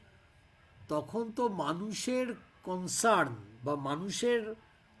নিয়ে, তখন তো মানুষের কনসার্ন বা মানুষের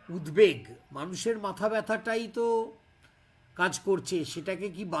উদ্বেগ, মানুষের মাথা ব্যথাটাই তো কাজ করছে, সেটাকে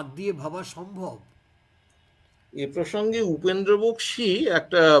কি বাদ দিয়ে ভাবা সম্ভব? এ প্রসঙ্গে উপেন্দ্র বক্সী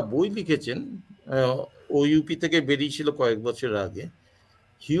একটা বই লিখেছেন, ওইউপি থেকে বেরিয়েছিল কয়েক বছর আগে,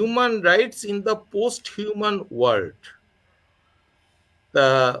 human rights in the post human world. তা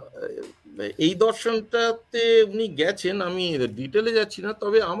এই দর্শনটাতে উনি গেছেন, আমি ডিটেলে যাচ্ছি না,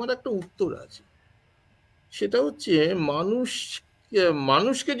 তবে আমার একটা উত্তর আছে। সেটা হচ্ছে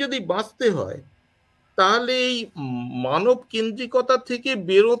মানুষকে যদি বাঁচতে হয়, তাহলে এই মানব কেন্দ্রিকতা থেকে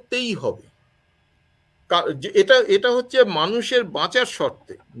বেরোতেই হবে। এটা হচ্ছে মানুষের বাঁচার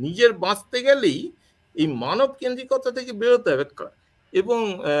শর্তে, নিজের বাঁচতে গেলেই এই মানব কেন্দ্রিকতা থেকে বেরোতে হবে। এবং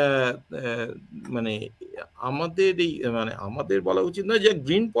মানে আমাদের বলা উচিত নয় যে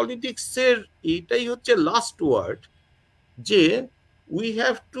গ্রিন পলিটিক্সের এইটাই হচ্ছে লাস্ট ওয়ার্ড, যে we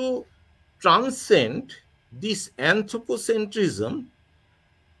have to transcend this অ্যানথ্রোপোসেন্ট্রিজম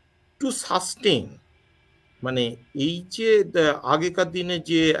two sustain. মানে এই যে আগেকার দিনে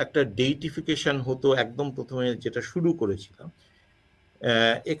যে একটা ডেইটিফিকেশন হতো, একদম প্রথমে যেটা শুরু করেছিলাম,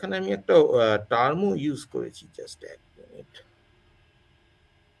 এখানে আমি একটা টার্মও ইউজ করেছি, জাস্ট এক মিনিট।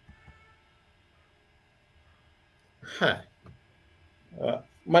 হ্যাঁ,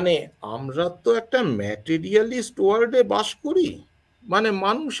 মানে আমরা তো একটা ম্যাটেরিয়ালিস্ট ওয়ার্ল্ডে বাস করি, মানে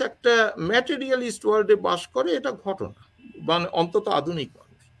মানুষ একটা ম্যাটেরিয়ালিস্ট ওয়ার্ল্ডে বাস করে, এটা ঘটনা, মানে অন্তত আধুনিক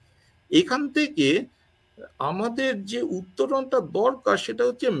মানুষ। এখান থেকে আমাদের যে উত্তরণটা দরকার সেটা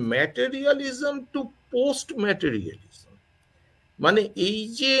হচ্ছে ম্যাটেরিয়ালিজম টু পোস্ট ম্যাটেরিয়ালিজম। মানে এই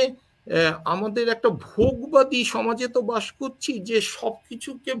যে আমাদের একটা ভোগবাদী সমাজে তো বাস করছি, যে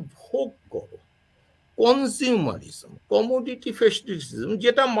সবকিছুকে ভোগ করো, কনজিউমারিজম, কমোডিটি ফেস্টিজম,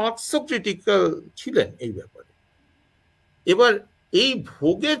 যেটা মার্কসও ক্রিটিক্যাল ছিলেন এই ব্যাপারে। এবার এই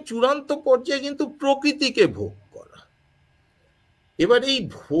ভোগের চূড়ান্ত পর্যায়ে কিন্তু প্রকৃতিকে ভোগ করা। এবার এই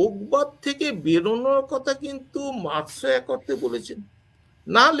ভোগবাদ থেকে বেরোনোর কথা কিন্তু মার্কসও এক অর্থে বলেছেন।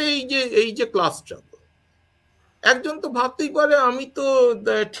 নাহলে এই যে ক্লাস ট্রাবল, একজন তো ভাবতেই পারে আমি তো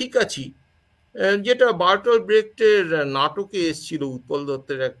ঠিক আছি, যেটা বার্টল ব্রেক্টের নাটকে এসেছিল, উৎপল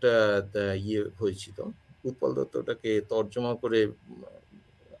দত্তের একটা ইয়ে হয়েছিল, উৎপল দত্ত ওটাকে তর্জমা করে,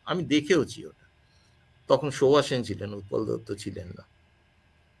 আমি দেখেওছি ওটা, তখন শোভা সেন ছিলেন, উৎপল দত্ত ছিলেন না,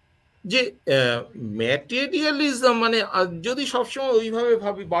 যে ম্যাটেরিয়ালিজম মানে যদি সবসময় ওইভাবে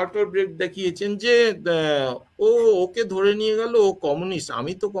ভাবি, বার্টল ব্রেক দেখিয়েছেন যে ওকে ধরে নিয়ে গেল, ও কমিউনিস্ট,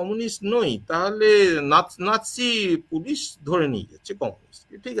 আমি তো কমিউনিস্ট নই, তাহলে নাৎসি পুলিশ ধরে নিয়ে গেছে কমিউনিস্ট,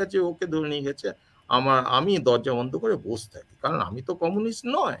 ঠিক আছে ওকে ধরে নিয়ে গেছে, আমি দরজা বন্ধ করে বসে থাকি কারণ আমি তো কমিউনিস্ট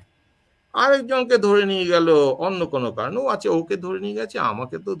নয়। আরেকজনকে ধরে নিয়ে গেল অন্য কোনো কারণ, ও আছে ওকে ধরে নিয়ে গেছে,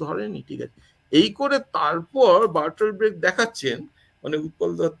 আমাকে তো ধরেনি, ঠিক আছে। এই করে তারপর বার্টল ব্রেক দেখাচ্ছেন, মানে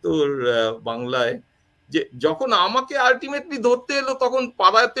উৎপল দত্তর বাংলায়, যে যখন আমাকে আলটিমেটলি ধরতে এলো তখন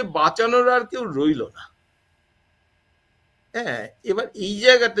পাড়াতে বাঁচানোর আর কেউ রইল না। হ্যাঁ, এবার এই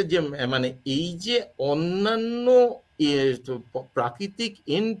জায়গাটা যে মানে এই যে অন্যান্য প্রাকৃতিক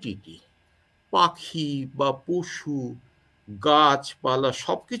এন্টিটি, পাখি বা পশু, গাছপালা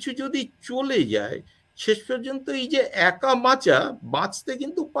সবকিছু যদি চলে যায়, শেষ পর্যন্ত এই যে একা বাঁচতে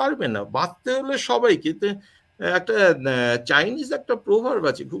কিন্তু পারবে না। বাঁচতে হলে সবাইকে, একটা চাইনিজ একটা প্রভাব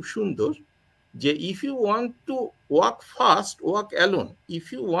আছে খুব সুন্দর, যে if you want to walk fast walk alone, if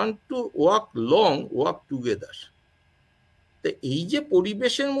you want to walk long walk together. তো এই যে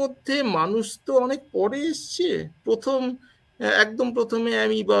পরিবেশের মধ্যে মানুষ তো অনেক পরে এসছে, একদম প্রথমে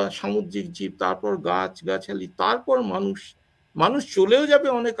অ্যামিবা, সামুদ্রিক জীব, তারপর গাছগাছালি, তারপর মানুষ চলেও যাবে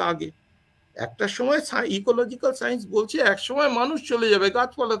অনেক আগে। একটা সময় ইকোলজিক্যাল সায়েন্স বলছে এক সময় মানুষ চলে যাবে,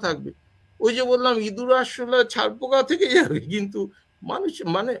 গাছপালা থাকবে। ওই যে বললাম ইঁদুর আসলে ছারপোকা থেকে যাবে, কিন্তু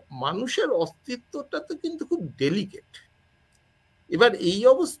মানুষের অস্তিত্বটা তো কিন্তু খুব ডেলিকেট। এবার এই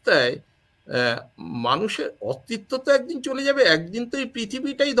অবস্থায় মানুষের অস্তিত্ব তো একদিন চলে যাবে, একদিন তো এই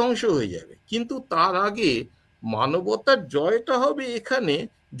পৃথিবীটাই ধ্বংস হয়ে যাবে, কিন্তু তার আগে মানবতার জয়টা হবে এখানে,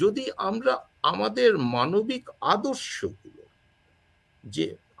 যদি আমরা আমাদের মানবিক আদর্শগুলো, যে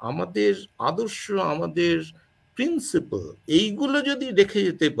আমাদের আদর্শ, আমাদের প্রিন্সিপাল, এইগুলো যদি রেখে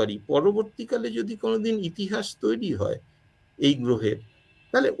যেতে পারি, পরবর্তীকালে যদি কোনোদিন ইতিহাস তৈরি হয় এই গ্রহের,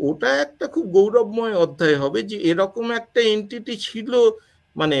 তাহলে ওটা একটা খুব গৌরবময় অধ্যায় হবে, যে এরকম একটা এন্টিটি ছিল।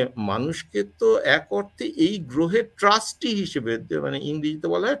 মানে মানুষকে তো এক অর্থে এই গ্রহের ট্রাস্টি হিসেবে, মানে ইংরেজিতে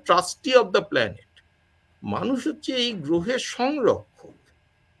বলা হয় ট্রাস্টি অফ দ্য প্ল্যানেট, মানুষ হচ্ছে এই গ্রহের সংরক্ষক।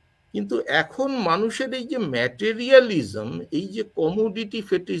 কিন্তু এখন মানুষের এই যে ম্যাটেরিয়ালিজম, এই যে কমোডিটি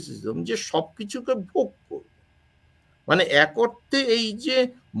ফেটিসিজম, যে সবকিছুকে ভোগ করবে, মানে এক অর্থে এই যে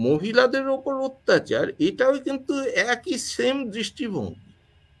মহিলাদের ওপর অত্যাচার, এটাও কিন্তু একই সেম দৃষ্টিভঙ্গি,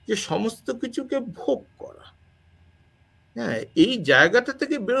 যে সমস্ত কিছুকে ভোগ করা। হ্যাঁ, এই জায়গাটা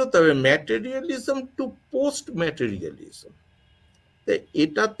থেকে বেরোতে হবে, ম্যাটেরিয়ালিজম টু পোস্ট ম্যাটেরিয়ালিজম,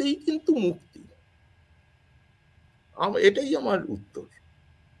 এটাতেই কিন্তু মুক্তি। এটাই আমার উত্তর।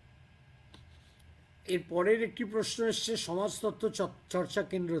 এর পরের একটি প্রশ্ন এসছে সমাজতত্ত্ব চর্চা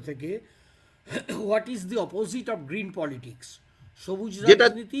কেন্দ্র থেকে, what is the opposite of green politics? সবুজ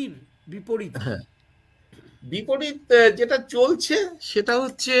রাজনীতির বিপরীত। বিপরীত যেটা চলছে সেটা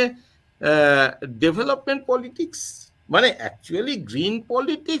হচ্ছে ডেভেলপমেন্ট পলিটিক্স। মানে actually green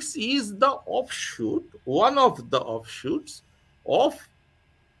politics is the offshoot, one of the অফশুটস of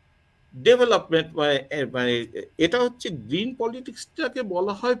development. মানে এটা হচ্ছে গ্রিন পলিটিক্সটাকে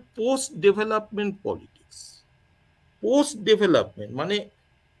বলা হয় post development politics. Post development মানে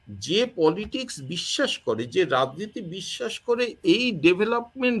যে পলিটিক্স বিশ্বাস করে, যে রাজনীতি বিশ্বাস করে এই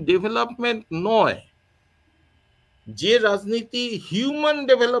ডেভেলপমেন্ট নয়, যে রাজনীতি হিউম্যান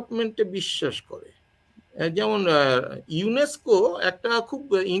ডেভেলপমেন্টে বিশ্বাস করে। যেমন ইউনেস্কো একটা খুব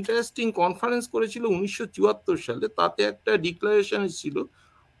ইন্টারেস্টিং কনফারেন্স করেছিল 1974 সালে, তাতে একটা ডিক্লারেশন ছিল,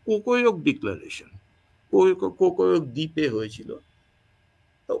 কোকোয়োক ডিক্লারেশন, কোকোয়োক দ্বীপে হয়েছিল।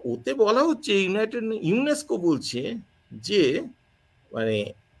 তো ওতে বলা হচ্ছে ইউনেস্কো বলছে যে মানে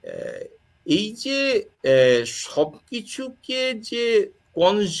এই যে সবকিছুকে যে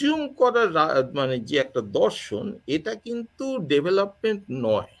কনজিউম করার মানে যে একটা দর্শন, এটা কিন্তু ডেভেলপমেন্ট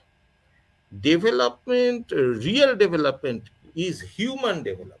নয়। Development, real development is human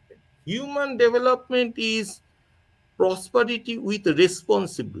development. Human development is prosperity with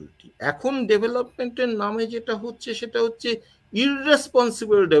responsibility. এখন ডেভেলপমেন্টের নামে যেটা হচ্ছে সেটা হচ্ছে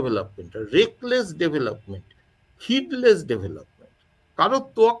irresponsible development, reckless development, হিডলেস development, কারো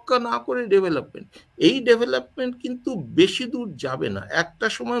তোয়াক্কা না করে ডেভেলপমেন্ট। এই ডেভেলপমেন্ট কিন্তু বেশি দূর যাবে না, একটা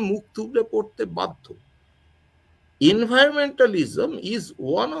সময় মুখ থুবড়ে পড়তে বাধ্য। এনভায়রনমেন্টালিজম is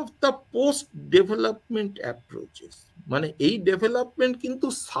one of the post development approaches. মানে এই ডেভেলপমেন্ট কিন্তু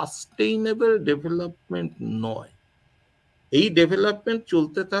সাস্টেইনেবল ডেভেলপমেন্ট নয়। এই ডেভেলপমেন্ট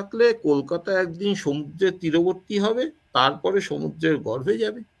চলতে থাকলে কলকাতা একদিন সমুদ্রের তীরবর্তী হবে, তারপরে সমুদ্রের গর্ভে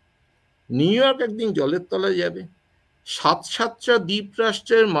যাবে। নিউ ইয়র্ক একদিন জলের তলায় যাবে। সাতটা দ্বীপ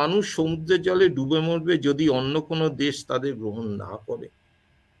রাষ্ট্রের মানুষ সমুদ্রের জলে ডুবে মরবে যদি অন্য কোনো দেশ তাদের গ্রহণ না করে।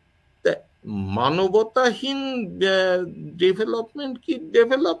 মানবতাহীন ডেভেলপমেন্ট কি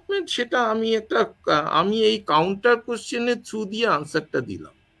ডেভেলপমেন্ট, সেটা আমি এই কাউন্টার কোশ্চেনের থ্রু দিয়ে আনসারটা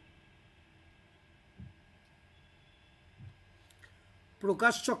দিলাম।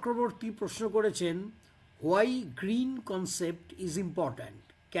 প্রকাশ চক্রবর্তী প্রশ্ন করেছেন, why green concept is important?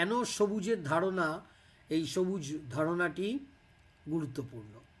 কেন সবুজের ধারণা, এই সবুজ ধারণাটি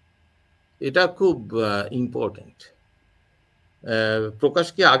গুরুত্বপূর্ণ? এটা খুব ইম্পর্ট্যান্ট।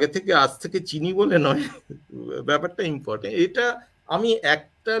 প্রকাশকে আগে থেকে আজ থেকে চিনি বলে নয়, ব্যাপারটা ইম্পর্ট্যান্ট। এটা আমি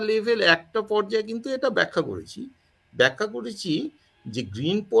একটা লেভেল, একটা পর্যায়ে কিন্তু এটা ব্যাখ্যা করেছি যে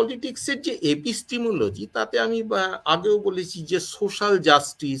গ্রিন পলিটিক্সের যে এপিস্টিমোলজি, তাতে আমি আগেও বলেছি যে সোশ্যাল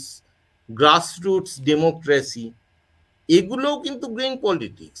জাস্টিস, গ্রাসরুটস ডেমোক্রেসি, এগুলোও কিন্তু গ্রিন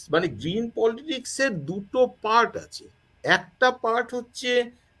পলিটিক্স। মানে গ্রিন পলিটিক্সের দুটো পার্ট আছে। একটা পার্ট হচ্ছে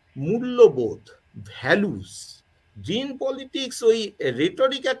মূল্যবোধ, ভ্যালুস। গ্রিন পলিটিক্স ওই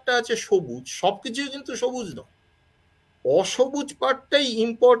রেটরিক একটা আছে সবুজ, সবকিছুই কিন্তু সবুজ নয়, অসবুজ পার্টটাই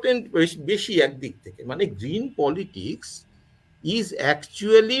ইম্পর্টেন্ট বেশি একদিক থেকে। মানে green politics is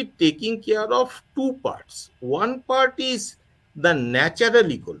actually taking care of two parts. One part is the natural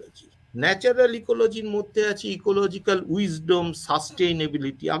ecology. Natural ইকোলজির মধ্যে আছে ইকোলজিক্যাল উইজডম,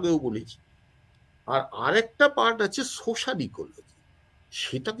 সাস্টেইনেবিলিটি, আগেও বলেছি। আর আরেকটা পার্ট আছে সোশ্যাল ইকোলজি,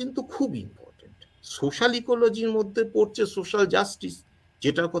 সেটা কিন্তু খুব ইম্পর্টেন্ট। সোশ্যাল ইকোলজির মধ্যে পড়ছে সোশ্যাল জাস্টিস,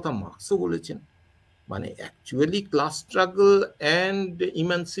 যেটার কথা মার্কসও বলেছেন। মানে actually class struggle and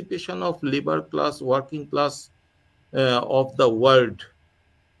emancipation of labour class, working class of the world,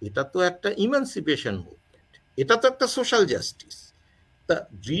 এটা তো একটা ইমানসিপেশন মুভমেন্ট, এটা তো একটা সোশ্যাল জাস্টিস। তা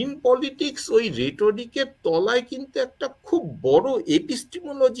গ্রিন পলিটিক্স ওই রেটরিকের তলায় কিন্তু একটা খুব বড়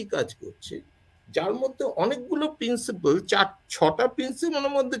এপিস্টিমোলজি কাজ করছে, যার মধ্যে অনেকগুলো প্রিন্সিপাল, ছটা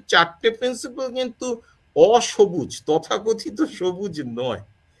প্রিন্সিপালের মধ্যে চারটে প্রিন্সিপাল কিন্তু অসবুজ, তথাকথিত সবুজ নয়।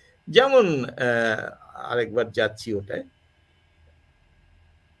 যেমন আরেকবার যাচ্ছি ওটায়,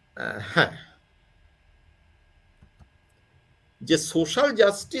 হ্যাঁ, যে social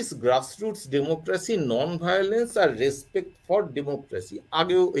justice, grassroots democracy, non violence R respect for democracy,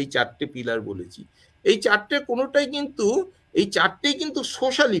 আগেও এই চারটে পিলার বলেছি। এই চারটেই কিন্তু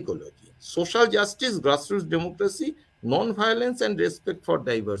social ecology. Social justice, grassroots democracy, non violence and respect for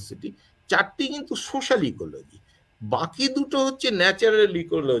diversity, চারটি কিন্তু সোশ্যাল ইকোলজি। বাকি দুটো হচ্ছে ন্যাচারাল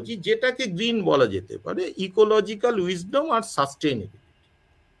ইকোলজি, যেটাকে গ্রিন বলা যেতে পারে, ইকোলজিক্যাল উইজডম আর সাস্টেইনেবিলিটি।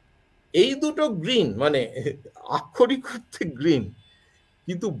 এই দুটো গ্রিন, মানে আক্ষরিক অর্থে গ্রিন।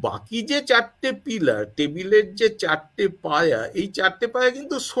 কিন্তু বাকি যে চারটে পিলার, টেবিলের যে চারটে পায়া, এই চারটে পায়া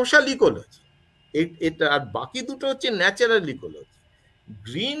কিন্তু সোশ্যাল ইকোলজি, এটা। আর বাকি দুটো হচ্ছে natural ecology.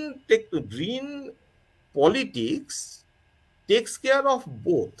 Green politics tax care of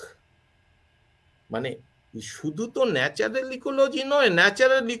both. মানে শুধু তো ন্যাচারাল ইকোলজি নয়,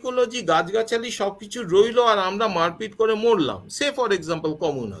 ন্যাচারাল ইকোলজি গাছগাছালি সবকিছু রইলো আর আমরা মারপিট করে মরলাম, সে ফর এক্সাম্পল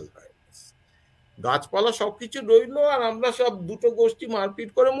কমিউনাল ভায়োলেন্স। গাছপালা সবকিছু রইলো আর আমরা সব দুটো গোষ্ঠী মারপিট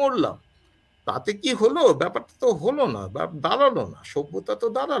করে মরলাম, তাতে কি হলো? ব্যাপারটা তো হলো না, দাঁড়ালো না, সভ্যতা তো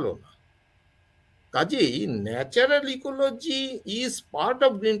দাঁড়ালো না। কাজেই natural ecology is part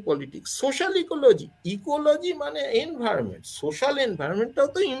of green politics. Social ecology মানে এনভায়রনমেন্ট, সোশ্যাল এনভায়রনমেন্টটাও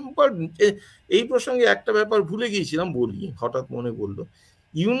তো ইম্পর্টেন্ট। এই প্রসঙ্গে একটা ব্যাপার ভুলে গিয়েছিলাম, বলি, হঠাৎ মনে পড়লো।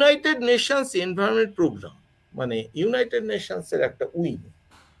 ইউনাইটেড নেশনস এনভায়রনমেন্ট প্রোগ্রাম, মানে ইউনাইটেড নেশনসের একটা উইং,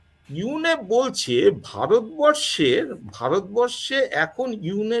 ইউনেপ বলছে ভারতবর্ষে এখন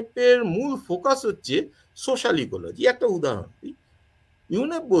ইউনেপের মূল ফোকাস হচ্ছে সোশ্যাল ইকোলজি। একটা উদাহরণ দিই,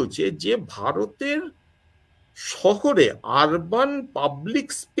 ইউনেপ বলছে যে ভারতের শহরে আরবান পাবলিক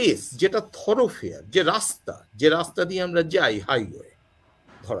স্পেস, যেটা থরোফেয়ার, যে রাস্তা দিয়ে আমরা যাই, হাইওয়ে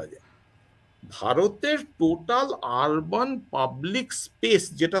ধরা যায়, ভারতের টোটাল আরবান পাবলিক স্পেস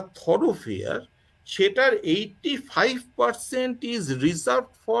যেটা থরোফেয়ার, সেটার 85% is reserve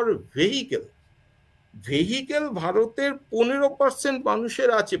for vehicle. Vehicle ভারতের 15% মানুষের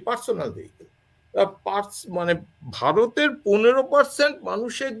আছে, পার্সোনাল ভেহিকেল। মানে ভারতের 15%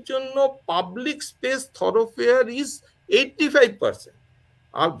 মানুষের জন্য পাবলিক স্পেস থরোফেয়ার ইজ 85%।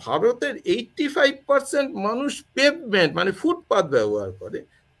 আর ভারতের 85% মানুষ পেভমেন্ট মানে ফুটপাথ ব্যবহার করে,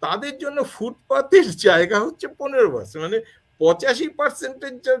 তাদের জন্য ফুটপাথের জায়গা হচ্ছে 15%, মানে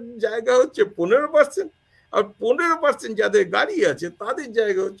 85%-এর জায়গা হচ্ছে 15%, আর 15% যাদের গাড়ি আছে তাদের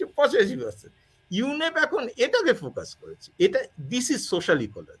জায়গা হচ্ছে 85%। ইউনেপ এখন এটাকে ফোকাস করেছে, এটা দিস ইজ সোশ্যাল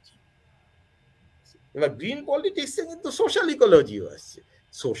ইকোলজি। এবার গ্রিন পলিটিক্সে কিন্তু সোশ্যাল ইকোলজিও আসছে।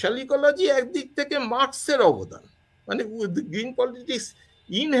 সোশ্যাল ইকোলজি একদিক থেকে মার্কসের অবদান, মানে green politics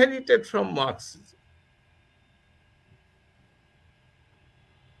inherited from Marxism.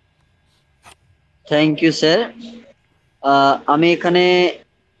 Thank you sir. আমি এখানে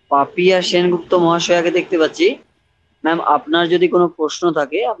পাপিয়া সেনগুপ্ত মহাশয়াকে দেখতে পাচ্ছি। ম্যাম, আপনার যদি কোনো প্রশ্ন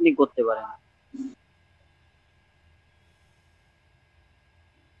থাকে আপনি করতে পারেন।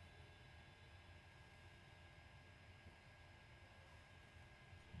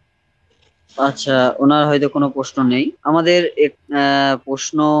 আচ্ছা, ওনার হয়তো কোনো প্রশ্ন নেই। আমাদের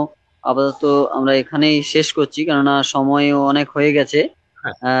প্রশ্ন আপাতত আমরা এখানেই শেষ করছি, কেননা সময়ও অনেক হয়ে গেছে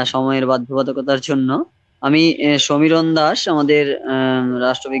সময়ের বাধ্যবাধকতার জন্য। আমি সমীরণ দাস, আমাদের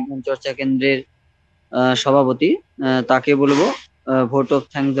রাষ্ট্রবিজ্ঞান চর্চা কেন্দ্রের সভাপতি, তাকে বলবো ভোট অফ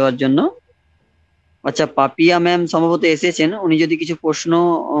থ্যাঙ্ক দেওয়ার জন্য। আচ্ছা, পাপিয়া ম্যাম সম্ভবত এসেছেন, উনি যদি কিছু প্রশ্ন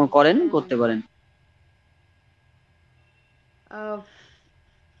করেন করতে পারেন।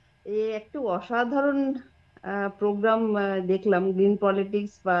 এই একটু অসাধারণ প্রোগ্রাম দেখলাম, গ্রিন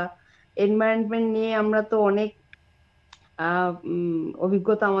পলিটিক্স বা এনভায়রনমেন্ট নিয়ে আমরা তো অনেক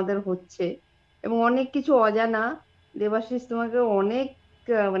অভিজ্ঞতা আমাদের হচ্ছে এবং অনেক কিছু অজানা। দেবাশিস, তোমাকে অনেক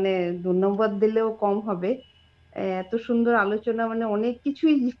মানে ধন্যবাদ দিলেও কম হবে। এত সুন্দর আলোচনা, মানে অনেক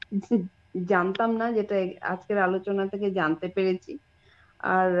কিছুই জানতাম না, যেটা আজকের আলোচনা থেকে জানতে পেরেছি।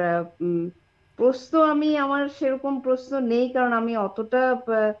 আর প্রশ্ন আমার সেরকম প্রশ্ন নেই, কারণ আমি অতটা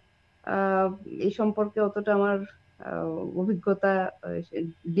এই সম্পর্কে অতটা আমার অভিজ্ঞতা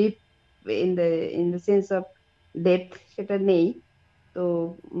deep in the sense of depth সেটা নেই। তো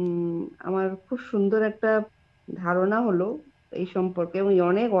আমার খুব সুন্দর একটা ধারণা হলো এই সম্পর্কে, এবং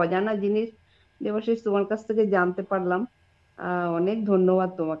অনেক অজানা জিনিস দেবাশিস তোমার কাছ থেকে জানতে পারলাম। অনেক ধন্যবাদ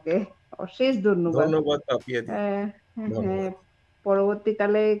তোমাকে, অশেষ ধন্যবাদ। হ্যাঁ,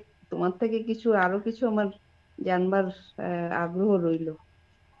 পরবর্তীকালে তোমার থেকে আরো কিছু আমার জানবার আগ্রহ রইল।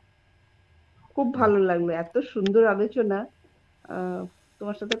 খুব ভালো লাগলো, এত সুন্দর আলোচনা।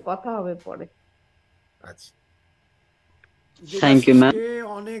 তোমার সাথে কথা হবে পরে। আচ্ছা, থ্যাংক ইউ ম্যাম।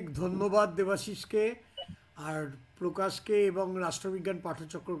 অনেক ধন্যবাদ দেবাশিসকে, আর প্রকাশকে এবং রাষ্ট্রবিজ্ঞান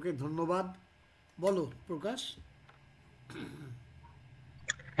পাঠচক্রকে ধন্যবাদ। বলো প্রকাশ।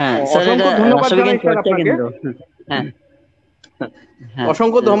 হ্যাঁ স্যার, এটা রাষ্ট্রবিজ্ঞান চর্চা কেন্দ্র। হ্যাঁ,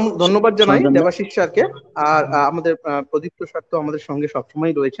 অসংখ্য ধন্যবাদ জানাই দেবাশিস স্যারকে। আর আমাদের প্রদীপ্ত স্যার তো আমাদের সঙ্গে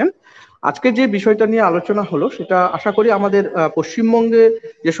সবসময় রয়েছেন। আজকে যে বিষয়টা নিয়ে আলোচনা হলো সেটা আশা করি আমাদের পশ্চিমবঙ্গে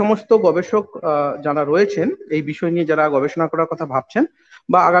যে সমস্ত গবেষক যারা রয়েছেন, এই বিষয় নিয়ে যারা গবেষণা করার কথা ভাবছেন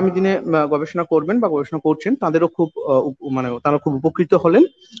বা আগামী দিনে গবেষণা করবেন বা গবেষণা করছেন, তাদেরও খুব তারা খুব উপকৃত হলেন।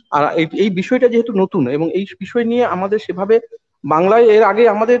 আর এই বিষয়টা যেহেতু নতুন এবং এই বিষয় নিয়ে আমাদের সেভাবে বাংলায় এর আগে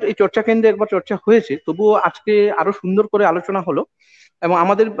আমাদের এই চর্চা কেন্দ্রে একবার চর্চা হয়েছে, তবুও আজকে আরো সুন্দর করে আলোচনা হলো। এবং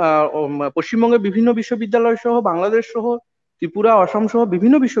আমাদের পশ্চিমবঙ্গের বিভিন্ন বিশ্ববিদ্যালয় সহ বাংলাদেশ সহ ত্রিপুরা, অসম সহ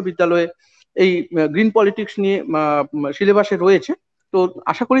বিভিন্ন বিশ্ববিদ্যালয়ে এই গ্রিন পলিটিক্স নিয়ে সিলেবাসে রয়েছে। তো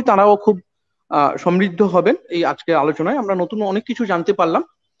আশা করি তারাও খুব সমৃদ্ধ হবেন এই আজকের আলোচনায়। আমরা নতুন অনেক কিছু জানতে পারলাম।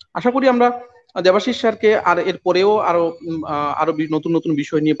 আশা করি আমরা দেবাশিস স্যারকে আর এর পরেও আরো নতুন নতুন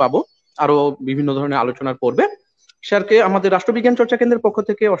বিষয় নিয়ে পাবো, আরো বিভিন্ন ধরনের আলোচনার পর্বে। স্যারকে আমাদের রাষ্ট্রবিজ্ঞান চর্চা কেন্দ্রের পক্ষ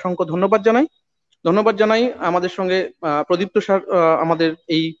থেকে অসংখ্য ধন্যবাদ জানাই। আমাদের সঙ্গে প্রদীপ্ত স্যার আমাদের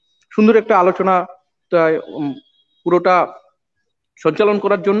এই সুন্দর একটা আলোচনা পুরোটা সঞ্চালন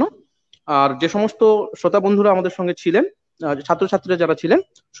করার জন্য। আর যে সমস্ত শ্রোতা বন্ধুরা আমাদের সঙ্গে ছিলেন, ছাত্রছাত্রীরা যারা ছিলেন,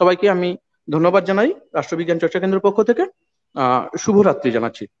 সবাইকে আমি ধন্যবাদ জানাই রাষ্ট্রবিজ্ঞান চর্চা কেন্দ্রের পক্ষ থেকে। শুভরাত্রি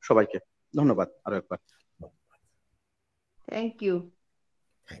জানাচ্ছি সবাইকে। ধন্যবাদ আরো একবার। Thank you.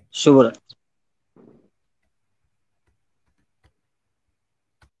 শুভরাত্রি।